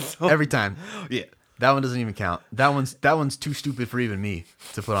 Every time. Yeah. That one doesn't even count. That one's too stupid for even me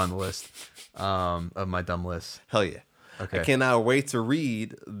to put on the list of my dumb list. Hell yeah. Okay. I cannot wait to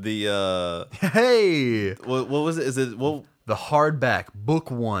read the hey, what was it? Is it the hardback book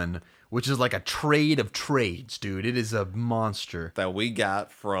 1, which is like a trade of trades, dude. It is a monster that we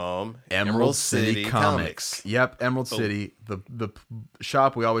got from Emerald City Comics. Yep, Emerald City, the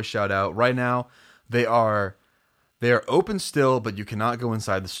shop we always shout out. Right now, they are open still, but you cannot go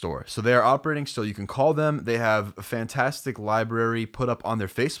inside the store. So they are operating still. You can call them. They have a fantastic library put up on their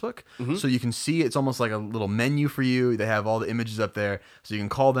Facebook. Mm-hmm. So you can see it's almost like a little menu for you. They have all the images up there. So you can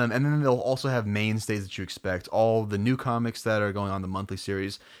call them. And then they'll also have mainstays that you expect. All the new comics that are going on the monthly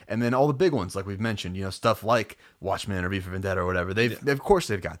series. And then all the big ones, like we've mentioned, stuff like Watchmen or V for Vendetta or whatever. Of course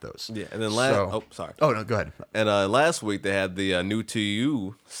they've got those. Yeah. And then sorry. Oh, no, go ahead. And last week they had the New to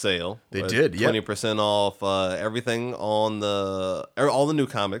You sale. They did, yeah. 20% off everything on all the new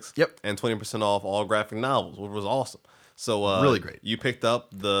comics. Yep. And 20% off all graphic novels, which was awesome. So really great. You picked up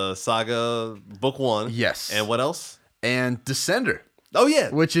the Saga book 1. Yes. And what else? And Descender. Oh yeah.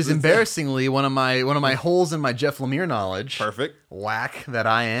 Which is embarrassingly one of my holes in my Jeff Lemire knowledge. Perfect. Whack that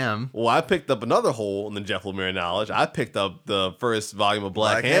I am. Well, I picked up another hole in the Jeff Lemire knowledge. I picked up the first volume of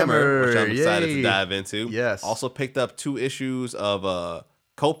Black Hammer, which I'm excited to dive into. Yes. Also picked up 2 issues of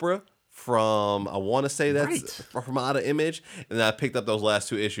Copra from, I want to say that's Right. from Out of Image, and then I picked up those last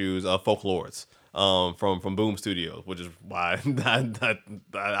 2 issues of Folklords from Boom Studios, which is why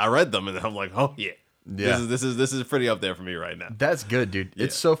I read them, and I'm like, oh yeah. Yeah. This is pretty up there for me right now. That's good, dude. Yeah.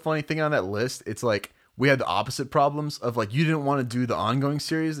 It's so funny thing on that list. It's like we had the opposite problems of like you didn't want to do the ongoing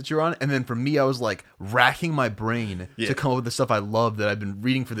series that you're on, and then for me, I was like racking my brain to come up with the stuff I love that I've been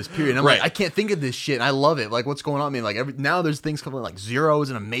reading for this period. And I'm like, I can't think of this shit. And I love it. Like, what's going on? I mean, like now there's things coming like Zero is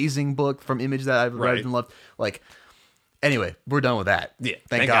an amazing book from Image that I've read and loved. Like, anyway, we're done with that. Yeah,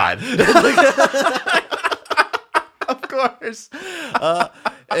 thank God. Of course.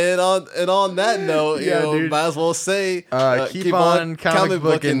 And on that note, you know, dude. might as well say, keep on comic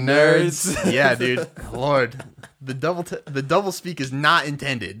booking nerds. Yeah, dude. Lord, the double speak is not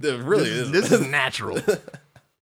intended. It really isn't. This is natural.